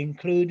they are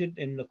included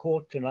in the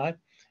court tonight.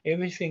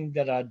 Everything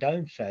that I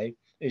don't say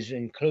is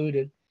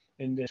included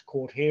in this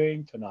court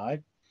hearing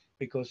tonight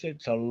because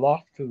it's a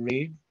lot to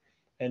read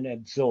and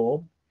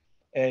absorb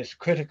as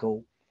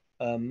critical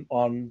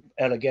on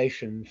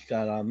allegations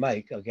that I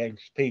make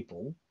against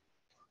people,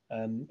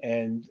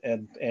 and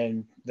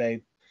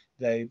they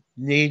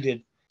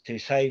needed to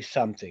say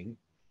something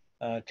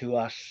to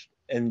us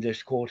in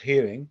this court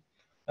hearing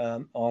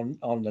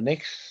on the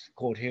next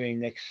court hearing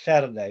next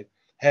Saturday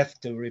have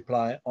to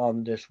reply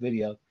on this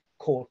video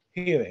court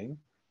hearing.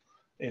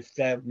 If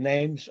their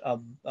names are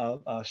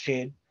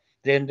shared,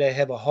 then they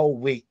have a whole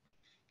week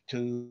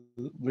to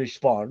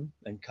respond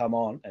and come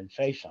on and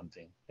say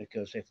something.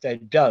 Because if they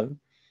don't,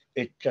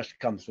 it just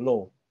comes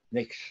law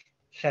next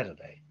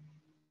Saturday.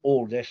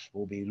 All this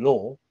will be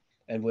law,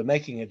 and we're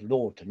making it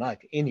law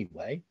tonight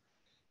anyway,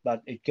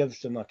 but it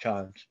gives them a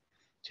chance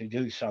to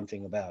do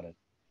something about it.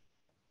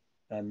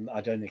 And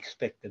I don't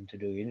expect them to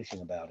do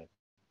anything about it.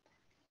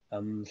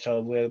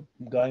 So we're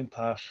going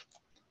past,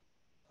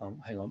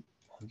 hang on,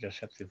 I'll just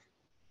have to,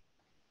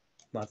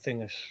 my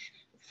thing is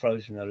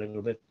frozen a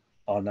little bit.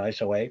 Oh no, it's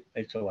away,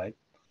 it's away.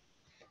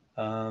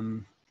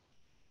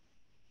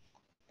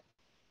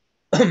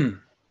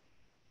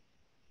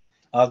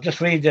 I'll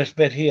just read this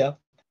bit here,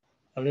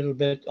 a little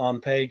bit on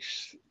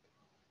page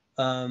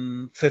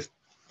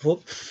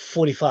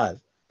 45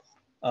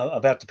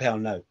 about the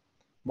pound note.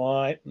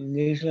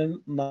 New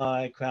Zealand,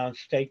 my Crown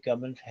state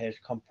government has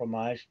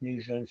compromised New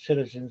Zealand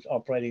citizens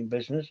operating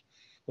business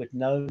with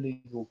no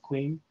legal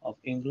Queen of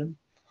England,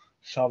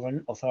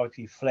 sovereign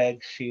authority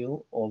flag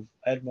seal of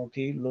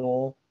Admiralty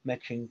law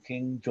matching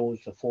King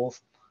George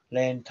IV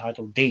land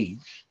title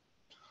deeds.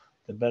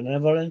 The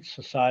Benevolent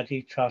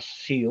Society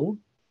Trust sealed.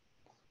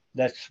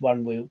 That's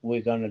one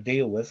we're going to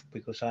deal with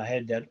because I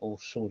had that all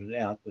sorted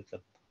out with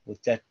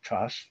that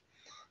trust.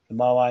 The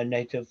Maui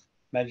Native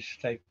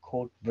Magistrate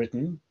Court,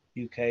 Britain,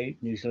 UK,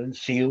 New Zealand,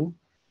 sealed.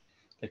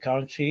 The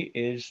currency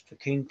is the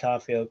King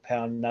Tawhito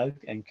pound note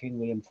and King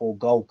William IV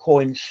gold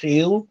coin,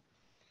 sealed.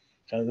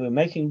 So we're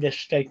making this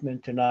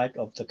statement tonight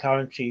of the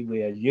currency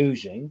we are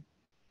using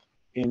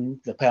in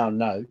the pound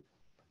note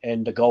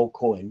and the gold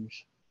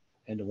coins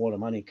and the water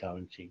money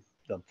currency.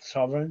 The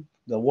sovereign,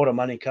 the water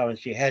money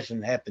currency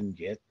hasn't happened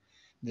yet.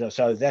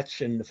 So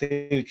that's in the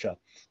future,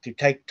 to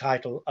take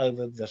title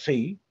over the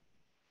sea,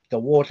 the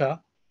water,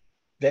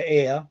 the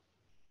air,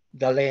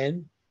 the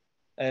land,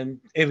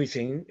 and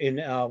everything in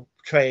our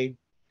trade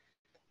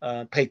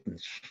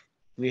patents.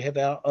 We have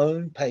our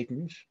own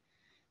patents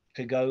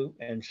to go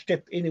and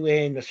step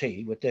anywhere in the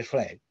sea with their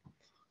flag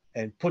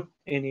and put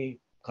any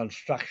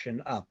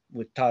construction up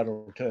with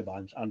tidal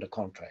turbines under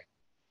contract.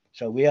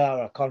 So we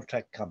are a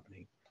contract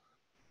company,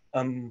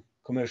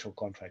 commercial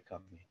contract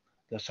company.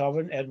 The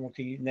Sovereign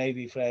Admiralty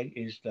Navy flag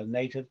is the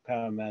native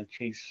paramount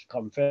chief's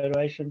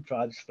Confederation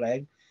tribes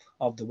flag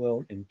of the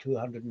world in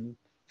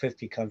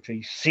 250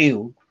 countries,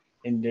 sealed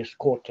in this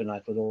court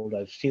tonight with all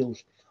those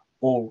seals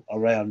all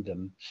around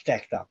them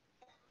stacked up.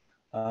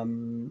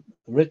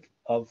 Writ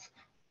of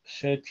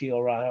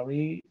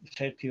certiorari,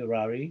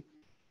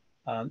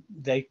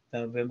 date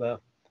November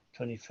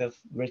 25th,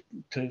 writ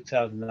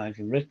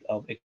 2019, writ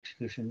of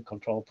execution,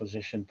 control,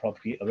 possession,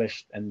 property,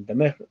 arrest, and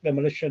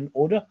demolition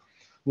order.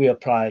 We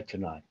apply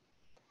tonight.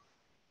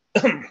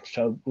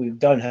 So we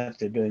don't have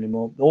to do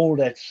anymore. All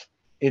that's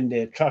in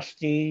their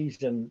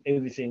trustees and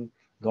everything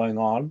going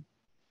on,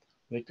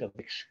 writ of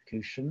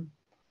execution.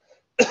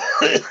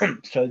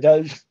 So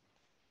those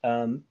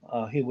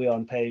are here we are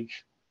on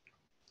page.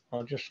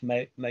 I'll just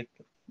make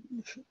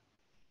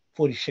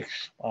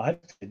 46. I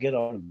have to get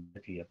on a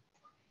bit here.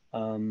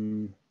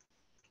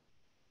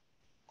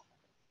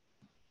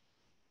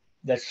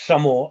 That's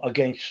some more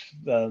against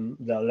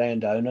the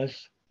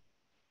landowners,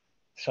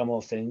 some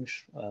more things,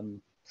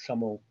 some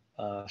more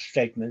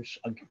statements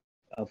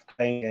of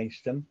claim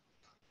against them.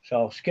 So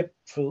I'll skip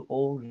through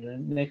all the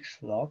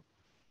next lot.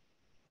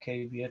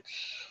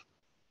 Caveats.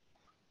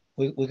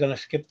 We're going to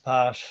skip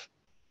past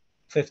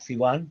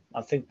 51.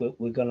 I think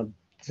we're going to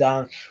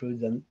dance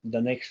through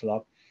the next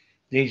lot.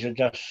 These are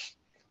just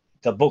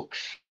the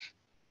books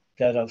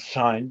that are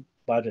signed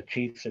by the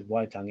chiefs at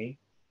Waitangi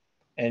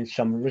and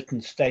some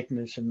written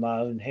statements in my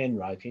own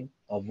handwriting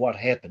of what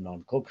happened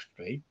on Cook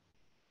Street.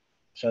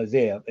 So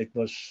there, it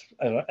was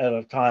at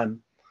a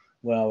time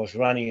when I was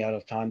running out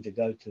of time to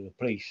go to the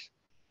police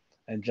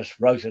and just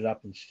wrote it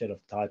up instead of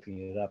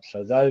typing it up.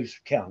 So those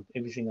count.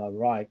 Everything I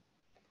write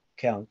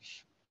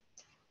counts.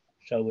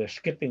 So we're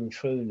skipping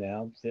through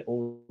now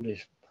all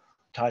this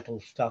title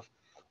stuff.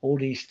 All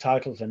these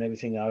titles and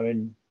everything are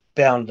in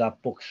bound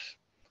up books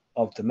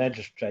of the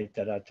magistrate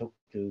that I took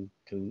to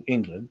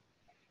England,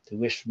 to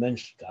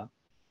Westminster,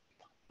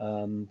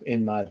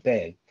 in my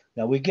bag.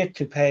 Now we get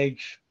to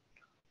page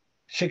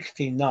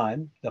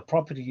 69, the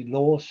property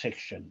law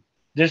section.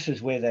 This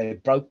is where they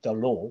broke the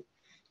law,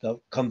 the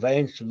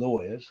conveyance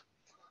lawyers,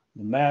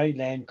 the Maori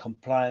land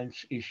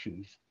compliance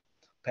issues,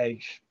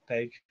 page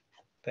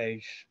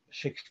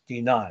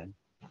 69.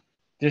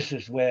 This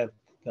is where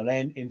the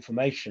land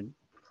information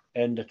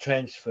and the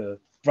transfer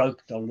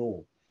broke the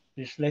law.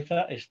 This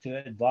letter is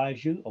to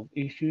advise you of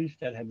issues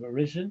that have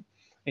arisen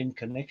in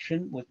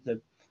connection with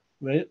the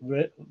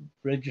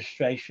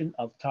registration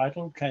of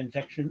title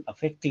transaction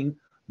affecting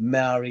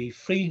Maori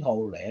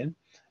freehold land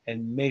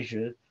and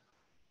measures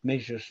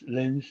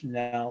LINZ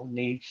now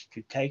needs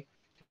to take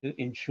to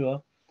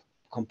ensure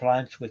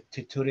compliance with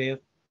Te Ture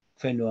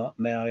Whenua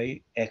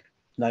Maori Act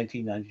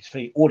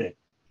 1993 audit.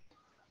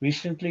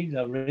 Recently,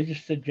 the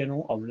Register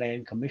General of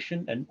Land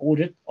commissioned an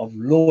audit of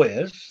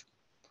lawyers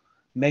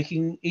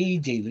making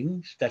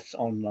e-dealings, that's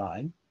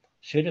online,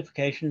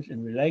 certifications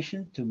in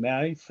relation to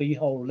Maori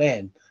freehold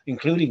land,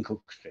 including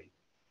Cook Street,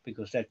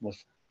 because that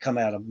was come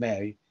out of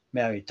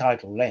Maori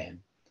title land.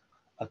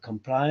 A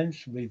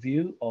compliance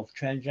review of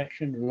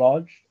transaction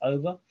lodged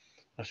over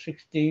a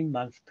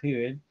 16-month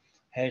period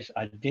has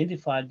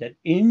identified that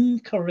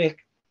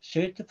incorrect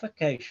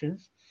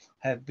certifications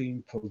have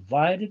been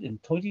provided in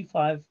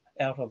 25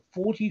 out of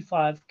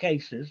 45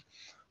 cases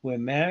where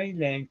Maori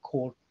land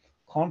court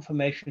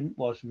confirmation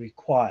was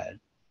required.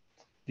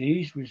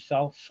 These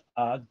results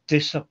are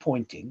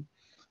disappointing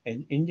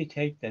and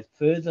indicate that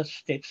further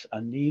steps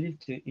are needed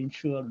to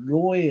ensure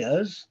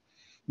lawyers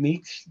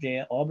meets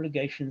their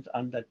obligations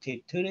under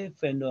Te Ture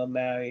Whenua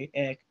Maori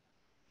Act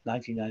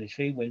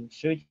 1993 when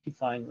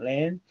certifying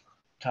land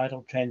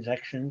title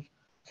transactions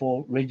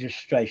for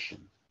registration.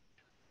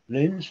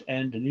 LINZ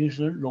and the New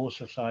Zealand Law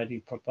Society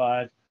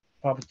provide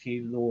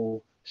property law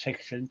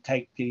section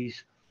take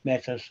these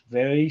matters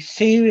very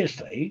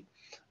seriously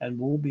and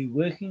will be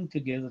working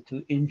together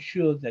to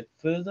ensure that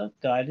further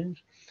guidance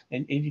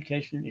and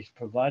education is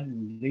provided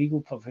in the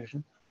legal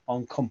profession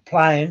on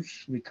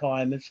compliance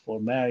requirements for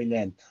Maori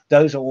land.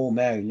 Those are all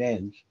Maori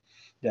lands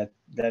that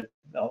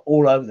are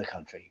all over the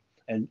country,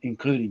 and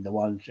including the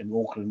ones in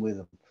Auckland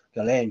where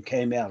the land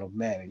came out of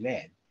Maori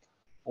land.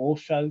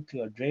 Also,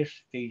 to address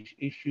these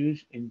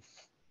issues in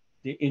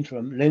the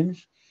interim,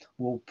 LINZ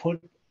will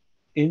put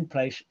in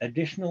place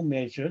additional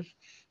measures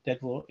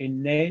that will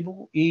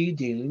enable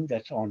e-dealing,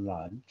 that's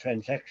online,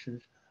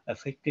 transactions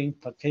affecting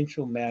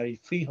potential Maori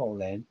freehold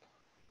land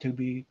to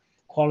be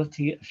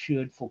quality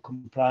assured for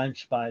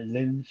compliance by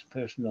LINZ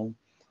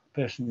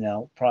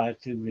personnel prior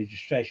to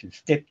registration.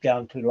 Step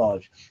down to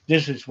lodge.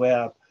 This is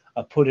where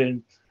I put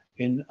in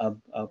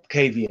a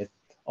caveat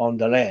on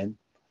the land,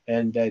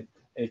 and that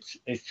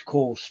it's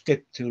called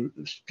step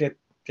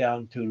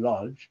down to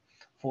lodge.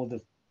 For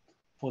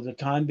the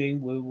time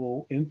being, we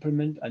will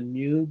implement a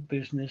new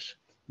business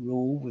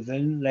rule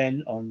within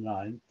Land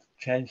Online.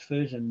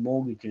 Transfers and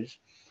mortgages,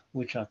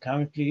 which are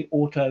currently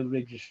auto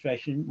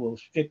registration, will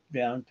step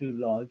down to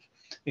lodge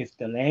if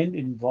the land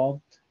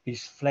involved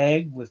is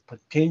flagged with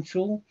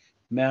potential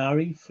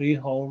Maori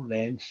freehold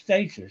land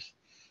status.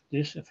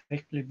 This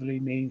effectively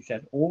means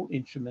that all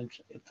instruments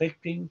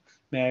affecting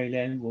Maori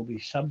land will be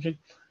subject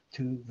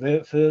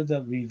to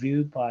further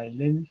review by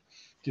LINZ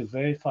to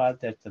verify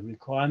that the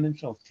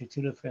requirements of Te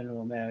Ture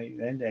Whenua Maori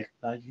Land Act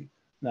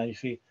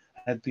 1993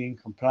 have been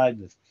complied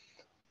with.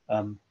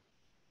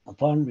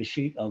 Upon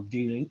receipt of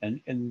dealing, an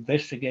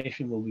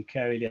investigation will be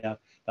carried out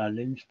by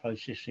LINZ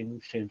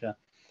Processing Centre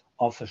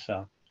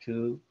officer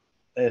to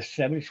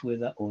establish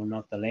whether or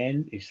not the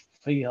land is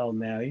freehold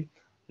Maori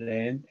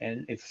land,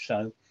 and if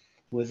so,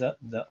 whether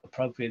the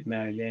appropriate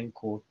Maori land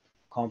court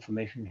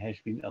confirmation has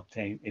been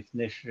obtained. If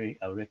necessary,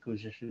 a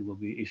requisition will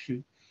be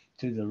issued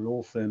to the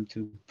law firm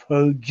to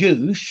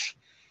produce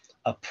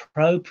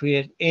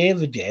appropriate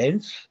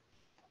evidence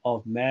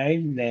of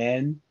Maori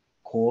land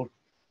court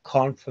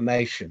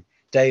confirmation.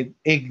 They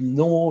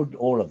ignored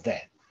all of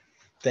that.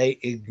 They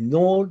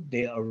ignored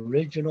their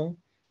original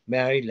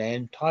Maori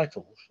land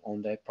titles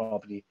on their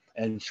property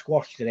and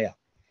squashed it out.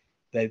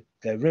 They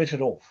writ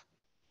it off.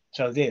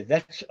 So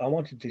that's I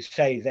wanted to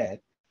say that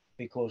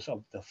because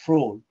of the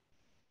fraud.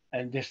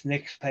 And this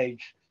next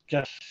page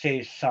just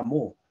says some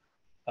more.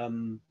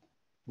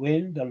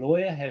 When the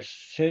lawyer has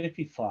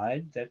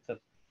certified that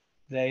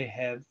they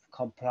have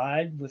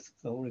complied with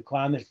the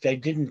requirements, they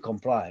didn't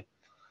comply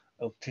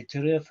of Te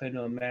Ture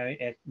Whenua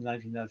Maori Act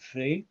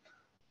 1903,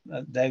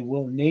 they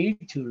will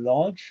need to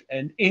lodge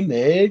an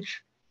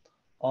image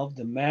of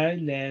the Maori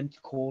Land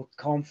Court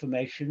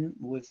confirmation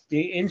with the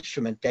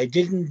instrument. They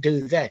didn't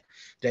do that.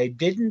 They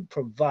didn't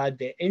provide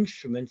the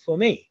instrument for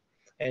me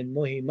and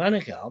Mohi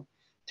Manukau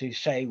to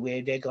say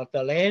where they got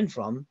the land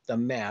from, the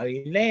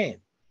Maori land.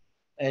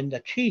 And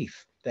the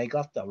chief, they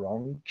got the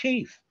wrong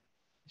chief.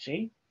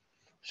 See?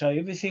 So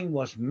everything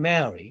was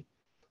Maori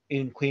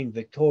in Queen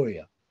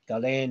Victoria, the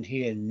land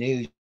here in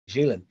New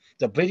Zealand.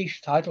 The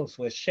British titles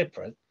were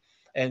separate,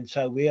 and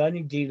so we're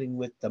only dealing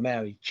with the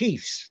Maori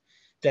chiefs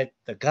that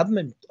the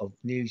government of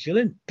New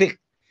Zealand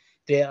picked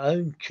their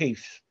own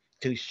chiefs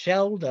to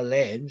sell the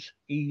lands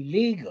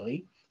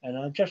illegally, and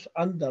I just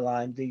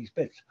underlined these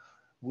bits.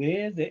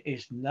 Where there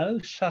is no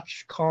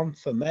such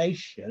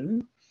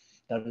confirmation,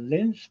 the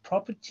LINZ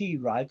property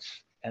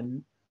rights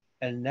and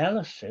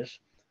analysis,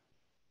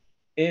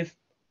 if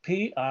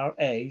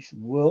PRAs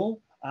will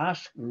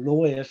ask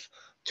lawyers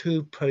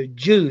to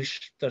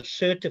produce the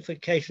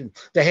certification.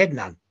 They had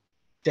none.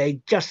 They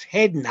just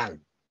had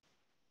none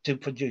to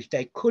produce.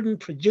 They couldn't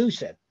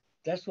produce it.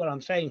 That's what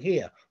I'm saying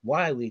here.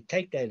 Why we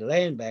take that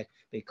land back,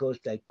 because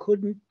they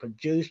couldn't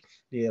produce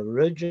the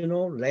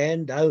original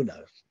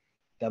landowners,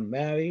 the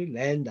Maori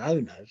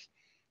landowners.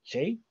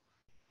 See?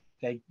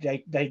 I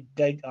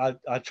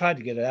tried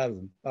to get it out of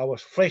them. I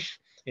was fresh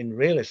in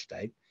real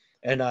estate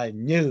and I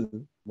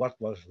knew what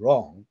was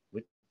wrong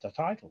with the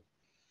title.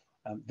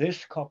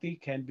 This copy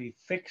can be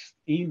fixed,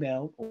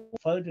 emailed, or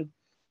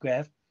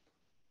photographed,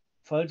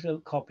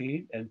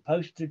 photocopied, and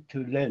posted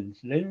to Linz.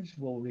 Linz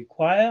will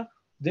require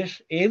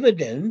this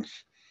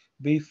evidence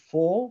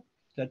before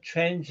the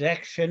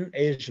transaction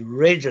is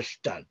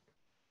registered.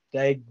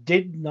 They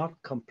did not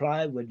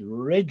comply with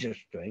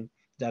registering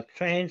the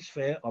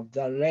transfer of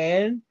the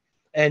land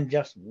and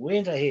just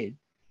went ahead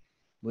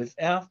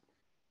without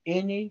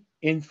any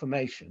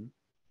information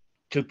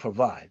to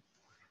provide.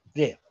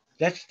 There,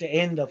 that's the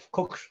end of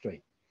Cook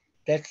Street.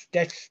 That's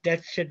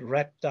it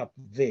wrapped up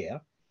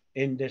there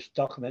in this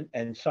document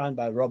and signed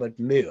by Robert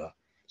Muir.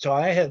 So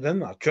I have him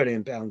 £1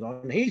 trillion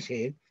on his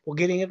head for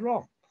getting it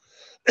wrong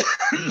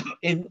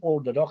in all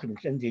the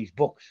documents in these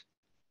books.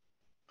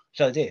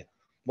 So there,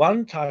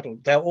 one title,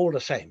 they're all the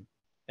same.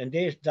 And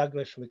there's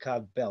Douglas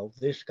Ricard Bell,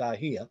 this guy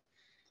here.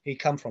 He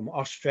come from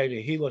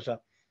Australia. He was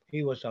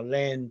a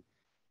land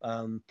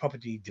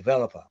property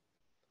developer,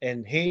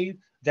 and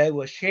they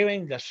were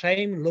sharing the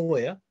same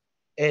lawyer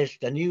as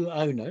the new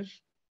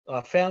owners.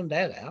 I found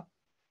that out.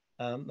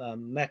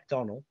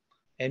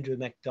 Andrew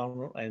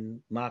MacDonald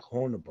and Mark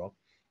Hornibrook.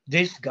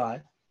 This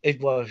guy, it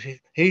was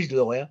his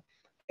lawyer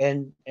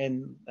and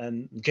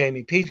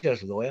Jamie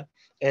Peters' lawyer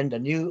and the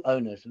new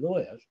owner's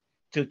lawyers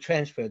to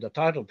transfer the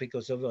title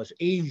because it was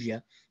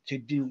easier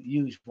to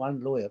use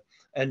one lawyer,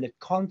 and it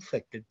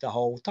conflicted the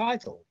whole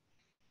title.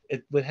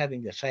 With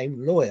having the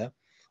same lawyer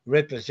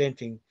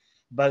representing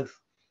both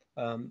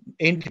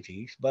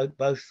entities, both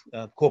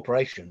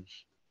corporations,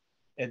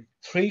 and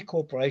 3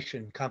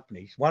 corporation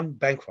companies. One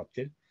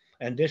bankrupted,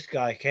 and this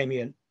guy came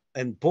in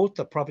and bought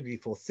the property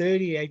for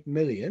 38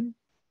 million.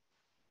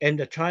 And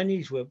the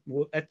Chinese were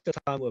at the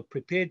time were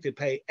prepared to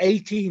pay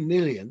 80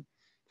 million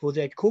for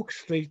that Cook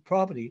Street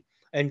property,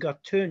 and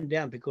got turned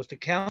down because the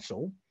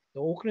council,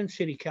 the Auckland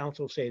City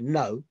Council, said,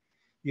 no,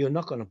 you're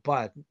not going to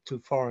buy it to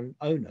foreign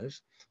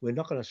owners. We're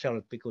not going to sell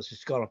it because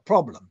it's got a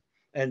problem.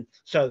 And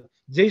so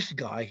this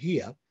guy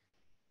here,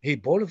 he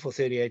bought it for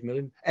 38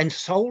 million and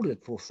sold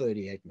it for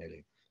 38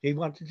 million. He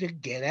wanted to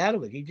get out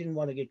of it. He didn't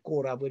want to get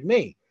caught up with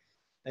me.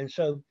 And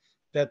so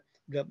the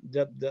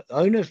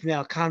owners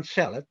now can't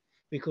sell it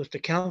because the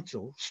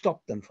council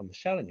stopped them from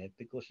selling it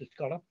because it's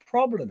got a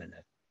problem in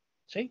it.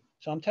 See?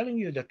 So I'm telling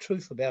you the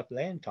truth about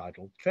land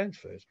title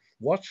transfers.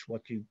 Watch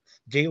what you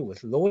deal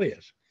with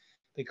lawyers,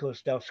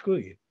 because they'll screw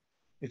you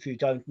if you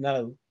don't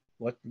know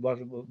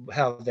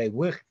how they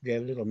work their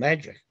little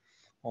magic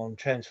on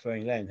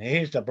transferring land.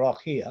 Here's the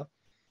block here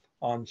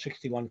on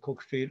 61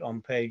 Cook Street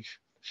on page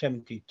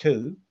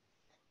 72.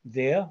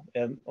 There,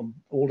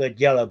 all that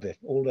yellow bit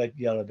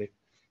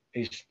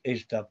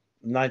is the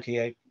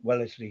 98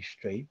 Wellesley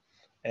Street,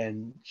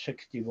 and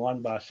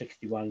 61 by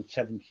 61,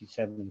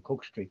 77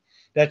 Cook Street.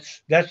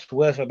 That's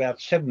worth about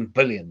 7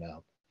 billion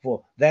now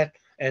for that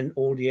and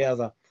all the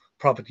other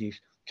properties.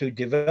 To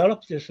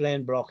develop this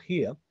land block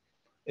here,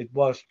 it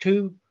was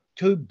 2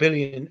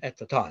 billion at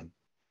the time,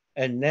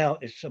 and now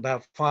it's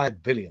about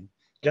 5 billion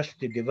just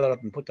to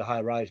develop and put the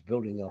high-rise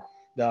building up.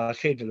 Now I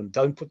said to them,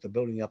 don't put the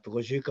building up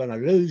because you're going to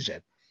lose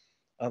it.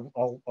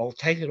 I'll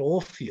take it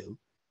off you.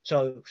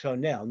 So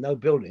now no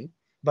building,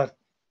 but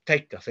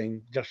take the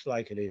thing just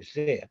like it is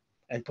there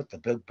and put the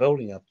big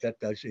building up that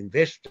those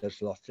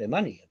investors lost their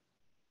money in.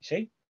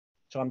 See?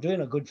 So I'm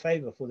doing a good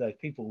favor for those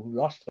people who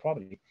lost the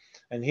property.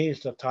 And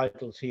here's the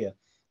titles here,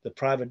 the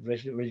private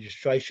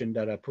registration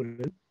that I put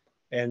in.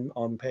 And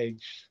on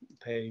page,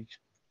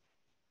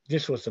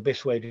 this was the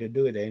best way to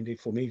do it, Andy,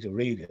 for me to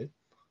read it,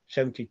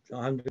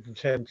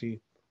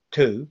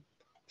 172.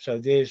 So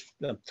there's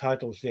the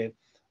titles there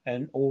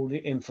and all the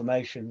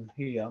information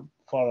here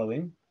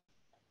following.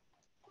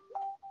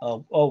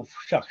 Oh,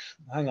 shucks,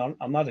 hang on,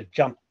 I might have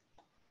jumped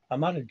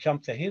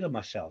ahead of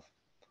myself.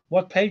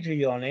 What page are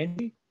you on,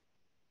 Andy?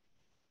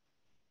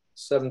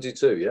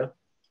 72, yeah?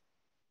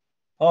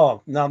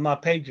 Oh, no, my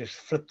page is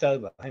flipped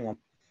over. Hang on.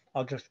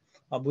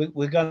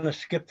 We're going to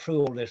skip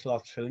through all this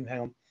lot soon.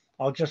 Hang on.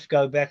 I'll just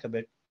go back a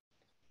bit.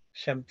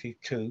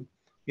 72.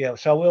 Yeah,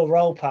 so we'll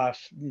roll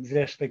past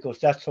this because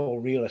that's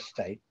all real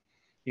estate.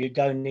 You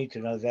don't need to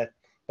know that.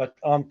 But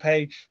on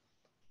page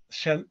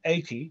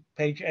 80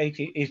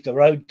 is the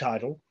road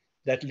title,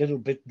 that little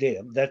bit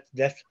there.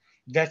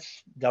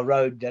 That's the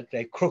road that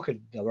they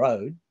crooked the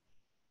road,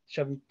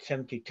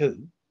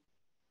 72.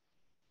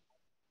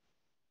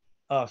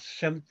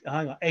 Hang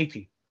on,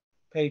 80,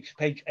 page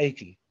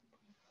 80.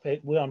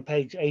 We're on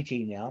page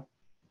 80 now.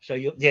 So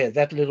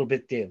that little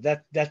bit there,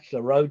 that's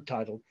the road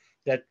title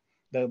that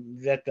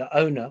the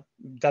owner,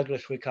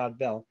 Douglas Ricard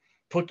Bell,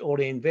 put all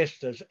the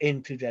investors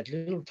into that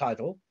little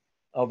title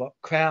of a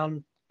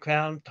crown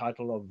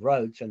title of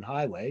roads and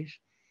highways,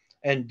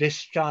 and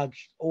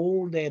discharged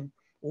all their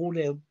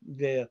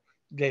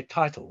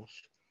titles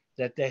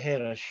that they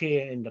had a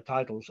share in the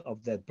titles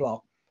of their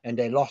block, and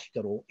they lost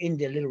it all in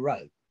their little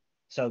road.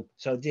 So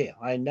there,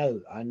 I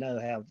know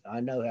how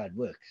it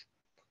works.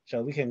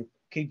 So we can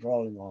keep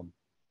rolling on.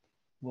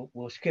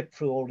 We'll skip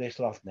through all this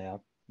lot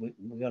now. We're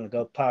going to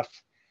go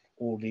past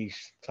all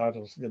these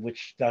titles,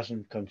 which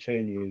doesn't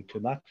concern you too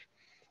much,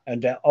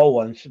 and the old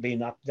ones have been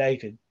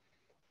updated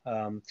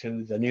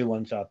to the new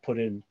ones I put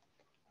in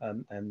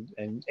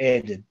and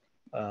added,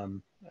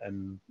 and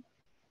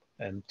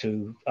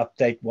to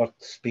update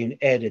what's been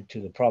added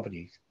to the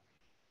properties.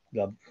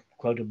 The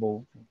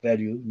quotable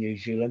value New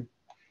Zealand,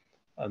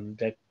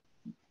 that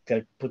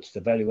puts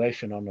the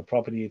valuation on the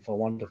property. If I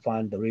want to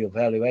find the real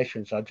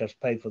valuations, I just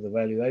pay for the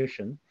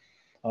valuation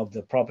of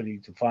the property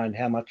to find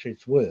how much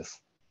it's worth.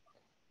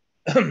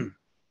 So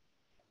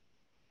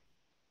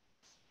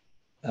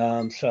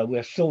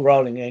we're still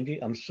rolling, Andy.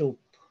 I'm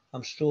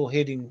still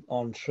heading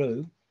on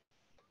through.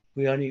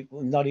 We've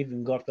not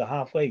even got the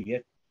halfway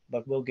yet,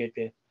 but we'll get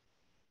there.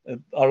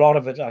 A lot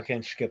of it I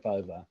can skip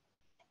over.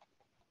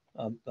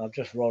 I'll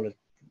just roll it.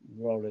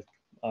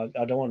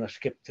 I don't want to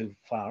skip too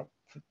far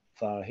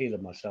ahead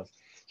of myself,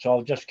 so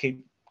I'll just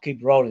keep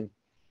rolling.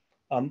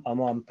 I'm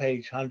on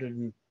page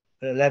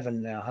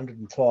 111 now,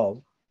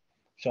 112.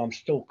 So I'm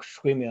still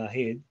screaming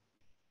ahead.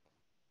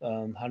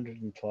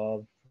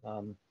 112.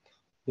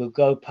 We'll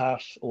go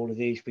past all of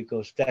these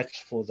because that's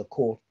for the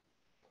court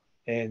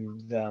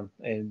and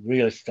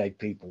real estate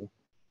people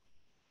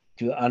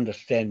to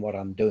understand what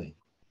I'm doing.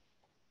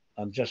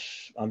 I'm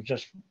just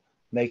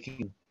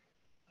making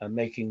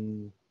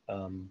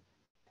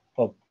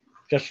well,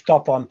 just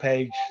stop on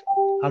page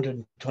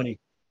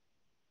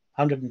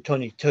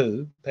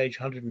 122, page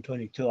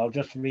 122. I'll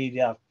just read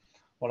out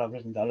what I've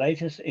written. The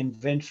latest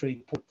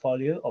inventory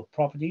portfolio of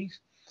properties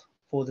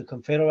for the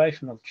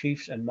Confederation of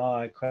Chiefs and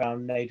Maui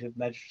Crown Native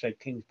Magistrate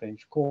King's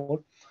Bench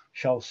Court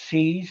shall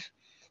seize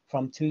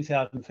from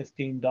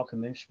 2015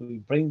 documents we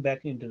bring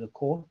back into the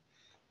Court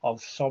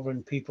of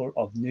Sovereign People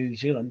of New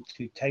Zealand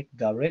to take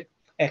direct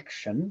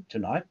action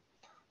tonight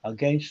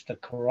against the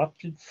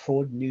corrupted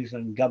fraud New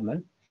Zealand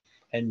government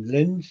and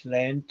Lynn's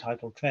land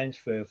title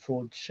transfer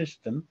fraud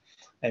system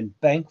and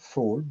bank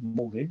fraud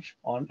mortgage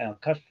on our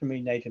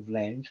customary native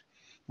lands.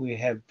 We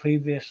have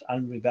previous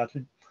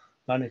unrebutted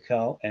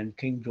Manukau and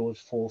King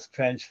George IV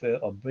transfer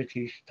of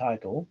British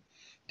title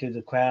to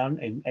the Crown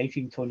in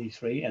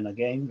 1823 and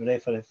again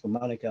Rewharewha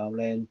Manukau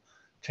land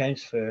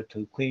transfer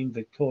to Queen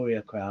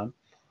Victoria Crown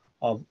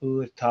of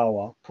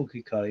Uatawa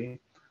Pukekari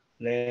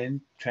land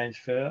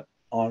transfer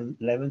on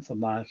 11th of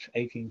March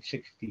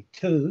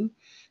 1862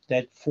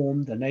 that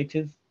formed the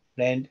Native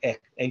Land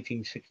Act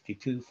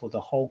 1862 for the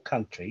whole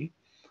country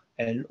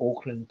and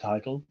Auckland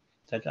title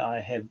that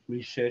I have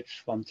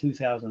researched from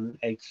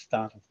 2008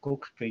 start of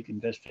Cook Street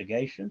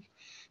investigations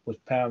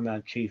with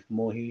Paramount Chief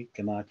Mohi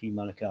Tamati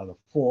Manukau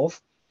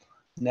IV.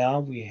 Now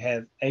we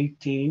have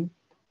 18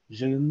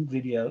 Zoom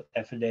video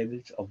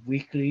affidavits of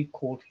weekly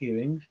court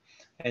hearings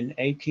and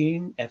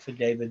 18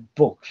 affidavit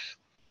books,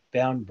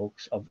 bound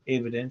books of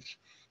evidence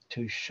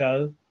to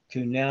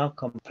now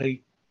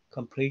complete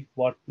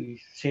what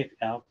we set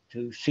out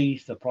to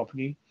seize the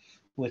property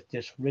with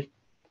this writ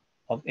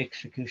of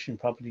execution,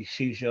 property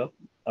seizure,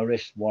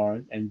 arrest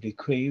warrant, and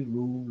decree,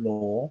 rule,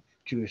 law,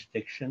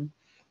 jurisdiction,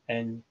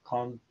 and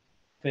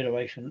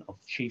Confederation of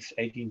Chiefs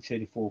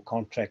 1834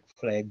 contract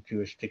flag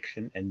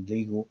jurisdiction and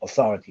legal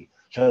authority.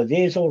 So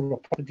there's all the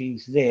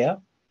properties there.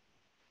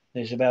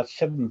 There's about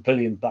 $7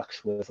 billion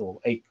worth, or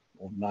 $8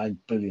 or $9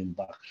 billion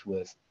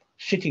worth,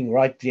 sitting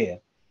right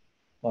there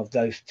of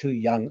those two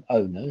young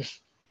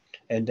owners,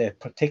 and they're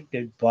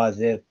protected by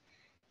their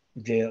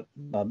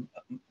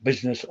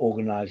business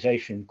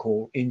organisation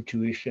called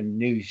Intuition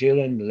New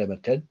Zealand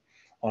Limited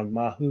on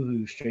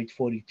Mahuhu Street,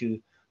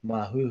 42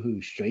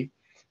 Mahuhu Street,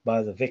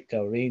 by the Victor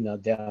Arena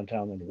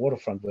downtown on the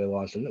waterfront where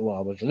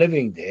I was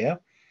living there,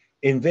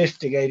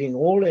 investigating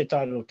all their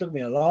titles. It took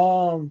me a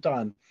long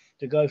time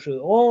to go through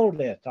all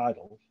their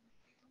titles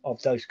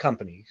of those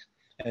companies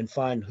and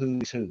find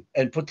who's who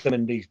and put them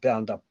in these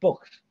bound up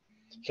books.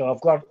 So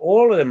I've got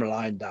all of them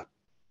lined up.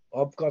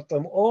 I've got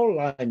them all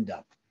lined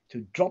up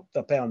to drop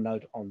the pound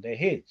note on their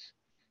heads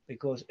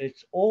because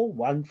it's all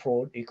one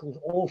fraud equals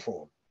all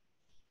fraud.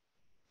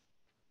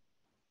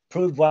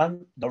 Prove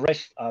one, the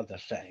rest are the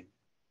same.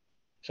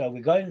 So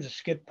we're going to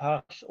skip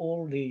past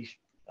all these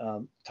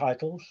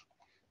titles.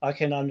 I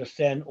can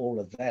understand all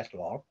of that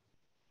lot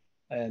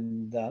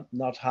and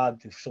not hard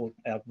to sort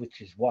out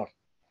which is what.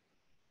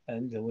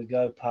 And then we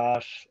go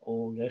past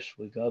all this,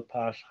 we go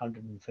past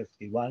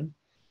 151.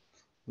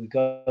 We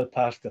go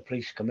past the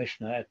police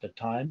commissioner at the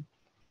time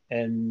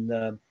and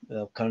the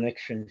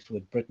connections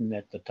with Britain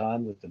at the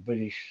time, with the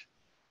British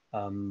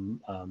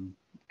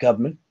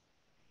government,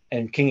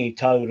 and Kingi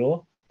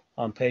Taurua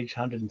on page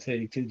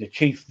 132, the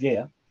chief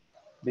there,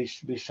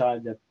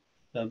 beside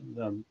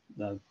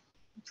the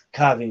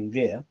carving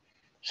there.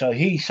 So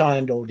he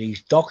signed all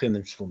these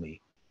documents for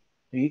me.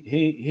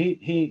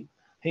 He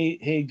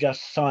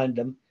just signed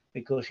them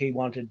because he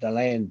wanted the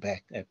land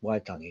back at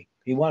Waitangi.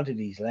 He wanted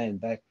his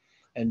land back,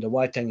 and the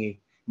Waitangi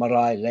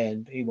marae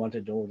land, he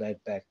wanted all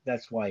that back.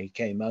 That's why he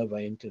came over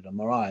into the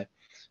marae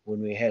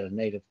when we had a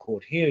native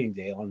court hearing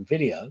there on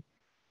video.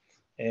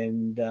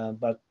 And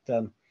but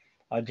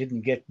I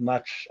didn't get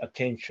much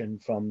attention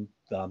from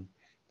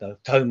the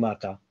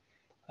taumata,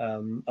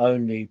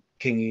 only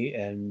Kingi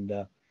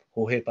and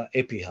Hohepa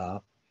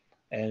Epiha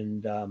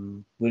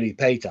and Willie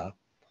Peter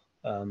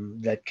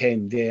that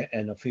came there,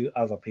 and a few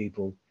other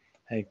people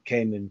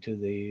came into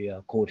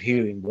the court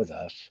hearing with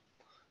us.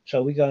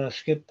 So we're going to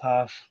skip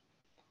past.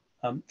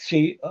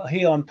 See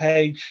here on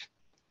page,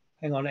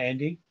 hang on,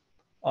 Andy,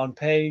 on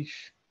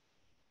page,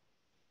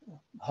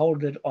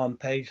 hold it on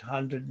page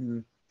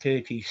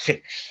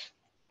 136.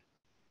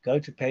 Go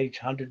to page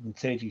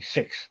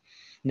 136.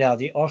 Now,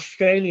 the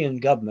Australian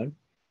government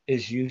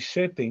is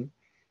usurping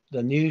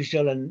the New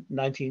Zealand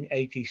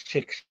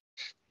 1986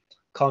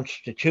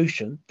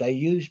 constitution. They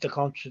used the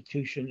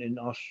constitution in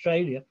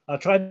Australia. I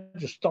tried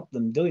to stop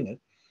them doing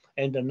it.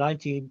 And the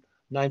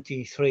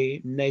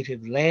 1993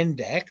 Native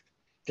Land Act,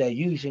 they're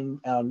using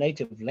our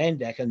Native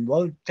Land Act and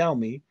won't tell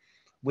me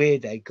where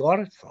they got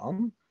it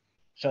from.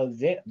 So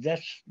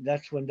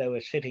that's when they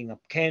were setting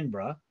up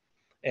Canberra,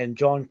 and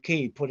John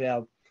Key put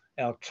our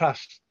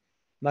trust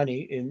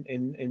money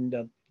in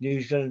the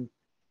New Zealand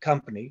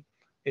company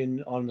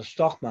on the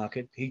stock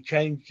market. He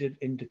changed it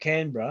into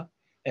Canberra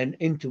and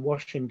into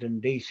Washington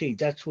D.C.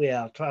 That's where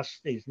our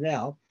trust is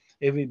now.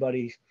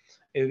 Everybody's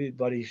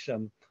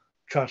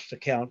trust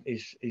account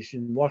is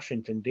in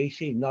Washington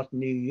D.C., not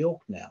New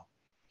York now.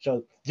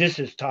 So this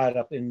is tied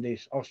up in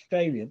these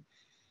Australian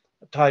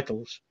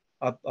titles.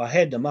 I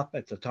had them up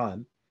at the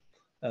time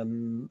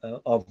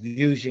of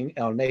using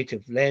our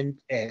Native Land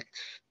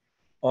Acts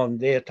on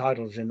their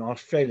titles in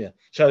Australia.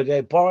 So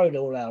they borrowed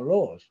all our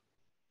laws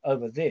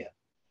over there.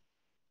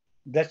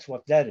 That's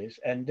what that is.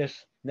 And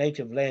this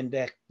Native Land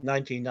Act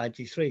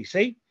 1993,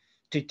 see?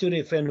 Te Ture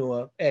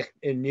Whenua Act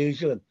in New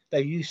Zealand,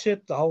 they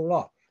usurped the whole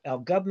lot. Our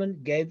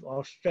government gave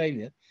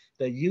Australia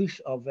the use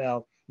of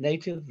our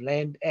Native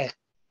Land Act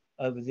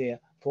over there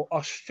for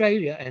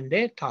Australia and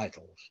their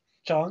titles.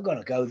 So I'm going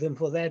to go them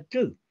for that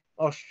too.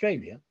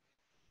 Australia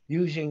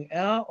using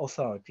our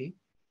authority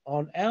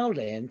on our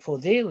land for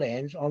their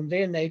lands on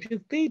their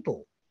native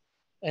people,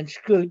 and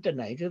screwed the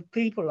native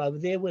people over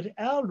there with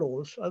our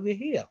laws over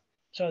here.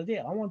 So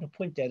there, I want to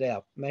point that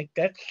out, make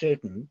that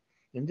certain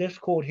in this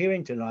court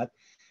hearing tonight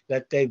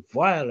that they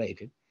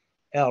violated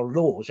our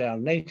laws, our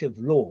native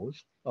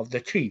laws of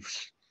the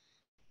chiefs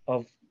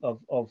of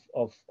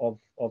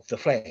the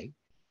flag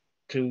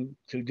to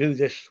do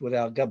this with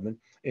our government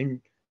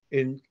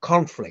in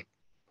conflict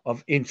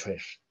of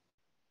interest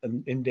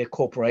in their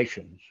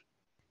corporations,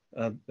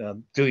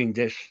 doing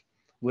this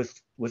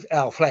with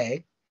our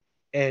flag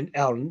and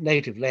our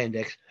Native Land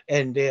Acts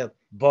and their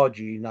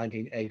bodgy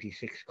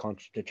 1986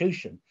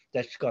 Constitution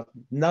that's got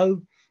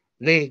no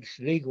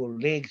legal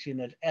legs in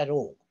it at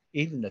all.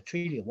 Even the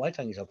Treaty of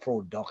Waitangi is a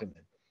fraud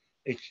document.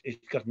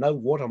 It's got no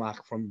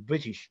watermark from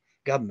British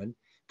government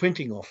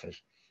printing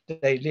office.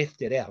 They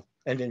left it out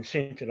and then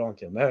sent it on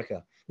to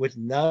America with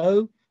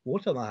no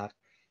watermark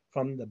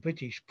from the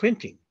British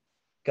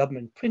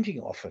government printing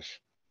office.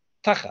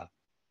 Taka,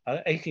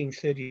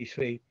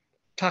 1833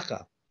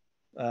 Taka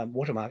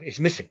watermark is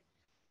missing.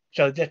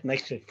 So that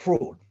makes it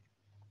fraud.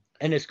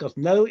 And it's got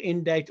no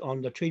end date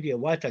on the Treaty of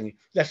Waitangi.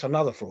 That's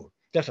another fraud.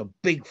 That's a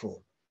big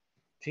fraud.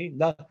 See,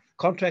 no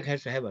contract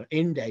has to have an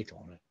end date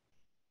on it.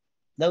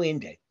 No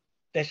end date.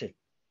 That's it.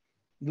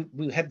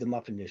 We'll have them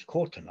up in this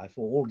court tonight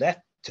for all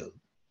that too,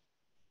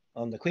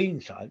 on the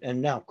Queen's side.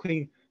 And now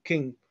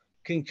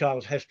King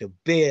Charles has to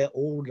bear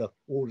all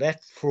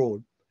that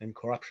fraud and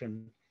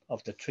corruption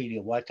of the Treaty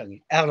of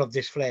Waitangi out of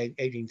this flag,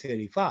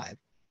 1835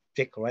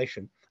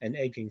 Declaration, and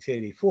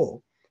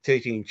 1834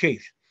 13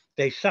 Chiefs.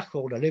 They sucked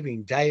all the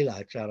living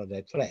daylights out of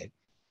that flag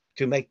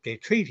to make their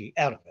treaty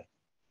out of it.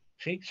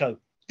 See, so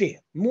there,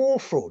 more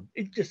fraud.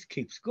 It just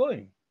keeps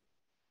going.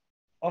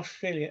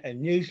 Australia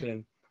and New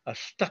Zealand are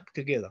stuck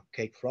together,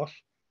 Kate Frost.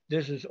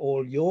 This is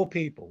all your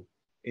people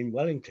in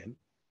Wellington,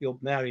 your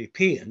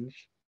Maori-Peans,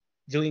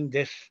 doing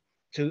this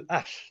to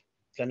us,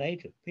 the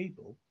native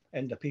people,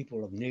 and the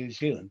people of New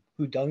Zealand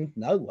who don't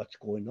know what's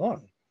going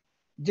on.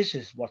 This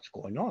is what's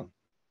going on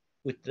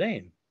with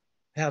them,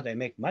 how they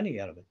make money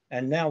out of it.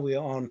 And now we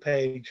are on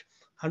page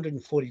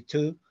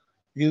 142,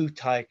 Yu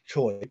Tai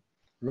Choi,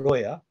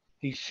 lawyer.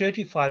 He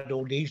certified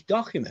all these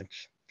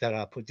documents that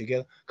are put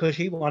together because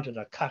he wanted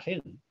to cut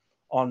in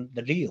on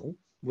the deal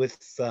with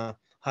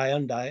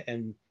Hyundai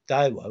and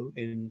Daewoo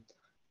in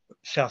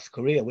South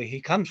Korea, where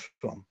he comes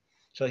from.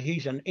 So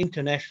he's an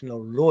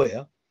international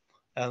lawyer,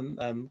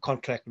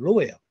 contract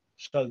lawyer.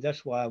 So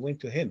that's why I went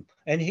to him.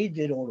 And he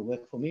did all the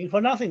work for me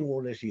for nothing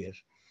all these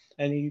years.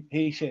 And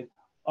he said,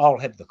 I'll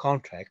have the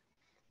contract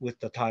with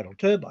the tidal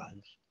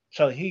turbines.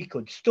 So he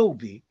could still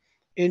be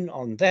in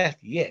on that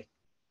yet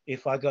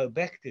if I go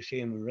back to see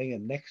him and ring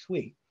him next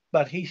week.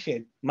 But he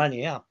said,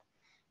 money up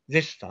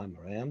this time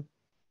around.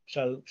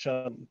 So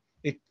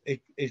it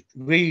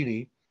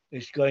really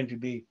is going to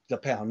be the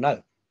pound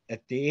note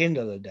at the end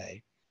of the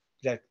day,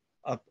 that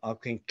I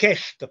can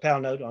cash the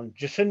pound note on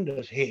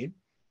Jacinda's head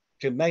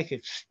to make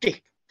it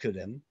stick to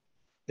them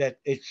that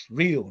it's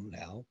real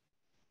now,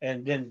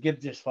 and then give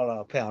this fellow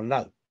a pound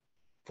note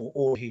for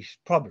all his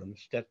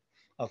problems that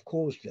I've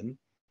caused him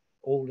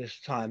all this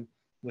time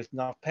with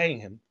not paying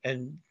him.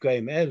 And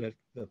Graham Elliott,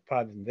 the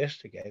private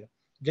investigator,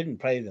 didn't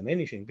pay them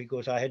anything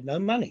because I had no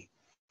money.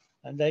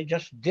 And they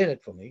just did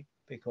it for me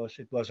because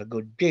it was a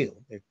good deal.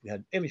 It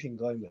had everything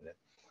going with it.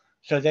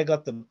 So they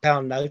got the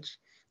pound notes,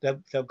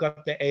 they've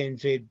got the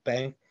ANZ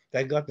Bank,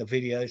 they got the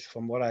videos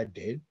from what I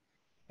did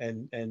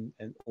and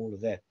all of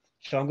that.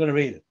 So I'm going to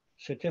read it.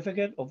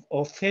 Certificate of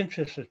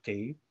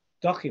authenticity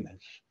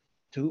documents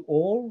to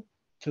all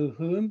to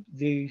whom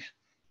these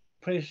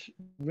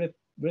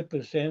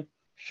represent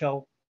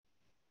shall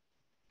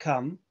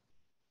come.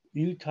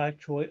 New Tai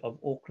Choi of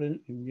Auckland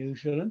in New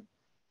Zealand,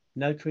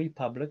 Notary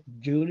Public,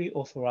 duly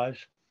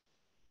authorised,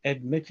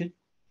 admitted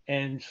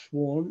and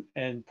sworn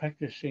and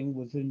practising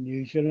within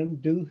New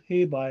Zealand, do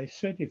hereby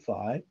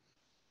certify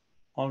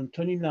on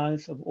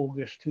 29th of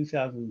August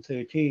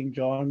 2013,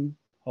 John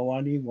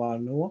Hoani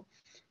Wanoa,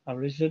 a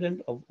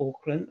resident of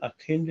Auckland,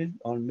 attended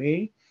on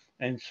me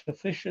and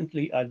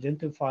sufficiently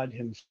identified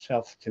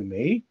himself to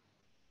me.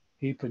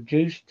 He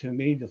produced to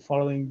me the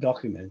following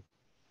document: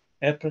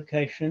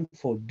 application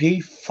for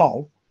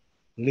default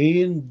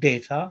lien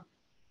debtor,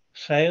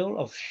 sale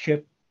of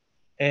ship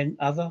and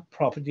other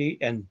property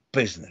and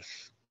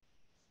business.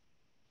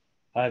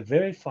 I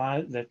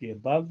verify that the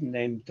above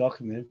named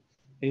document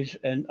is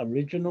an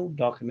original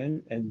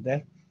document and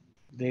that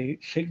the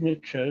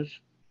signatures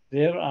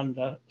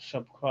thereunder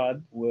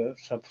subscribed were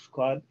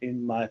subscribed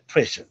in my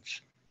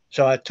presence.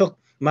 So I took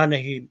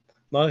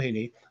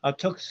Mohini, I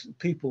took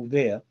people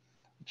there,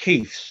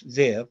 chiefs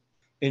there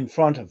in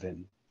front of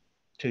him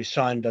to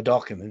sign the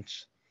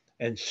documents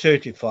and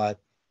certify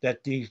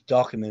that these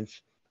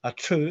documents are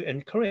true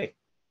and correct.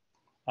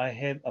 I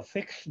have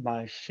affixed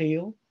my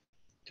seal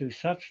to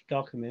such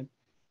document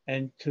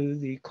and to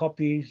the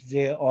copies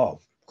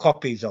thereof,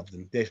 copies of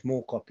them, there's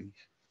more copies,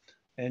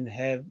 and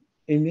have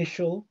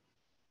initial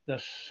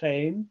the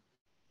same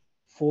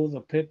for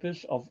the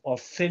purpose of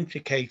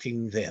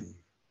authenticating them.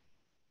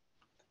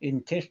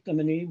 In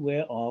testimony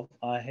whereof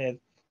I have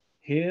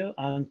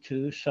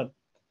hereunto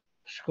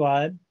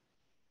subscribed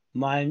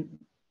my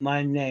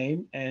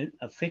name and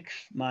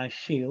affixed my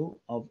seal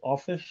of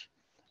office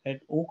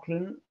at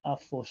Auckland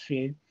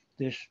aforesaid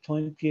this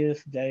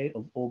 20th day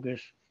of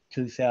August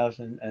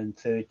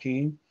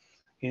 2013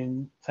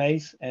 in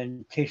faith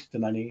and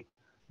testimony,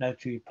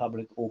 Notary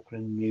Public,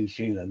 Auckland, New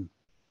Zealand.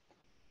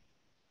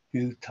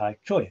 Yu Tai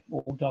Choi.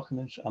 All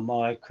documents are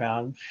my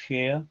Crown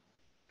share,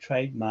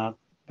 trademark,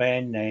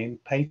 brand name,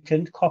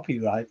 patent,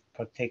 copyright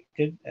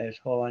protected as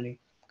Hoani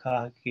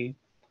Kahaki,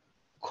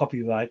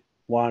 copyright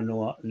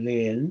Wanoa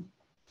Lien,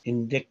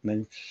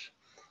 indictments,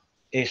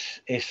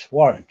 SS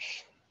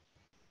warrants.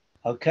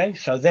 Okay,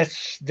 so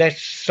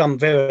that's some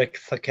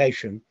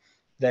verification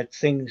that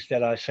things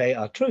that I say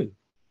are true.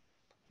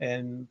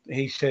 And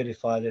he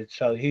certified it,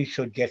 so he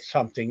should get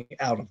something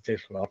out of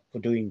this lot for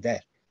doing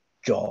that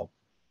job.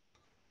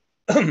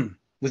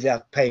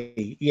 Without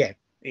pay yet.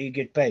 He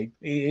get paid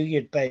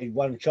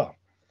one shot.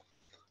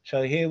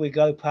 So here we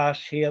go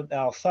past here,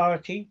 our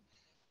authority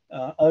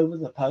over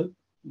the Pope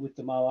with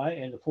the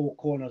Moai and the four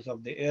corners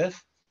of the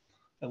earth.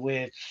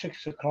 We're at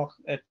 6 o'clock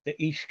at the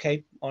East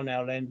Cape on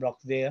our land block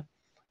there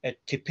at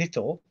Te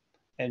Pito,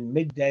 and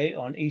midday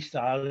on East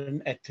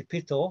Island at Te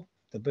Pito,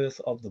 the birth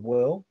of the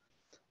world,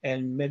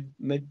 and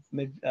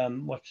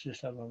what's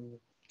this other one?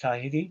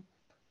 Tahiti,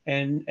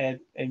 and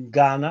in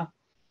Ghana,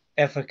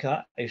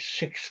 Africa is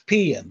 6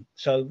 p.m.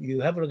 So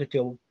you have a look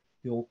at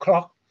your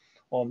clock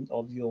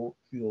of your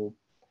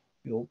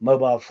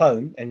mobile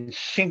phone and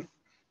sync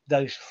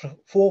those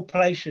four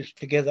places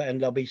together,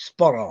 and they'll be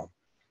spot on.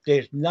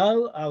 There's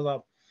no other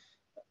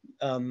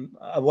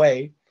a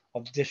way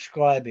of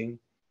describing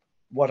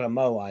what a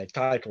Moai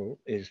title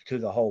is to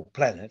the whole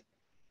planet,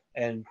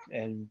 and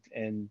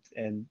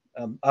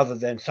other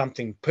than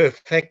something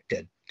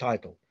perfected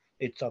title.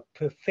 It's a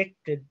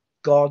perfected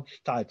God's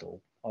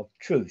title of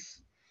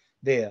truth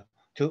there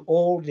to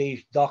all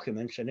these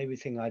documents and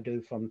everything I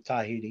do from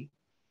Tahiti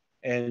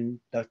and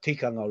the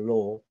tikanga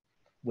law,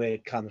 where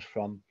it comes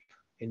from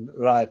in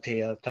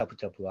Raiatea,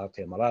 Taputapu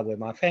Aotea Marae, where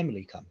my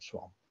family comes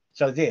from.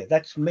 So there,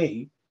 that's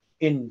me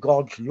in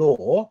God's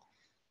law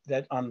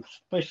that I'm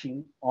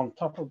splashing on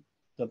top of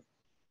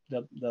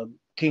the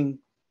King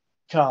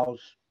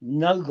Charles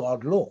no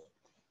God law.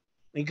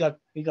 He got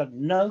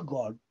no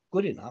God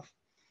good enough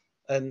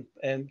and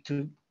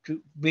to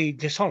be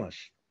dishonest.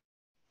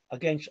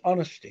 Against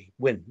honesty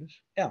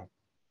wins out.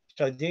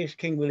 So there's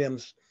King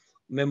William's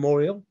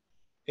memorial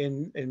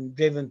in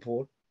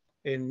Devonport,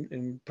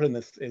 in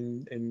Plymouth,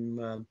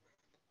 in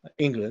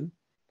England,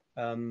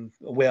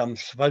 where I'm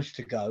supposed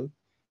to go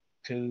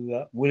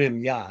to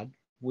William Yard,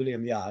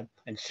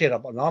 and set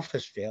up an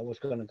office there. I was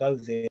going to go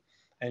there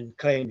and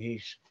claim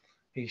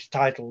his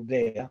title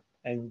there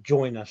and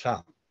join us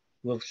up.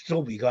 We'll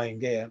still be going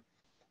there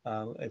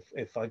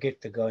if I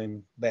get to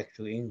going back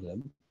to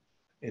England.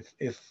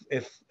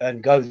 If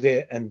and go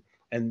there and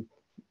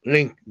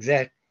link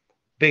that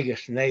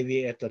biggest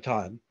navy at the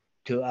time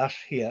to us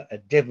here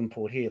at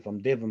Devonport here,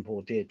 from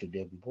Devonport there to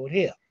Devonport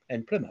here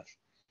and Plymouth.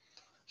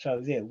 So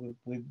yeah,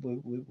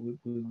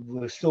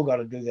 we've still got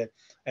to do that.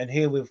 And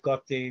here we've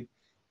got the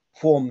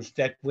forms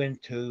that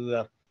went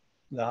to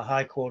the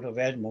High Court of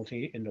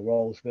Admiralty in the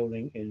Rolls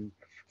Building in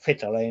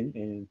Fetter Lane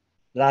in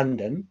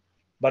London,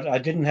 but I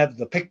didn't have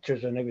the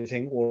pictures and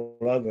everything all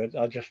over it.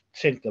 I just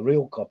sent the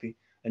real copy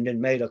and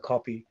then made a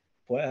copy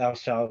for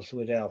ourselves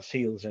with our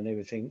seals and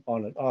everything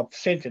on it. I've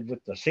sent it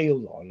with the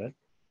seal on it,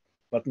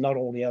 but not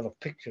all the other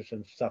pictures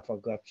and stuff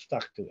I've got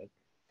stuck to it.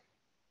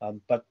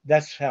 But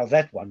that's how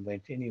that one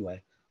went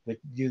anyway. With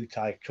you,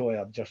 Tai Choi,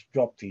 I've just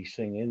dropped his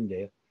thing in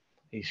there,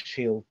 his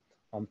seal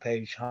on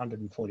page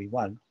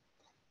 141.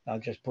 I'll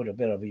just put a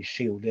bit of his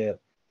seal there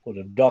for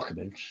the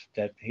documents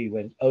that he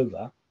went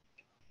over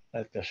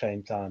at the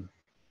same time.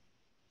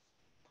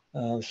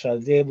 So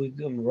there we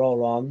can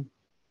roll on.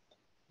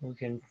 We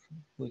can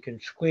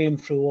squeam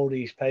through all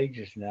these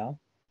pages now.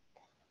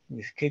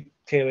 Just keep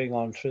tearing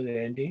on through,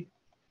 Andy.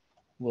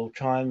 We'll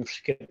try and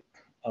skip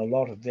a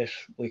lot of this.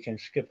 We can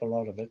skip a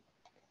lot of it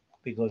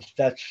because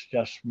that's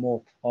just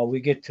more. Oh, we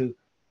get to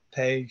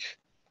page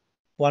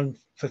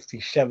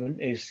 157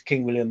 is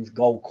King William's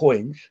gold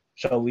coins.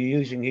 So we're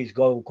using his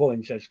gold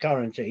coins as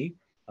currency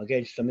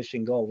against the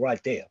missing gold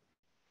right there.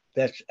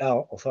 That's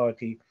our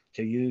authority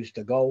to use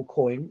the gold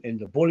coin in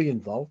the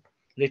bullion vault.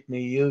 Let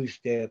me use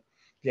their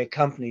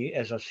company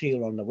as a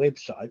seal on the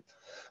website.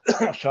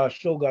 So I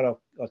still got an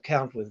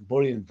account with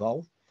Bullion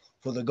Vault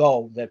for the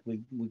gold that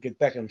we get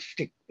back and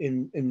stick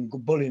in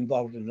Bullion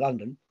Vault in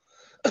London.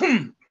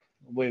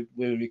 we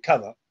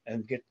recover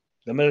and get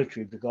the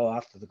military to go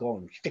after the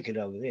gold and stick it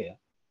over there.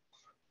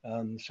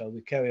 So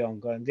we carry on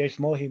going. There's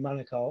Mohi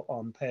Manukau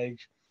on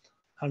page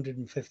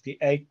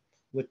 158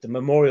 with the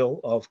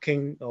memorial of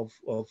King of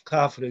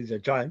Kāwhuru the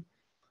Giant,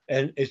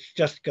 and it's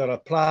just got a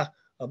plaque,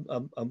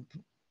 a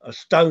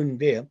stone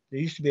there. There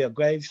used to be a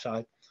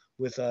gravesite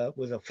with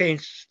a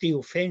fence,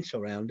 steel fence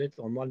around it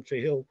on One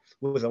Tree Hill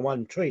with a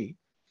one tree,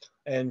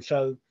 and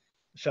so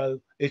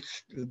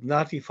it's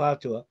Ngāti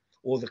Whātua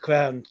or the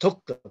Crown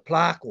took the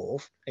plaque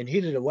off and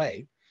hid it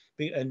away,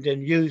 and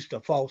then used a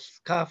false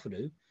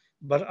kāwhuru.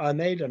 But I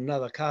made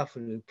another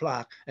kāwhuru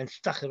plaque and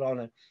stuck it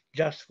on it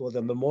just for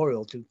the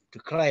memorial to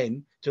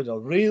claim to the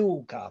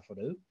real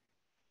kāwhuru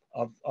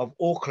of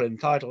Auckland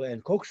Title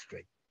and Cook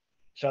Street.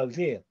 So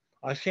there,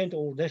 I sent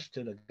all this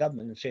to the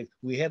government and said,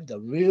 we have the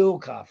real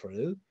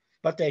kāwhuru,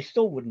 but they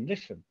still wouldn't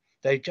listen.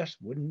 They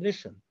just wouldn't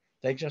listen.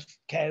 They just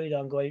carried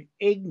on going,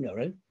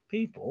 ignorant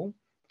people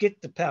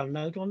get the pound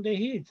note on their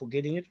head for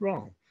getting it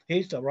wrong.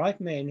 Here's the right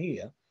man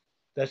here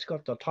that's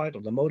got the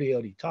title, the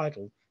Moriori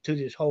title to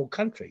this whole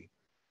country.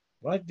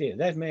 Right there,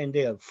 that man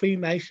there,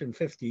 Freemason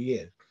 50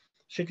 years,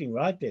 sitting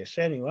right there,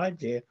 standing right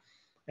there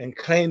and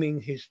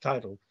claiming his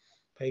title,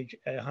 page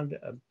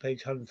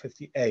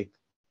 158.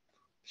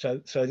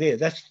 So there,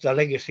 that's the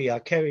legacy. I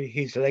carry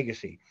his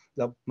legacy.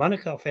 The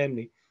Manukau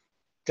family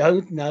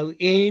don't know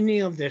any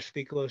of this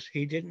because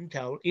he didn't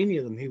tell any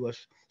of them. He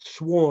was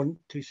sworn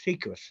to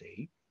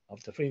secrecy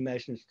of the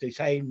Freemasons to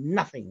say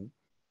nothing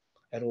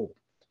at all.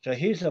 So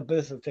here's a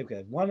birth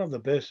certificate, one of the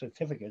birth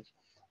certificates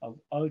of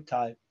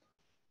Otai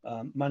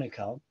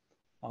Manukau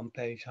on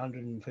page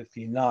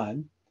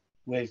 159,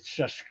 where it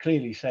just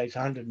clearly says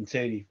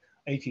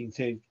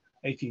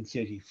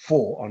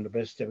 1834 on the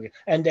birth certificate,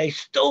 and they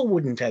still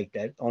wouldn't take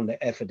that on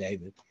the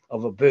affidavit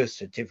of a birth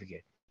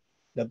certificate,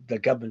 the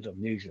government of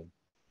New Zealand.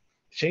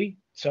 See,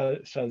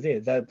 so there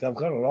they've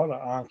got a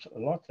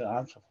lot to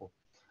answer for,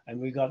 and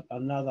we got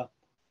another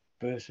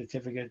birth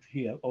certificate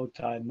here,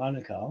 Otai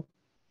Manukau,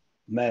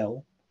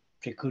 male,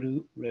 Te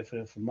Kuru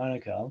referer for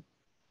Manukau,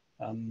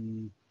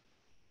 on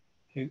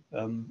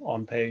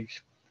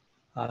page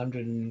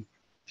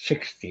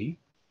 160.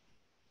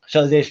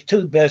 So there's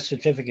two birth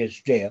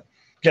certificates there,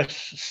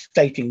 just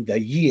stating the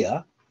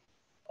year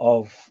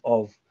of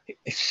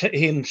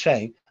him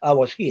saying, I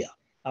was here,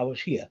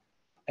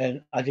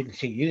 and I didn't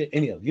see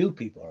any of you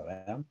people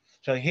around.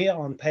 So here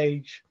on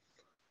page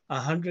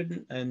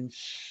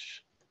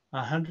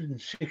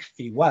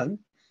 161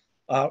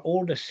 are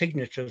all the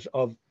signatures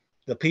of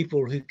the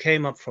people who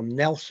came up from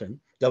Nelson,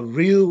 the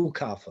real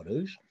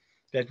kāwhurus,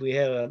 that we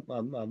had a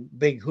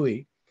big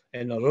hui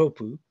and a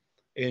ropu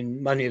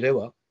in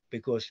Manirewa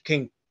because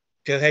King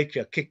Te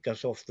Heita kicked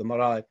us off the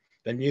marae,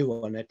 the new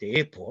one at the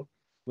airport.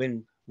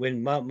 When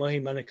Mohi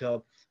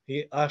Manukau,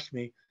 he asked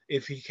me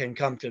if he can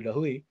come to the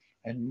hui,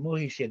 and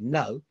Mohi said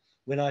no.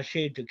 When I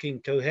said to King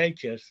Te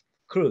Heita's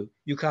crew,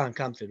 you can't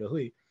come to the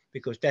hui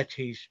because that's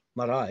his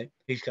marae.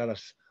 He's got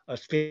a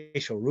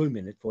special room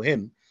in it for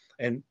him.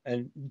 And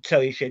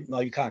so he said,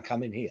 no, you can't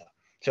come in here.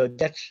 So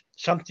that's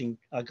something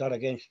I got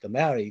against the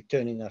Maori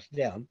turning us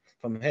down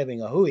from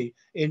having a hui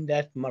in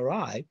that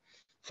marae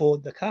for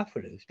the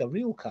kāwhurus, the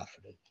real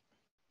kāwhurus.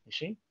 You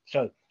see?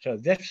 So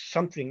that's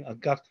something I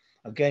got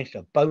against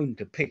a bone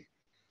to pick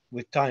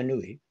with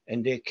Tainui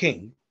and their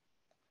king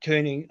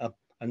turning up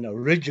an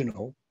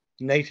original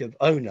native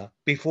owner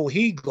before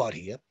he got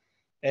here,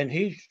 and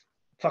his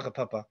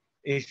whakapapa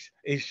is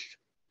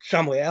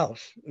somewhere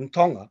else in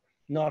Tonga,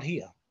 not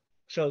here.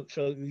 So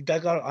they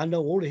got. I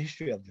know all the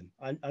history of them.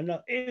 I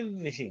know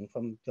everything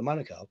from the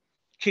Manukau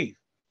chief,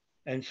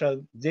 and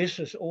so this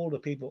is all the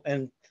people,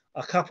 and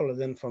a couple of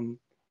them from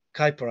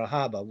Kaipara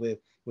Harbour, where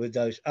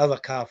those other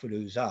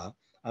kāwhurus are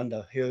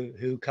under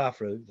Hu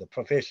Kāwhuru, the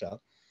professor,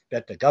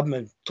 that the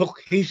government took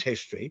his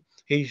history,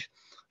 his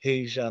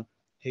his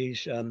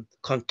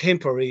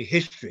contemporary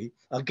history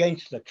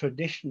against the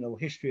traditional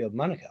history of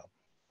Manukau.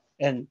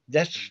 And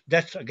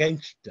that's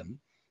against them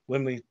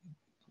when we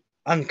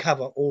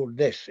uncover all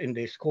this in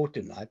this court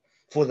tonight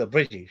for the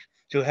British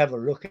to have a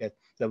look at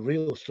the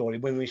real story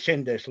when we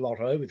send this lot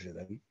over to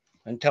them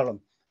and tell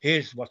them,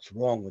 here's what's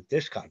wrong with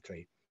this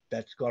country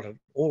that's got it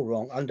all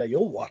wrong under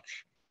your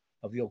watch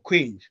of your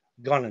queens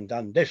gone and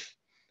done this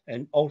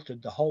and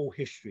altered the whole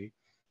history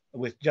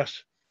with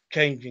just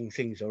changing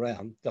things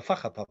around. The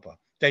whakapapa,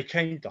 they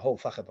changed the whole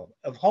whakapapa,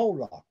 a whole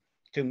lot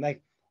to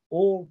make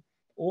all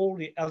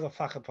the other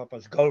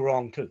whakapapas go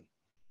wrong too.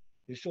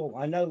 You saw,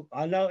 I know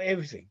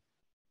everything.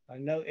 I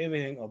know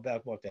everything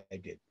about what they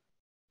did.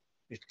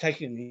 It's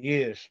taken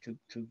years to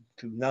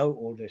know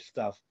all this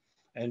stuff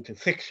and to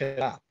fix it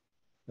up.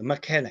 The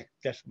mechanic,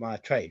 that's my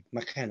trade,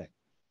 mechanic,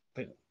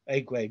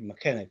 A-grade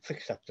mechanic,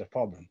 fix up the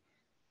problem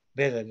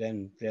better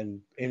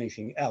than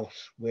anything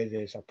else where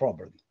there's a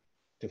problem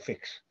to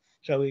fix.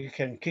 So we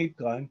can keep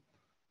going,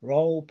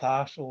 roll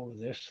past all of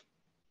this.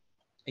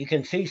 You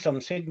can see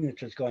some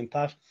signatures going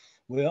past.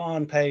 We're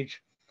on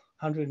page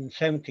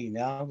 170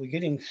 now. We're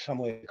getting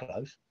somewhere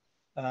close.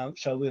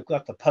 So we've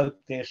got the Pope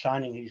there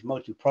signing his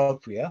motu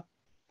propria.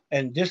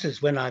 And this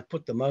is when I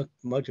put the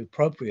motu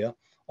propria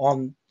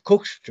on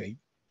Cook Street,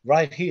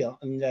 right here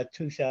in that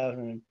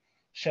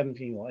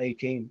 2017 or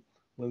 18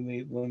 when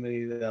we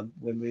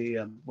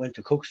went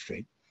to Cook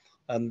Street,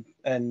 and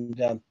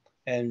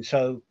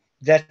so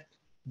that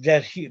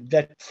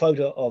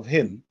photo of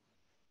him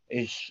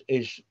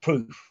is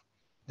proof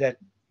that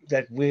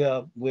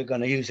we're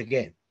going to use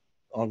again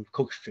on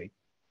Cook Street.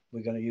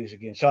 We're going to use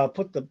again. So I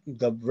put the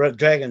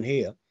dragon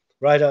here,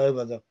 right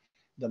over the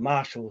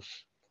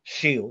Marshal's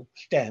seal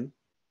stamp,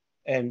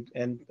 and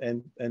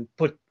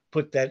put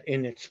that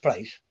in its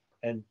place,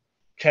 and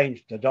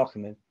changed the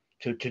document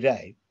to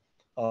today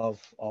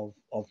of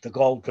the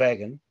gold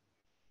dragon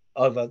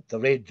over the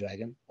red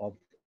dragon of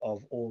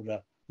all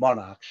the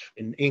monarchs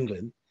in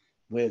England,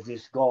 where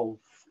this gold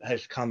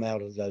has come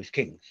out of those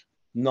kings,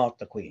 not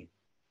the Queen.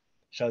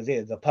 So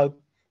there, the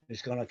Pope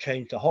is going to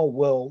change the whole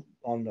world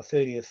on the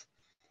 30th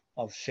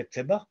of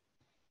September,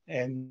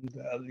 and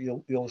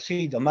you'll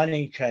see the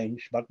money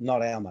change, but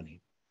not our money.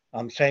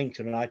 I'm saying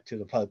tonight to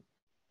the Pope,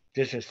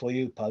 this is for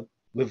you, Pope.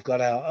 We've got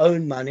our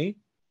own money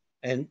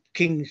and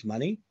King's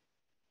money,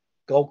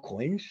 gold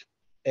coins,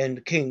 and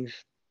the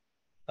King's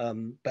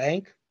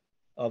Bank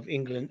of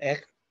England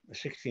Act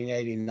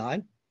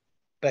 1689,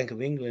 Bank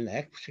of England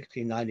Act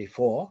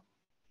 1694,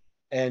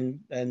 and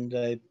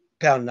the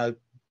pound note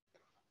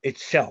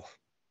itself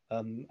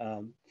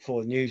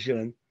for New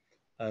Zealand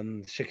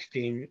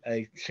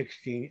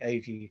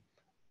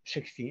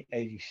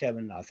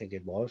 1687, I think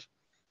it was,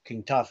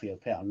 King Tawhia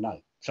pound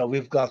note. So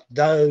we've got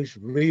those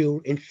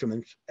real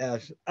instruments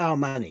as our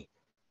money,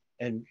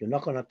 and you're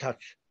not going to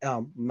touch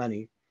our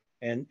money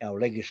and our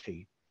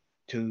legacy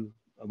to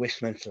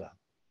Westminster,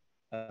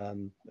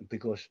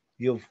 because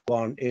you've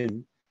gone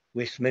in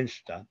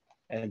Westminster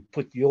and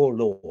put your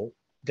law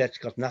that's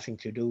got nothing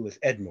to do with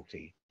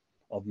Admiralty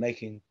of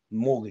making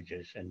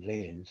mortgages and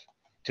lands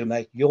to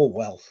make your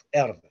wealth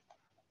out of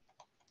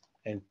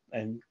it.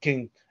 And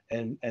King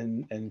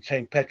and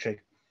St.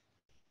 Patrick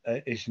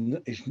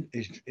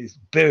is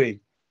buried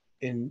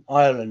in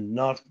Ireland,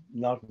 not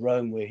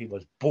Rome, where he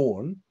was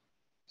born.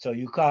 So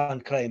you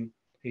can't claim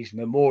his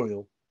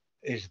memorial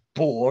is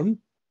born.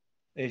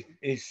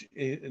 It's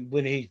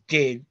when he's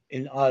dead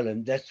in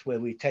Ireland, that's where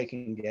we're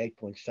taking the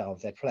 8-point star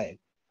of that flag.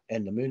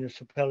 And the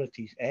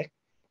Municipalities Act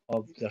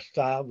of the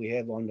star we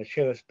have on the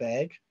sheriff's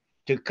badge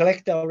to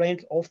collect the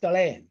rent off the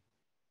land.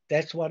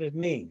 That's what it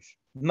means.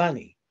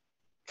 Money,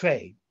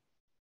 trade,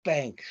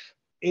 banks,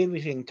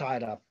 everything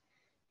tied up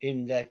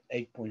in that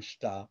 8-point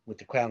star with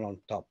the crown on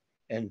top,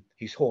 and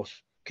his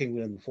horse, King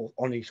William IV,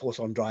 on his horse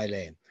on dry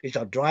land. It's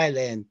a dry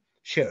land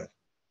sheriff.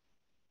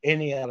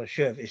 Any other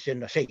sheriff is in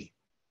the sea.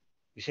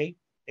 You see,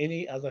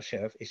 any other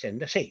sheriff is in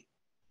the sea,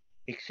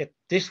 except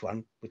this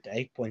one with the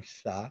 8-point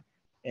star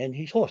and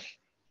his horse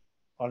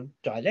on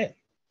dry land,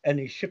 and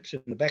his ships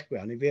in the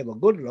background. If you have a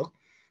good look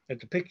at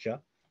the picture,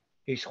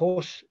 his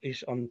horse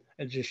is on,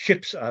 and the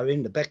ships are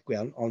in the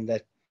background on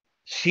that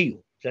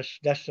seal. That's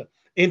the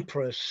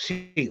Emperor's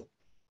seal.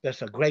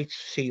 That's a great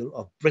seal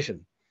of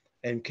Britain.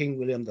 And King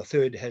William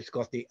III has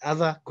got the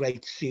other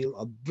great seal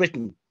of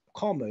Britain,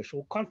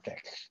 commercial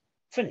contracts.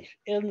 Finish.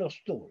 End of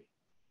story.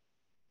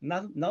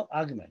 No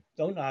argument.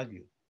 Don't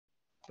argue,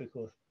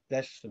 because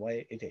that's the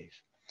way it is.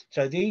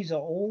 So these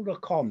are all the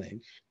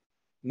comments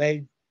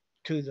made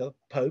to the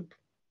Pope.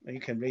 You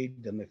can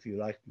read them if you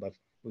like, but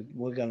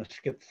we're going to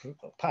skip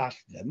past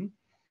them.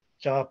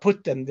 So I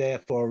put them there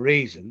for a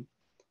reason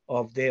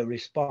of their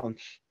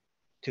response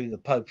to the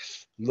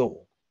Pope's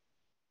law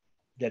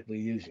that we're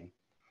using.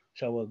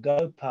 So we'll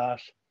go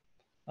past,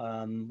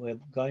 we're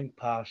going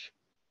past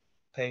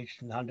page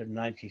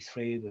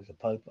 193 with the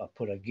Pope. I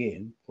put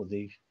again for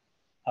these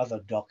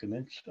other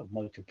documents of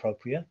motu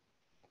propria.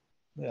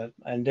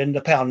 And then the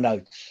pound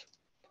notes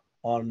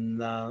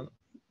on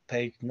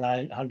page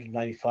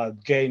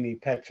 995, Jamie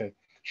Patrick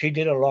She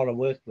did a lot of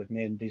work with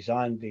me and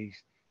designed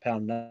these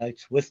pound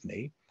notes with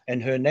me.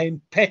 And her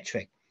name,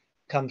 Patrick,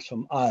 comes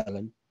from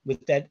Ireland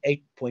with that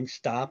 8-point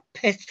star,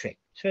 Patrick,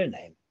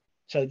 surname.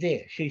 So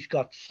there, she's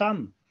got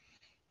some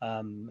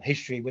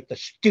history with the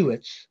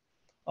Stuarts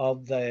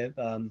of the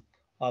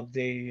of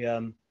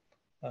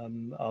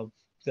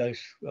those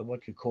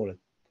what do you call it?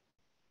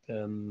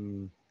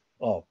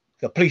 Oh,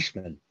 the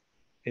policemen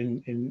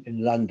in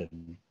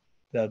London,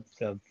 the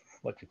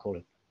what do you call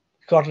it?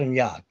 Scotland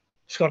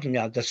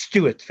Yard, the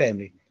Stuart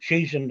family.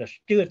 She's in the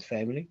Stuart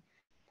family,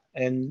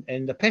 and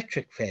the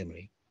Patrick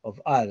family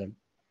of Ireland,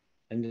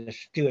 and the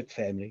Stuart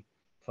family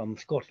from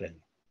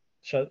Scotland.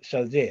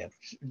 So there,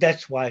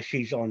 that's why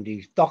she's on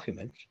these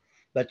documents.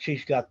 But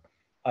she's got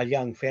a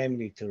young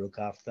family to look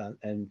after,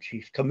 and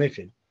she's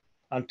committed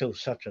until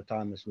such a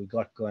time as we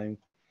got going.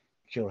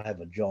 She'll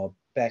have a job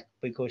back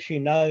because she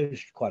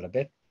knows quite a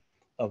bit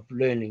of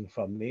learning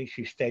from me.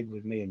 She stayed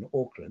with me in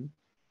Auckland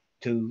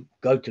to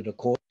go to the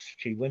courts.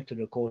 She went to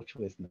the courts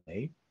with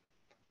me,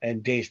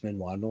 and Desmond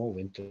Wanoa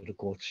went to the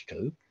courts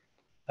too.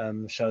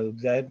 So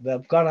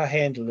they've got a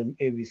handle in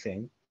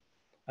everything.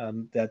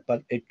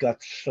 But it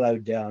got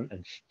slowed down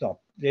and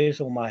stopped. There's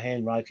all my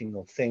handwriting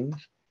of things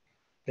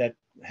that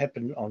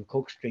happened on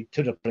Cook Street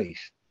to the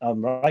police.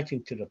 I'm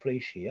writing to the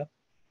police here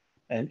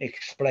and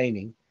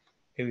explaining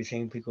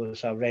everything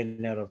because I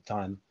ran out of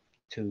time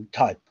to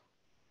type.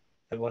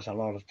 There was a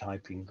lot of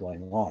typing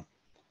going on.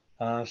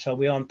 So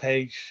we're on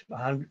page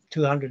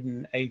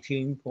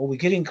 218. Well, we're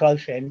getting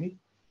close, Andy.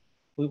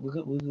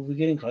 We're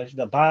getting close.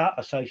 The Bar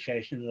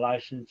Association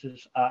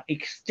licenses are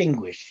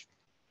extinguished.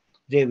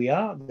 There we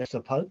are. That's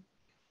the Pope.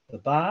 The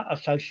Bar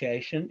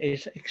Association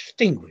is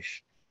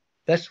extinguished.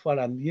 That's what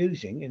I'm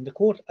using in the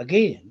court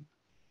again.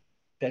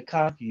 They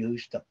can't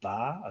use the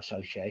Bar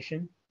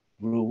Association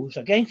rules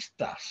against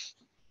us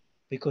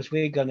because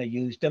we're going to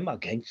use them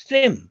against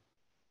them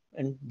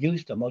and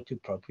use the motu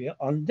proprio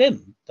on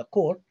them, the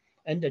court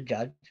and the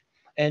judge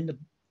and the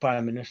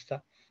Prime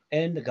Minister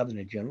and the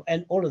Governor General,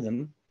 and all of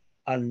them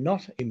are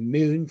not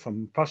immune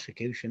from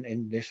prosecution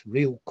in this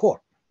real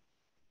court.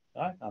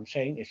 Right? I'm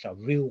saying it's a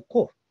real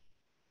court.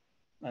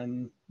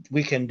 And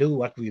we can do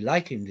what we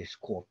like in this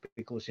court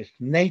because it's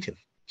native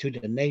to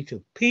the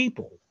native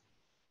people,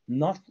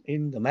 not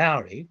in the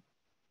Maori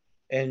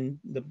and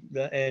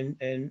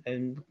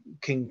and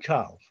King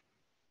Charles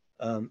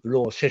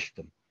law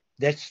system.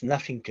 That's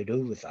nothing to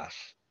do with us.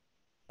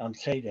 I'm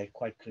saying that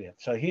quite clear.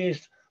 So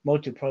here's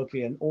motu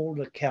proprio, and all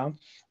the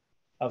counts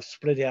I've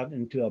split out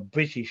into a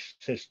British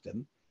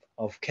system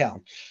of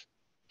counts,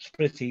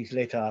 split these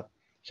letter up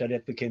so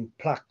that we can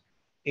pluck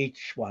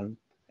each one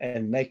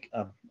and make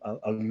a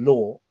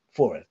law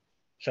for it.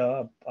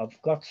 So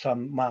I've got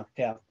some marked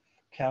out.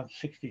 Count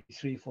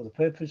 63, for the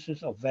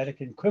purposes of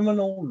Vatican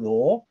criminal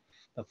law,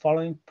 the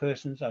following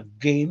persons are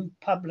deemed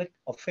public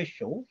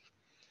officials,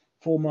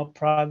 former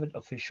private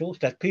officials,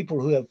 that people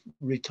who have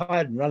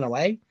retired and run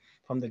away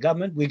from the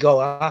government, we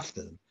go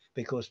after them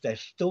because they're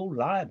still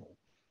liable.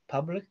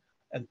 Public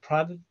and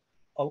private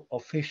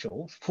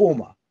officials,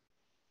 former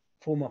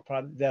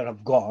private that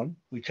have gone,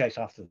 we chase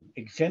after them.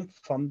 Exempt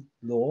from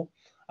law,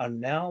 are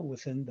now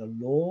within the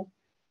law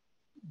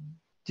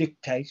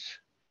dictates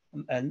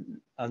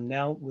and are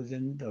now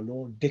within the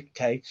law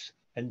dictates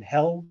and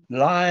held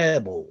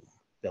liable.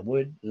 The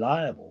word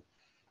liable,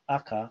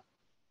 aka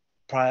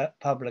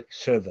public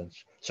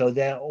servants. So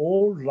they're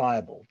all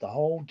liable, the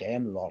whole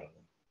damn lot of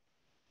them.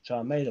 So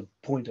I made a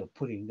point of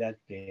putting that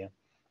there.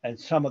 And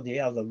some of the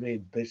other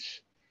red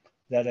bits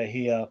that are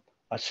here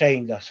are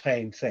saying the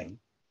same thing.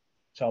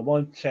 So I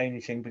won't say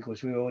anything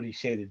because we already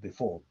said it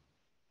before.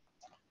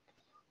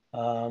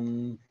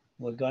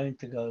 We're going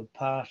to go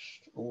past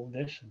all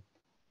this.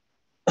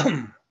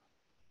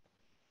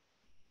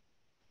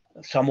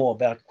 Some more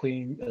about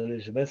Queen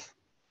Elizabeth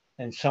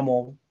and some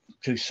more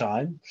to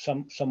sign,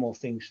 some more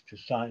things to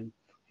sign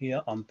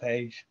here on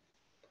page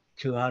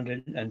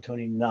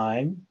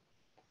 229,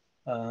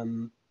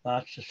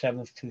 March the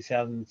 7th,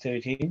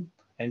 2013.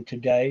 And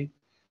today,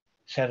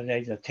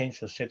 Saturday, the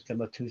 10th of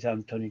September,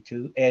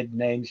 2022, add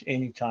names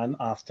anytime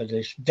after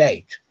this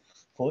date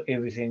for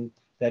everything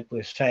that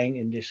we're saying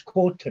in this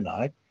court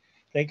tonight.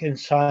 They can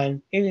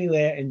sign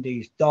anywhere in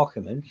these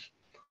documents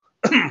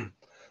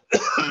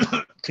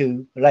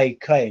to lay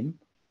claim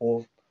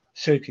or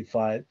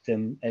certify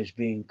them as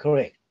being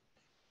correct.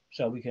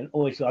 So we can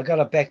always, I got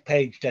a back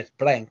page that's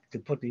blank to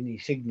put any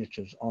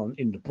signatures on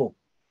in the book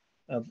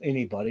of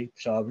anybody.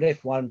 So I've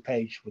left one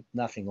page with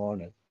nothing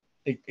on it.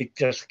 It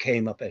just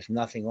came up as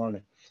nothing on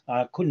it.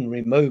 I couldn't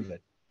remove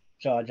it.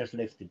 So I just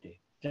left it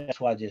there. That's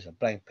why there's a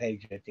blank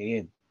page at the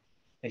end.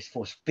 It's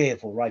for spare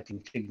for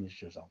writing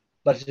signatures on.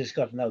 But it's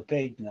got no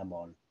page number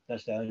on it.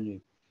 That's the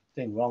only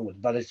thing wrong with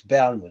it. But it's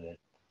bound with it.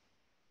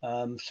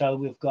 So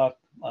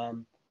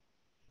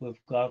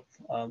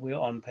we're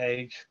on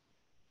page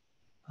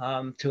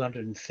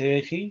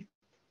 230.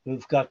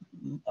 We've got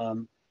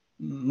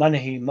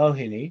Manahi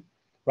Mohini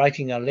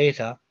writing a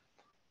letter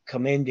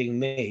commending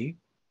me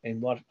in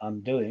what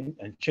I'm doing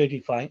and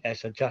certifying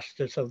as a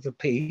justice of the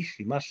peace.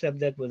 You must have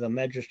that with a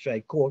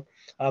magistrate court.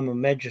 I'm a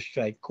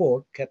magistrate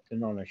court,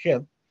 captain on a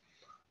ship,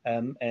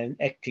 and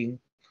acting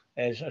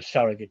as a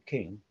surrogate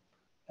king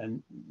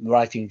and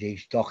writing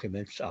these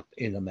documents up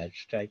in a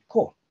magistrate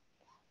court.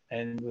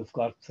 And we've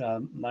got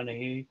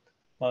Manahi,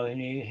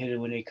 Mohini,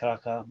 Hiriwini,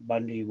 Karaka,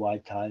 Bundy,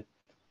 Waitai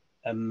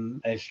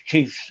as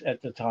chiefs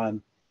at the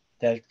time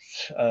that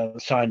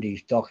signed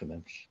these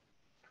documents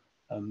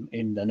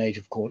in the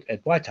native court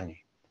at Waitangi.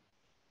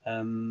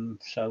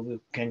 So we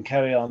can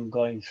carry on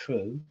going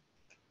through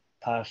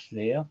past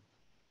there.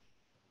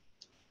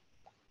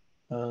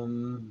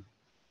 I'm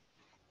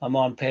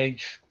on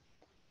page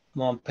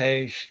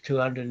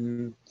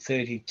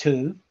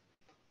 232.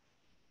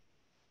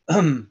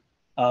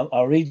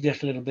 I'll read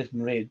just a little bit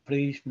in red.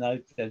 Please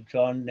note that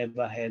John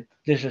never had.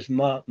 This is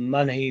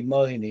Manahi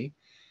Mohini,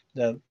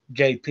 the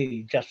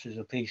JP, Justice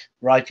of Peace,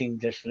 writing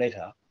this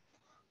letter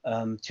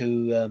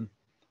to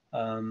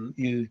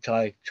Yu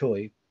Tai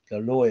Choi, the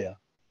lawyer,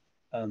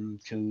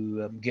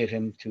 to get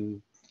him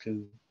to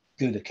do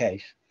the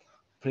case.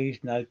 Please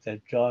note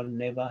that John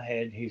never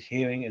had his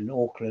hearing in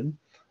Auckland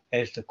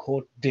as the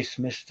court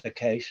dismissed the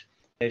case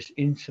as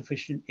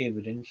insufficient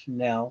evidence.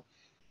 Now,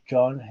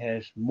 John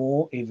has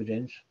more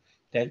evidence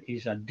that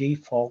is a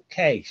default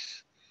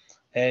case,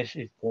 as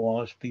it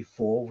was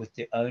before with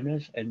the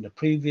owners and the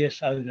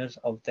previous owners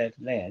of that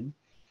land.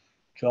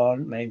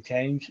 John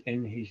maintains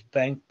in his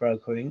bank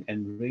brokering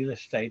and real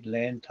estate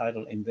land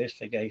title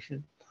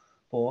investigation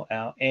for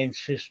our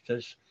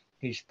ancestors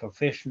his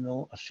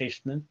professional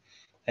assessment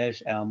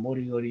as our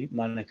Moriori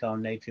Manukau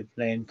Native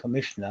Land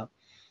Commissioner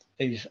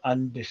is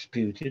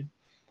undisputed,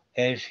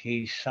 as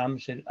he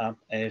sums it up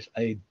as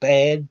a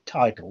bad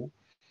title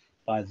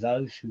by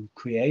those who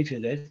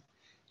created it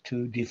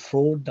to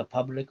defraud the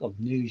public of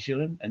New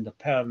Zealand and the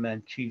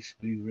paramount chiefs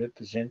we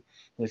represent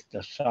with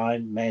the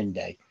signed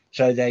mandate.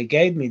 So they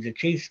gave me, the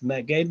chiefs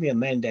gave me a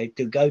mandate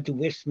to go to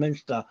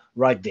Westminster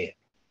right there,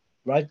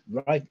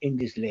 right in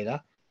this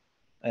letter,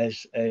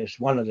 as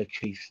one of the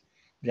chiefs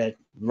that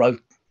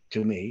wrote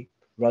to me,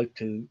 wrote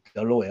to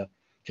the lawyer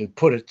to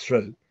put it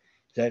through,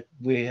 that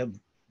we have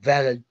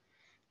valid,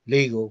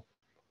 legal,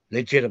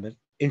 legitimate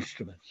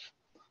instruments.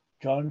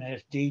 John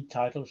has deed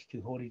titles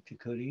to Hori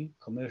Tikuri,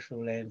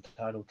 commercial land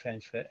title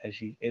transfer as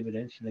his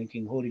evidence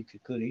linking Hori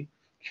Tikuri,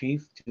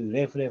 chief, to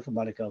Rewharewha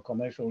Manukau,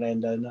 commercial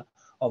landowner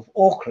of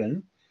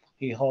Auckland.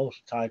 He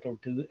holds title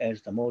to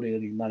as the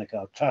Moriori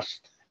Manukau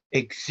Trust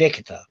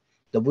executor.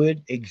 The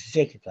word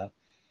executor,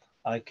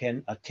 I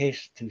can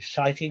attest to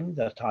citing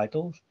the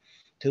titles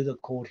to the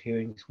court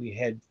hearings we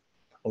had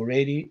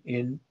already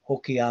in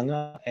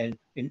Hokianga and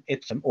in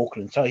Epsom,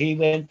 Auckland. So he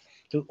went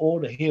to all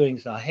the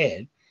hearings I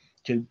had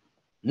to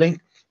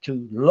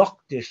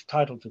lock this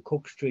title to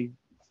Cook Street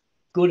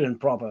good and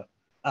proper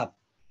up,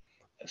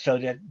 so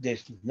that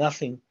there's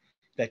nothing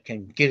that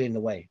can get in the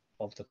way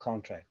of the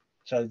contract.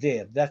 So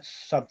that's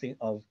something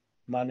of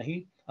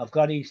Manahi. I've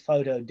got his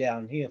photo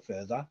down here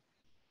further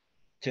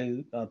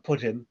to put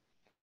him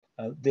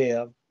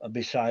there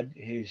beside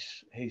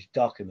his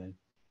document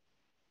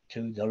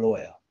to the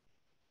lawyer.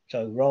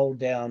 So roll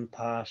down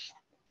past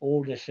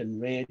all this in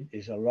red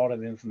is a lot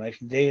of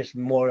information. There's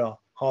Moira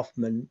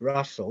Hoffman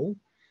Russell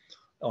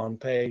on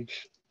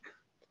page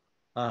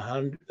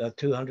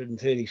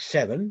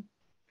 237.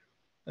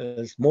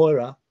 As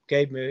Moira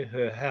gave me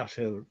her house,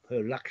 her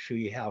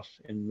luxury house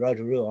in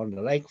Rotorua on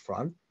the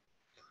lakefront,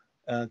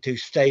 to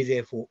stay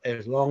there for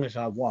as long as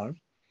I want,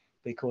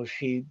 because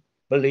she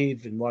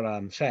believed in what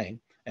I'm saying.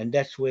 And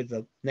that's where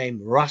the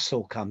name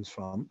Russell comes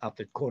from, up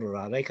at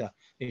Kororareka,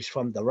 is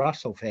from the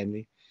Russell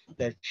family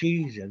that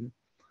she's in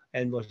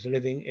and was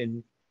living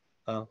in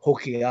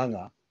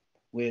Hokianga,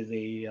 where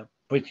the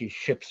British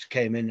ships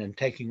came in and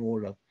taking all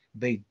the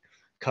big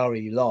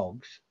curry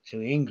logs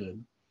to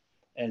England.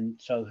 And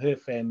so her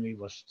family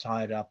was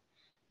tied up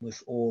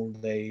with all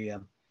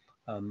the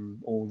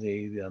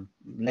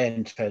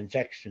land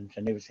transactions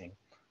and everything.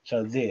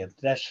 So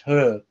that's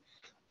her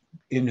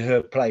in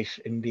her place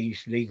in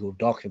these legal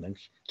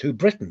documents to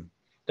Britain.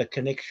 The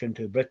connection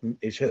to Britain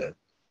is her.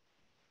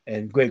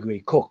 And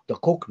Gregory Cook, the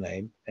Cook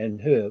name, and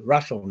her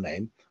Russell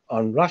name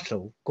on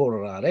Russell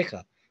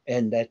Kororareka,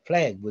 and that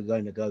flag, we're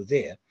going to go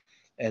there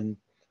and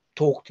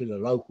talk to the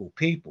local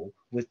people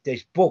with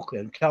this book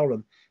and tell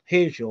them,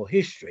 here's your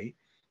history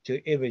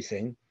to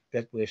everything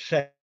that we're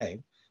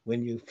saying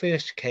when you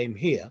first came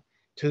here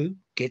to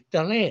get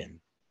the land.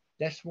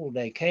 That's what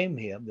they came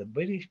here. The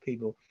British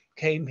people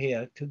came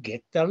here to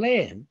get the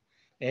land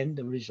and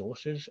the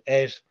resources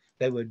as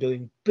they were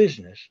doing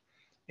business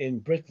in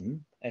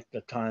Britain at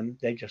the time.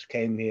 They just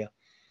came here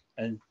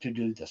and to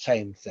do the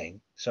same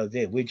thing. So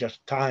we're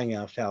just tying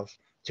ourselves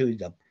to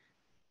the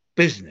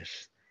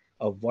business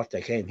of what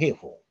they came here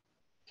for.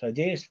 So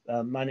there's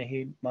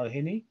Manahi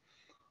Mohini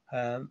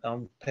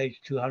on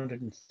page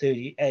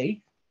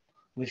 238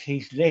 with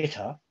his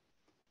letter,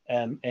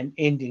 and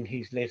ending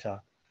his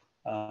letter.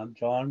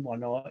 John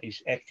Wanoa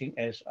is acting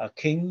as a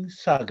king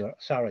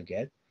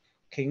surrogate,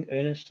 King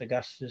Ernest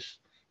Augustus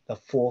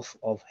IV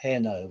of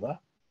Hanover,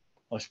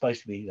 was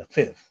supposed to be the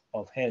 5th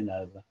of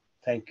Hanover.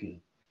 Thank you.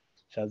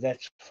 So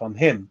that's from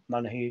him,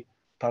 Manahi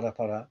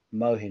Parapara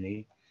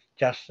Mohini,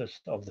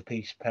 Justice of the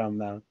Peace,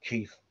 Paramount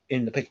Chief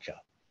in the picture.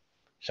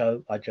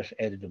 So I just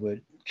added the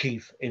word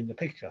chief in the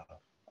picture,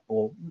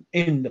 or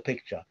in the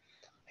picture.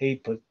 He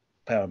put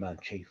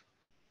Paramount Chief.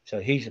 So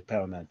he's a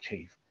Paramount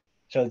Chief.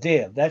 So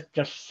there, that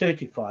just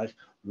certifies,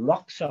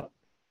 locks up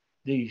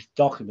these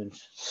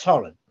documents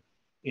solid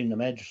in the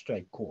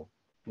magistrate court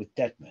with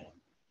that man.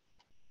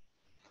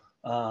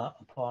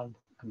 Upon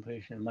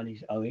completion of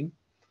money's owing,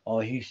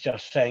 or he's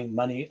just saying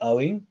money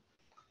owing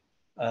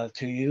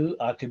to you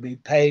are to be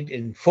paid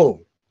in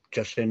full.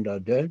 Jacinda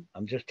Ardern,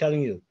 I'm just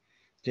telling you,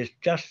 this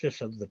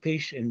justice of the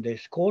peace in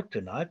this court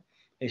tonight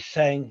is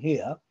saying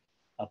here,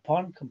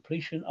 upon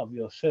completion of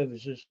your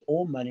services,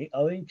 all money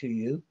owing to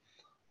you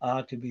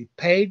are to be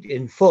paid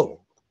in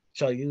full.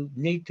 So you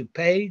need to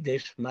pay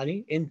this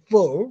money in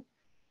full.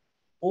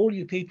 All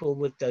you people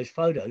with those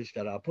photos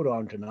that are put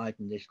on tonight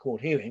in this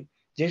court hearing,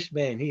 this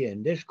man here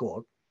in this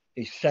court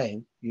is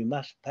saying you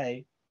must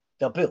pay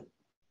the bill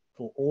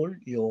for all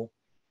your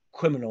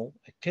criminal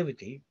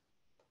activity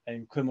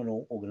and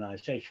criminal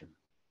organization.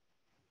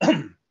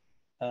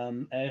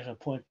 As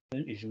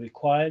appointment is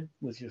required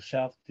with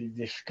yourself to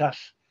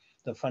discuss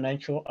the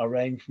financial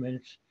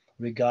arrangements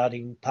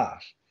regarding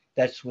past.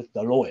 That's with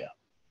the lawyer.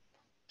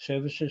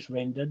 Services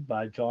rendered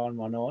by John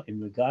Wanoa in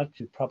regard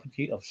to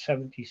property of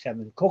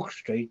 77 Cook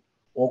Street,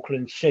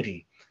 Auckland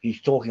City.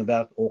 He's talking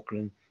about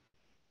Auckland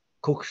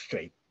Cook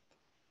Street.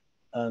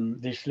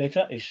 This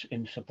letter is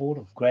in support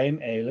of Graham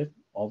Aylett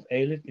of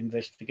Aylett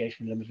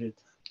Investigation Limited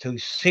to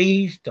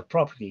seize the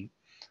property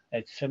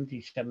at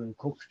 77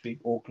 Cook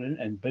Street, Auckland,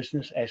 and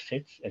business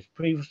assets as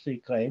previously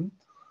claimed,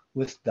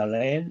 with the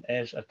land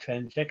as a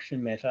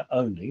transaction matter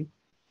only.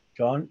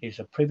 John is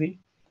a privy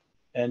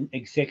and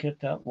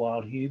executor,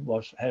 while he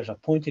has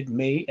appointed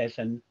me as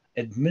an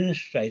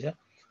administrator,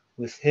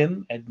 with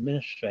him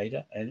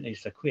administrator, and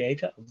is the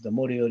creator of the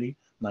Moriori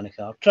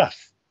Manukau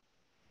Trust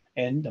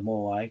and the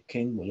Moai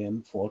King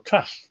William IV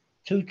Trust.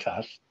 Two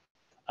trusts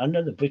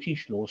under the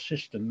British law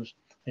systems,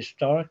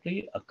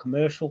 historically a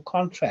commercial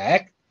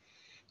contract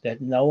that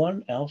no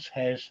one else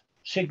has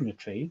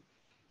signatory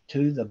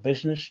to the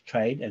business,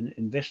 trade and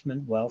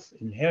investment wealth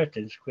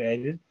inheritance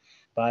created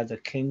by the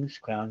King's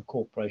Crown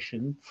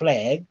Corporation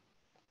flag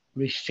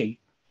receipt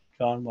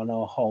John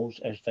Wanoa holds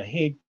as the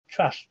head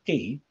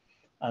trustee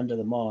under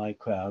the Moai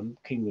Crown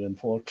King William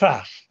IV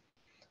Trust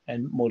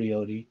and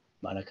Moriori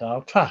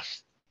Manukau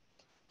Trust.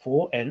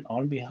 For and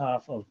on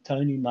behalf of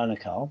Tony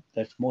Manukau,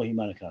 that's Mohi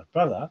Manukau's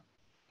brother,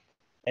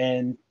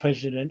 and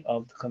President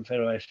of the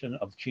Confederation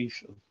of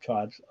Chiefs of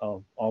Tribes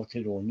of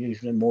Aotearoa New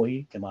Zealand,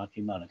 Mohi Te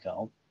Mati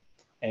Manukau,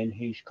 and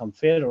his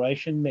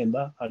Confederation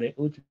member, Hare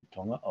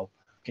Ututonga of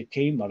Te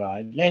Te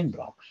Marae land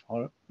blocks.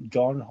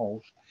 John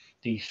holds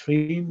these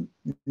three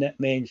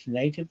men's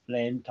native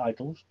land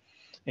titles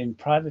in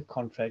private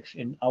contracts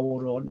in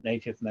Araroa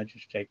Native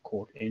Magistrate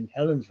Court in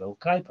Helensville,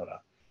 Kaipara.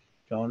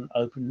 John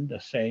opened the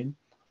same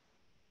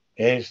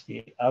as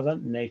the other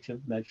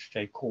native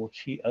magistrate courts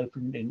he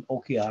opened in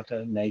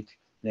Akuhata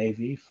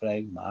Navy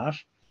Flag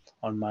Mast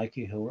on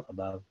Mikey Hill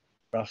above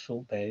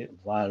Russell Bay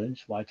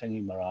Violence,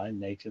 Waitangi Marae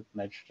Native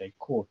Magistrate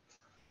Court,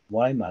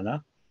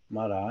 Waimana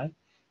Marae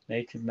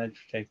Native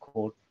Magistrate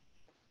Court,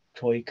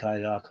 Toi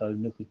Kairako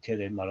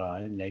Nukutere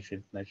Marae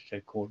Native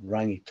Magistrate Court,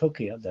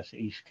 Rangihuna, that's the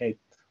East Cape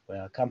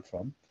where I come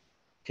from,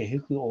 Te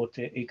Hiku o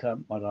Te Ika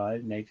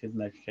Marae Native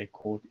Magistrate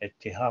Court at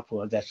Te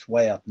Hapua, that's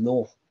way up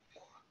north,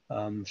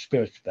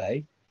 Spirits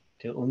Bay,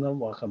 Te Unga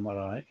Waka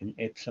Marae in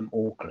Epsom,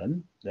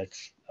 Auckland,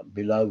 that's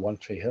below One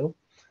Tree Hill,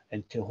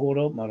 and Te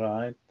Horo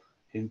Marae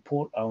in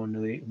Port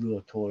Awanui,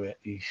 Ruatoria,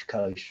 East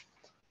Coast.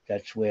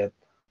 That's where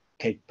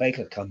Kate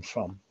Baker comes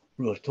from,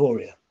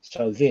 Ruatoria.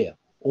 So there,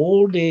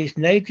 all these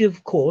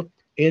native court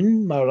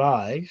in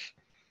maraes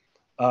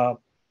are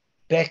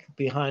back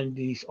behind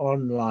these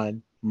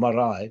online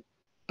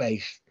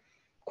marae-based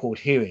court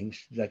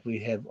hearings that we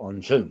have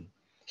on Zoom.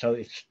 So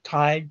it's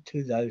tied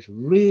to those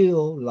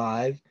real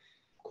live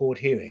court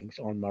hearings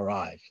on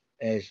maraes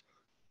as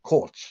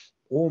courts.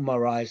 All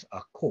maraes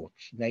are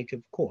courts,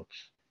 native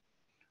courts,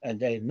 and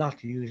they're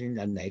not using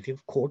the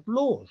native court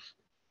laws.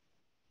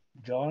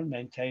 John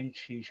maintains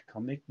his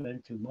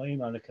commitment to Mohi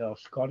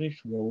Manukau's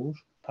Scottish rules,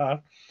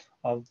 part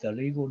of the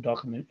legal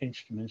document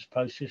instruments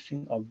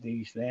processing of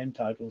these land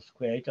titles,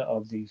 creator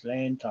of these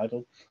land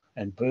titles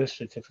and birth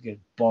certificate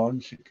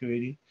bond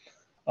security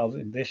of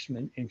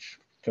investment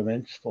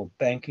instruments for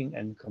banking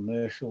and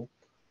commercial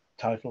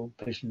title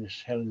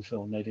business,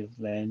 Helensville native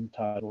land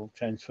title,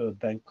 transfer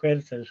bank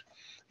creditors,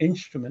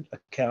 instrument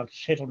account,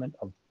 settlement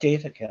of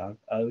debt account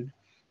owed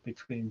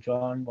between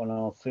John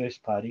Wanoa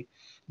first party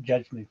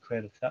judgment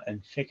creditor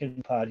and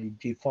second party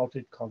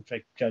defaulted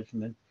contract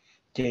judgment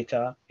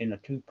debtor in a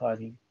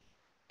two-party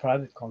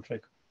private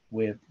contract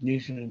where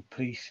New Zealand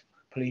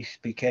police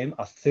became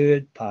a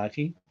third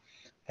party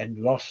and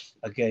lost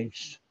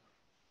against,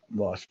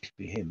 well, it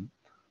be him,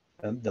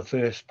 the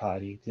first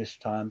party, this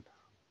time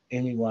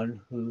anyone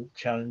who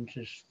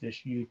challenges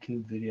this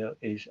YouTube video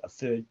is a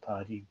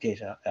third-party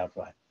debtor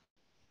outright.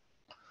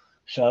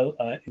 So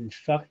I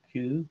instruct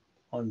you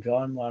on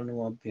John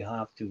Wanoa's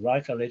behalf to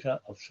write a letter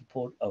of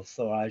support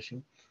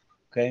authorizing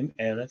Graham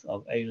Elliott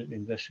of Elliott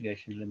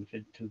Investigation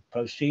Limited to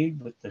proceed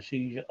with the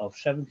seizure of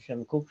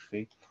 77 Cook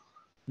Street,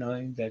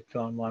 knowing that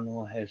John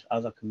Wanoa has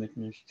other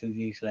commitments to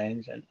these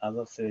lands and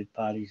other third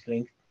parties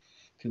linked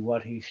to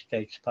what he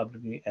states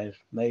publicly as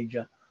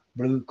major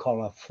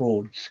blue-collar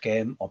fraud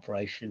scam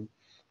operation.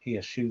 He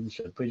assumes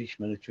the British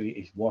military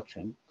is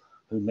watching,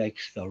 who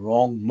makes the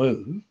wrong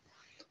move,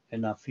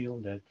 and I feel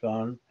that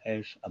John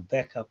has a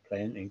backup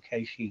plan in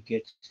case he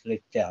gets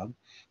let down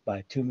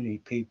by too many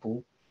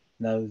people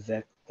know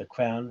that the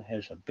Crown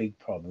has a big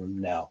problem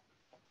now.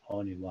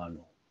 Honi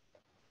Wano.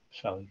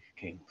 So,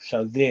 King.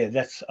 So there,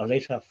 that's a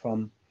letter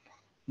from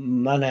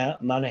Manahi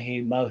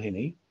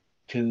Mohini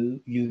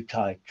to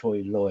Utai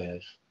Choi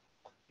lawyers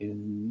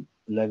in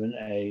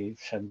 11A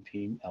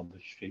 17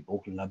 Albert Street,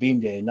 Auckland. I've been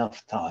there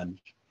enough times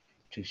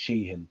to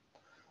see him.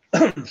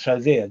 So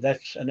there,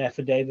 that's an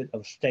affidavit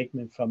of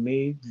statement from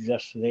me,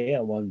 just there.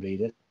 I won't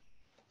read it.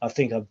 I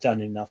think I've done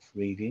enough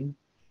reading.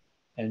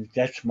 And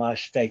that's my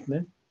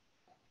statement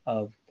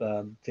of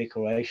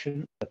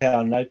declaration. The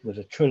pound note with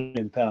 £1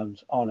 trillion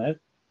on it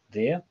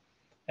there.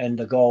 And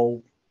the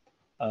gold,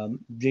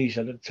 these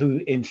are the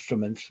two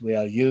instruments we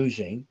are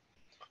using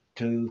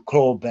to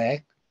claw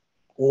back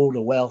all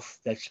the wealth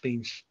that's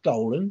been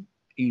stolen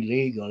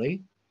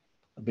illegally,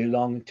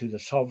 belonging to the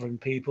sovereign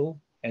people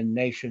and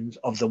nations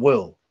of the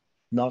world,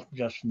 not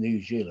just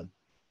New Zealand.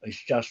 It's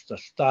just a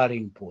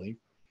starting point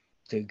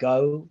to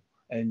go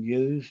and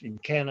use in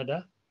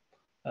Canada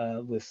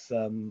with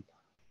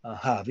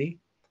Harvey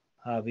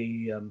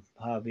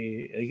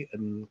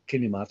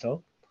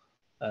Kinimato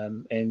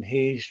and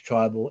his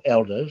tribal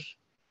elders.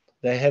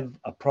 They have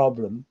a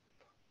problem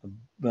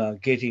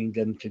getting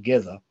them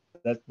together.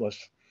 That was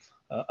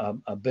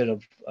a bit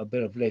of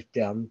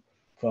letdown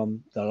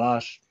from the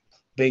last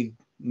big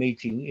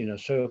meeting in a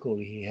circle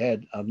he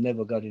had. I've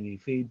never got any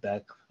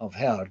feedback of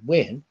how it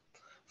went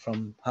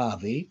from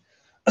Harvey.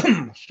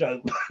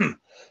 So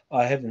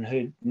I haven't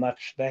heard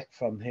much back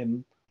from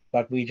him,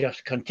 but we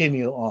just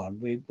continue on.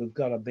 We've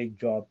got a big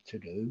job to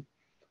do,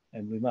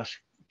 and we must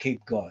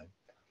keep going.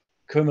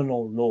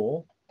 Criminal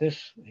law,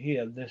 this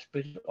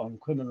bit on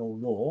criminal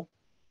law,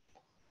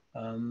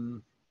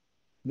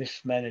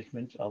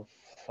 mismanagement of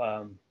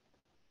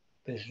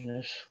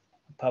business,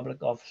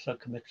 public officer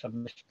commits a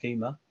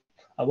misdemeanor.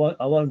 I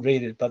won't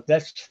read it, but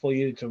that's for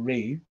you to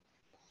read.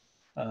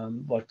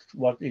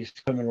 What is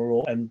criminal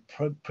law and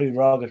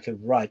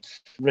prerogative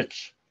rights,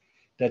 writs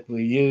that we're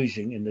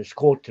using in this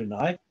court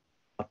tonight.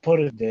 I put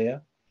it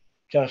there,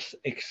 just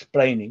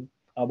explaining.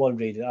 I won't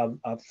read it.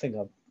 I think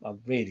I've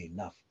read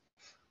enough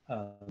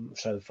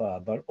so far.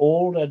 But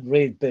all that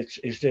red bits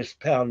is this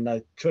pound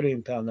note, £1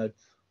 trillion note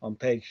on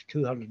page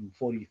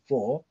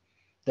 244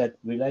 that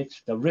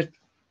relates. The writ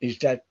is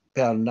that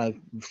pound note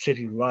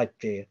sitting right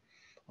there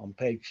on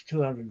page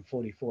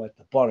 244 at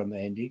the bottom,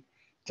 Andy.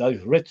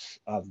 Those writs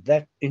are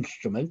that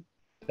instrument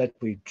that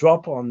we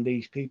drop on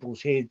these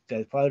people's heads,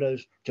 their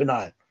photos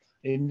tonight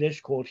in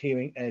this court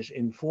hearing as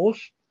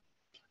enforced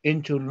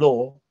into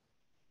law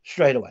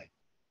straight away.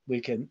 We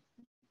can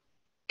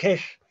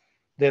cash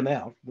them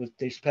out with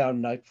this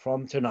pound note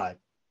from tonight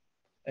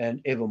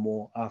and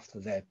evermore after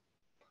that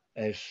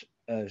as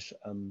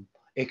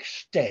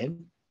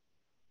extant.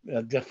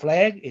 The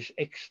flag is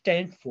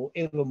extant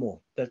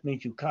forevermore. That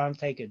means you can't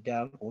take it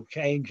down or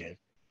change it.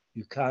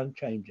 You can't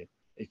change it.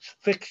 It's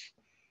fixed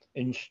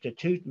in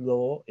statute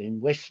law in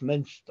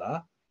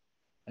Westminster.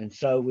 And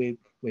so we're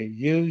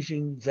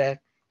using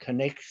that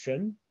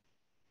connection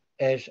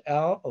as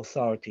our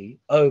authority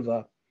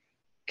over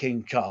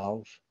King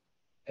Charles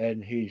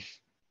and his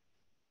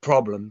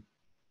problem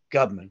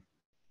government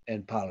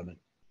and parliament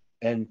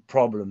and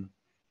problem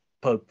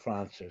Pope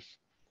Francis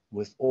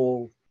with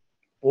all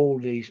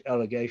these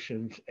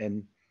allegations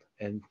and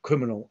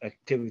criminal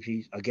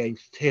activities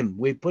against him.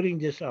 We're putting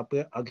this up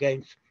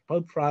against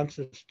Pope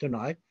Francis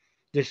tonight,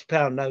 this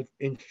pound note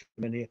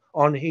instrument here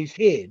on his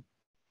head.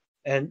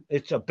 And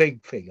it's a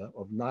big figure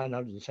of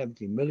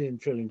 970 million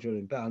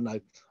trillion pound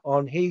note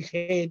on his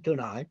head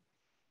tonight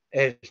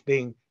as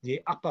being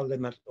the upper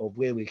limit of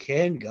where we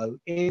can go,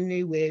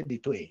 anywhere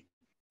between.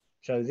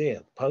 So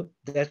there, Pope,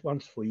 that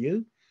one's for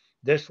you.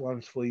 This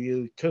one's for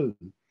you too,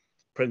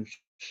 Prince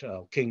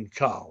King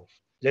Charles.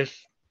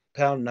 This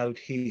pound note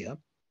here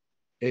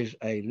is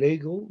a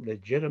legal,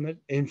 legitimate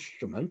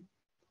instrument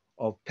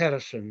of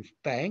Patterson's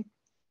Bank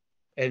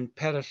and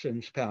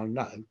Patterson's pound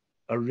note,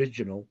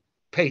 original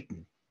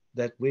patent,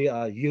 that we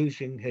are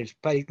using his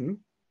patent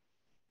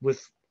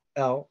with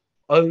our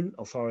own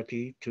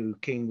authority to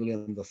King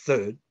William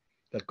III,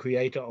 the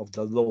creator of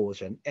the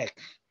laws and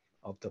acts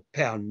of the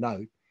pound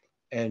note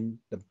and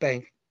the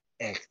Bank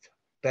Act,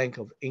 Bank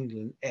of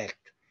England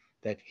Act,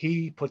 that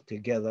he put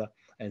together,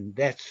 and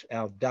that's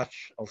our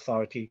Dutch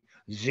authority,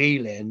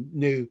 Zeeland,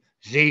 New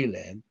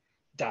Zealand,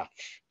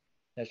 Dutch.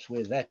 That's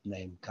where that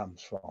name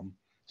comes from.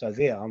 So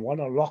there, I want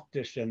to lock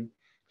this in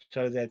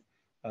so that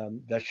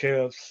the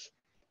sheriffs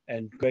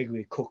and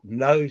Gregory Cook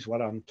knows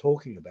what I'm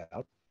talking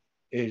about,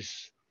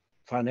 is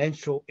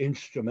financial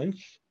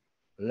instruments,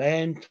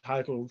 land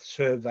title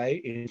survey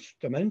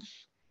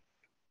instruments,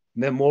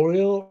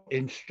 memorial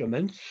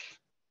instruments,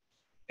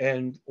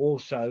 and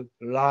also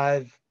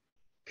live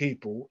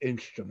people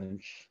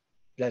instruments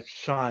that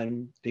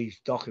sign these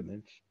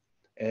documents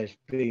as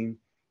being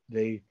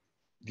the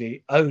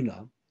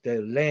owner,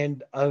 the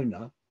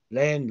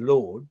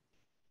landlord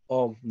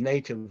of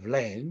native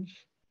lands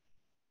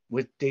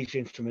with these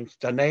instruments.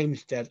 The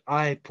names that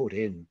I put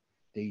in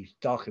these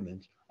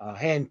documents are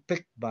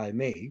handpicked by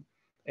me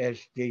as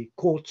the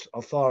court's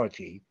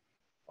authority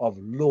of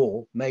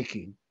law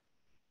making,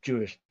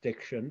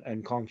 jurisdiction,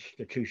 and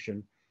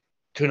constitution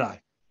tonight.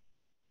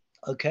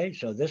 Okay,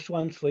 so this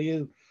one's for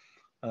you,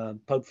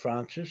 Pope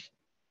Francis.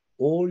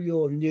 All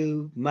your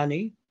new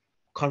money,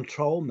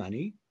 control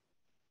money,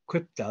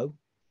 crypto,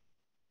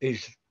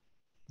 is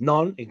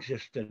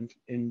non-existent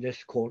in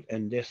this court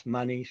and this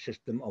money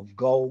system of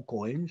gold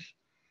coins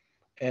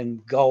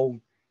and gold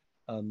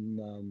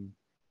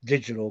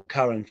digital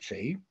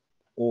currency.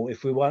 Or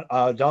if we want,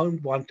 I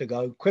don't want to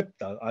go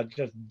crypto. I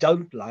just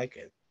don't like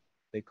it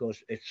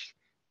because it's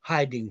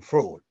hiding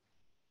fraud.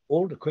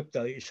 All the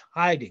crypto is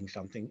hiding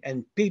something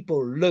and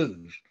people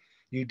lose.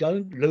 You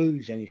don't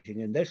lose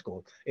anything in this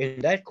court. In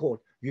that court,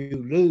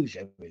 you lose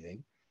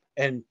everything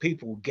and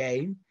people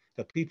gain.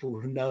 The people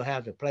who know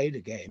how to play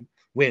the game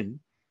win,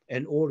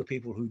 and all the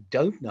people who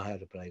don't know how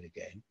to play the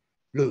game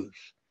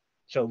lose.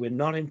 So we're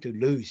not into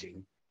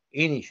losing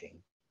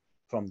anything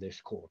from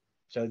this court.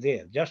 So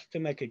there, just to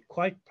make it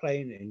quite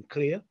plain and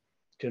clear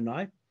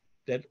tonight,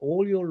 that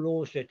all your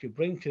laws that you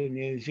bring to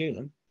New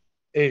Zealand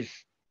is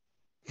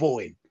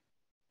void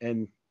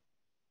and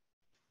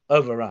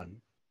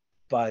overrun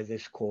by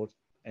this court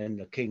and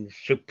the King's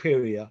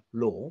superior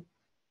law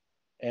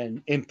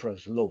and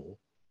Emperor's law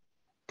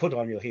put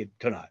on your head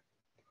tonight.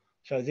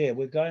 So there,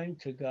 we're going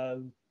to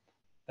go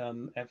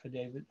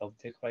affidavit of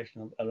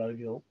declaration of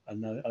allodial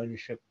and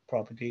ownership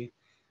property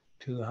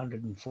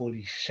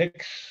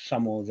 246,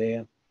 somewhere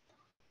there.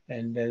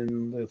 And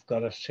then we've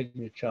got a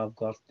signature I've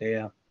got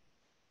there.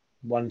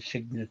 One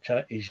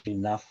signature is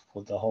enough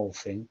for the whole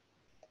thing.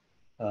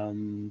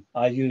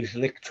 I use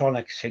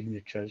electronic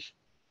signatures,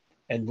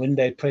 and when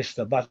they press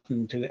the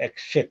button to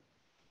accept,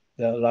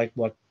 like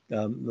what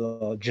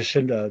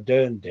Jacinda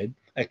Ardern did,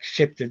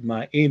 accepted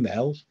my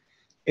emails,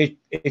 it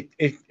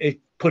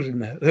put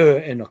her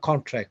in a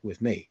contract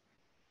with me.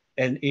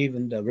 And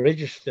even the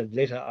registered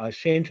letter I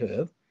sent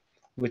her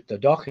with the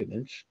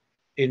documents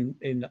in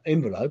the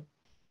envelope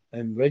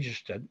and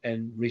registered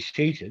and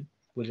receipted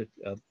with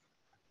a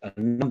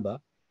number,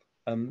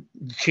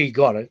 she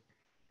got it.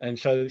 And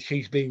so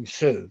she's been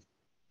served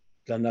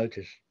the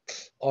notice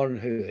on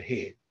her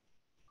head.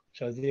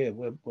 So there,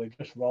 we're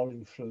just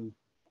rolling through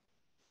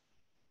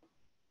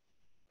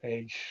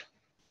page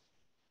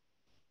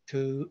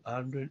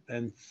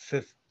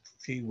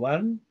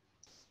 251.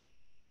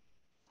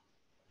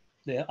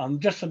 There, I'm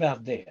just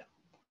about there.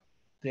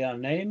 There are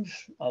names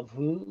of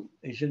who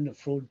is in the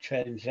fraud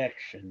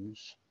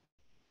transactions.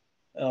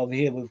 Over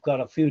here, we've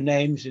got a few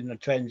names in the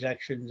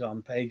transactions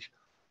on page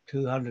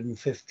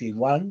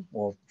 251,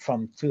 or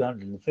from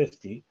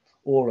 250,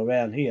 all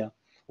around here.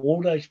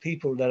 All those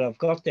people that have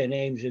got their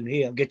names in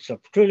here gets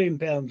 £1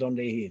 trillion on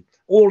their head.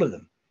 All of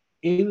them,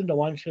 even the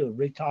ones who are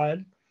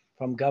retired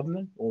from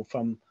government or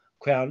from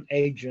Crown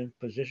agent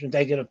positions,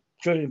 they get £1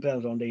 trillion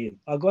on their head.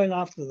 I'm going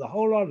after the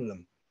whole lot of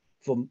them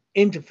for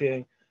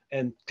interfering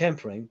and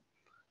tampering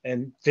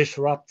and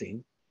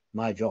disrupting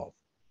my job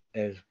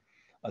as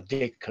a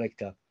debt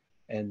collector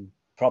and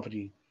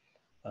property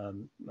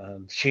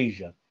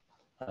seizure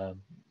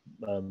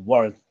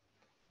warrant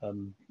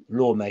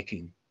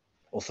lawmaking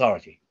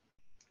authority.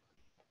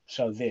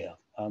 So there,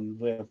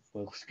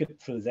 we'll skip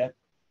through that.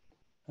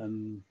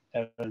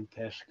 Aaron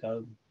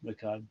Pascoe,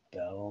 Richard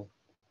Bell.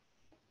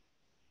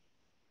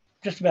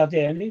 Just about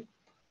there, Andy.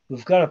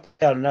 We've got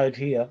a note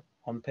here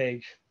on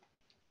page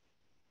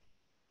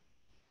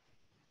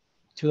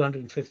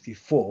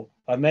 254.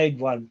 I made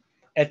one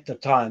at the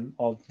time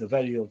of the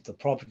value of the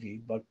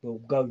property, but we'll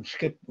go and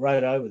skip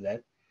right over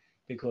that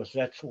because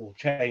that's all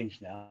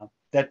changed now.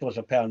 That was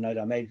a pound note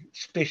I made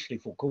especially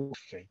for Cook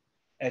Street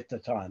at the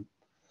time.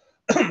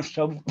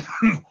 So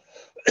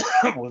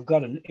we've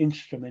got an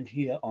instrument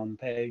here on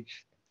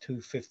page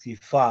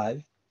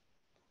 255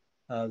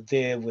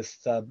 there with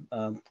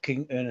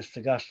King Ernest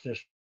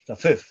Augustus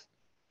V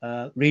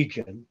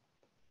region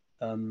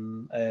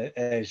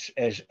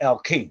as our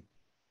king.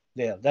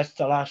 There, that's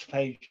the last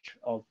page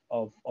of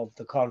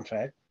the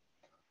contract.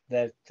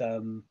 That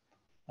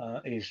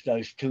is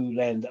those two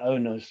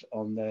landowners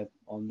on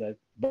that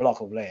block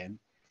of land,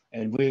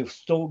 and we're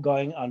still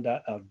going under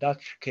our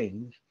Dutch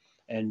kings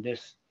and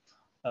this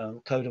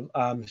coat of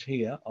arms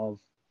here of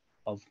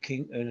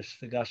King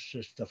Ernest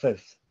Augustus V.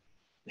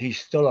 He's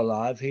still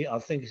alive. I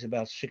think he's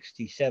about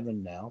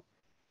 67 now,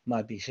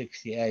 might be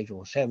 68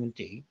 or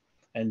 70,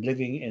 and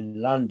living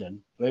in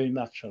London, very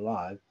much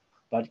alive.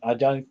 But I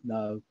don't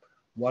know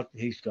what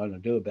he's going to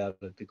do about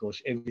it,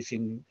 because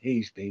everything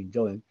he's been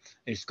doing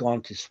is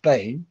gone to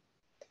Spain,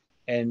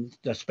 and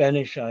the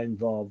Spanish are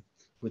involved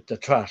with the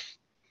trust,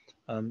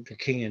 the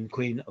King and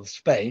Queen of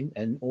Spain,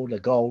 and all the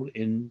gold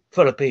in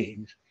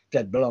Philippines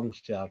that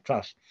belongs to our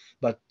trust.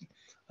 But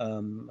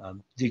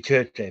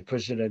Duterte,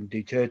 President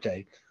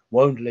Duterte,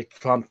 won't let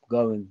Trump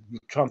go, and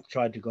Trump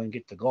tried to go and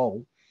get the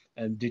gold,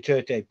 and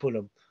Duterte put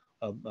a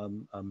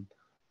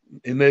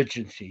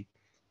emergency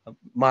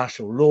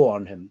martial law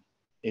on him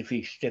if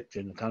he stepped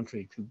in the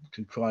country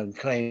to try and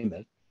claim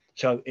it.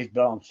 So it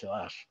belongs to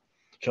us.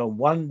 So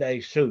one day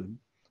soon,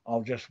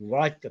 I'll just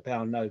write the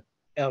pound note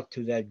out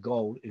to that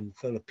gold in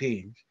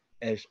Philippines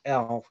as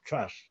our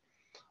trust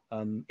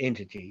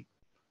entity,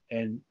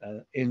 and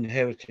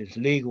inheritance,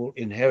 legal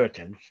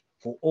inheritance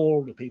for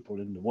all the people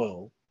in the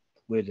world,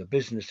 where the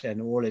business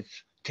and all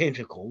its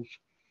tentacles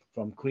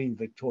from Queen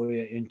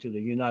Victoria into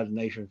the United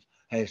Nations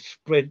has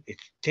spread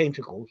its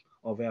tentacles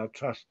of our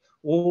trust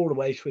all the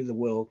way through the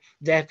world.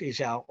 That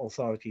is our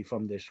authority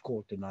from this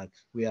court tonight.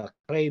 We are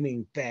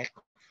claiming back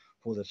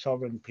for the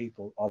sovereign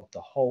people of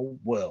the whole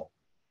world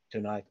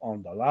tonight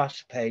on the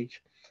last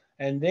page.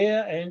 And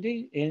there,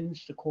 Andy,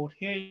 ends the court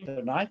hearing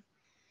tonight.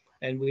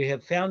 And we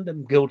have found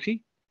them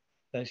guilty.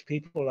 Those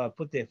people, I've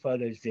put their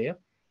photos there,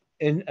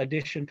 in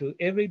addition to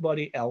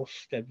everybody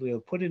else that we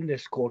have put in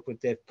this court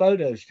with their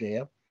photos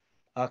there,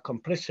 are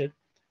complicit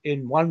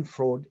in one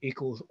fraud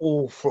equals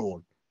all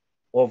fraud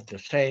of the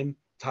same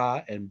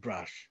tar and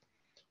brush.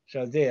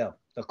 So there,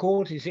 the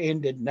court is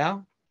ended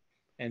now,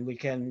 and we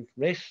can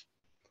rest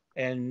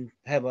and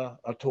have a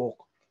talk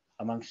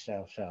amongst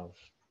ourselves.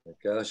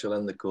 Okay, I shall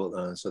end the court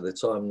now. So the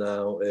time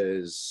now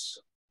is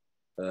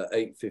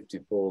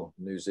 8:54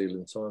 New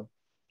Zealand time.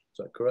 Is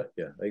that correct?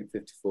 Yeah,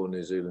 8:54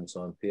 New Zealand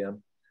time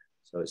PM.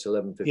 So it's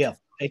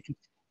 11:50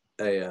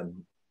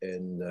 AM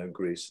in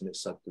Greece, and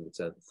it's Saturday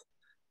the 10th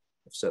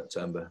of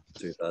September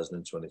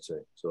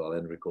 2022. So I'll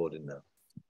end recording now.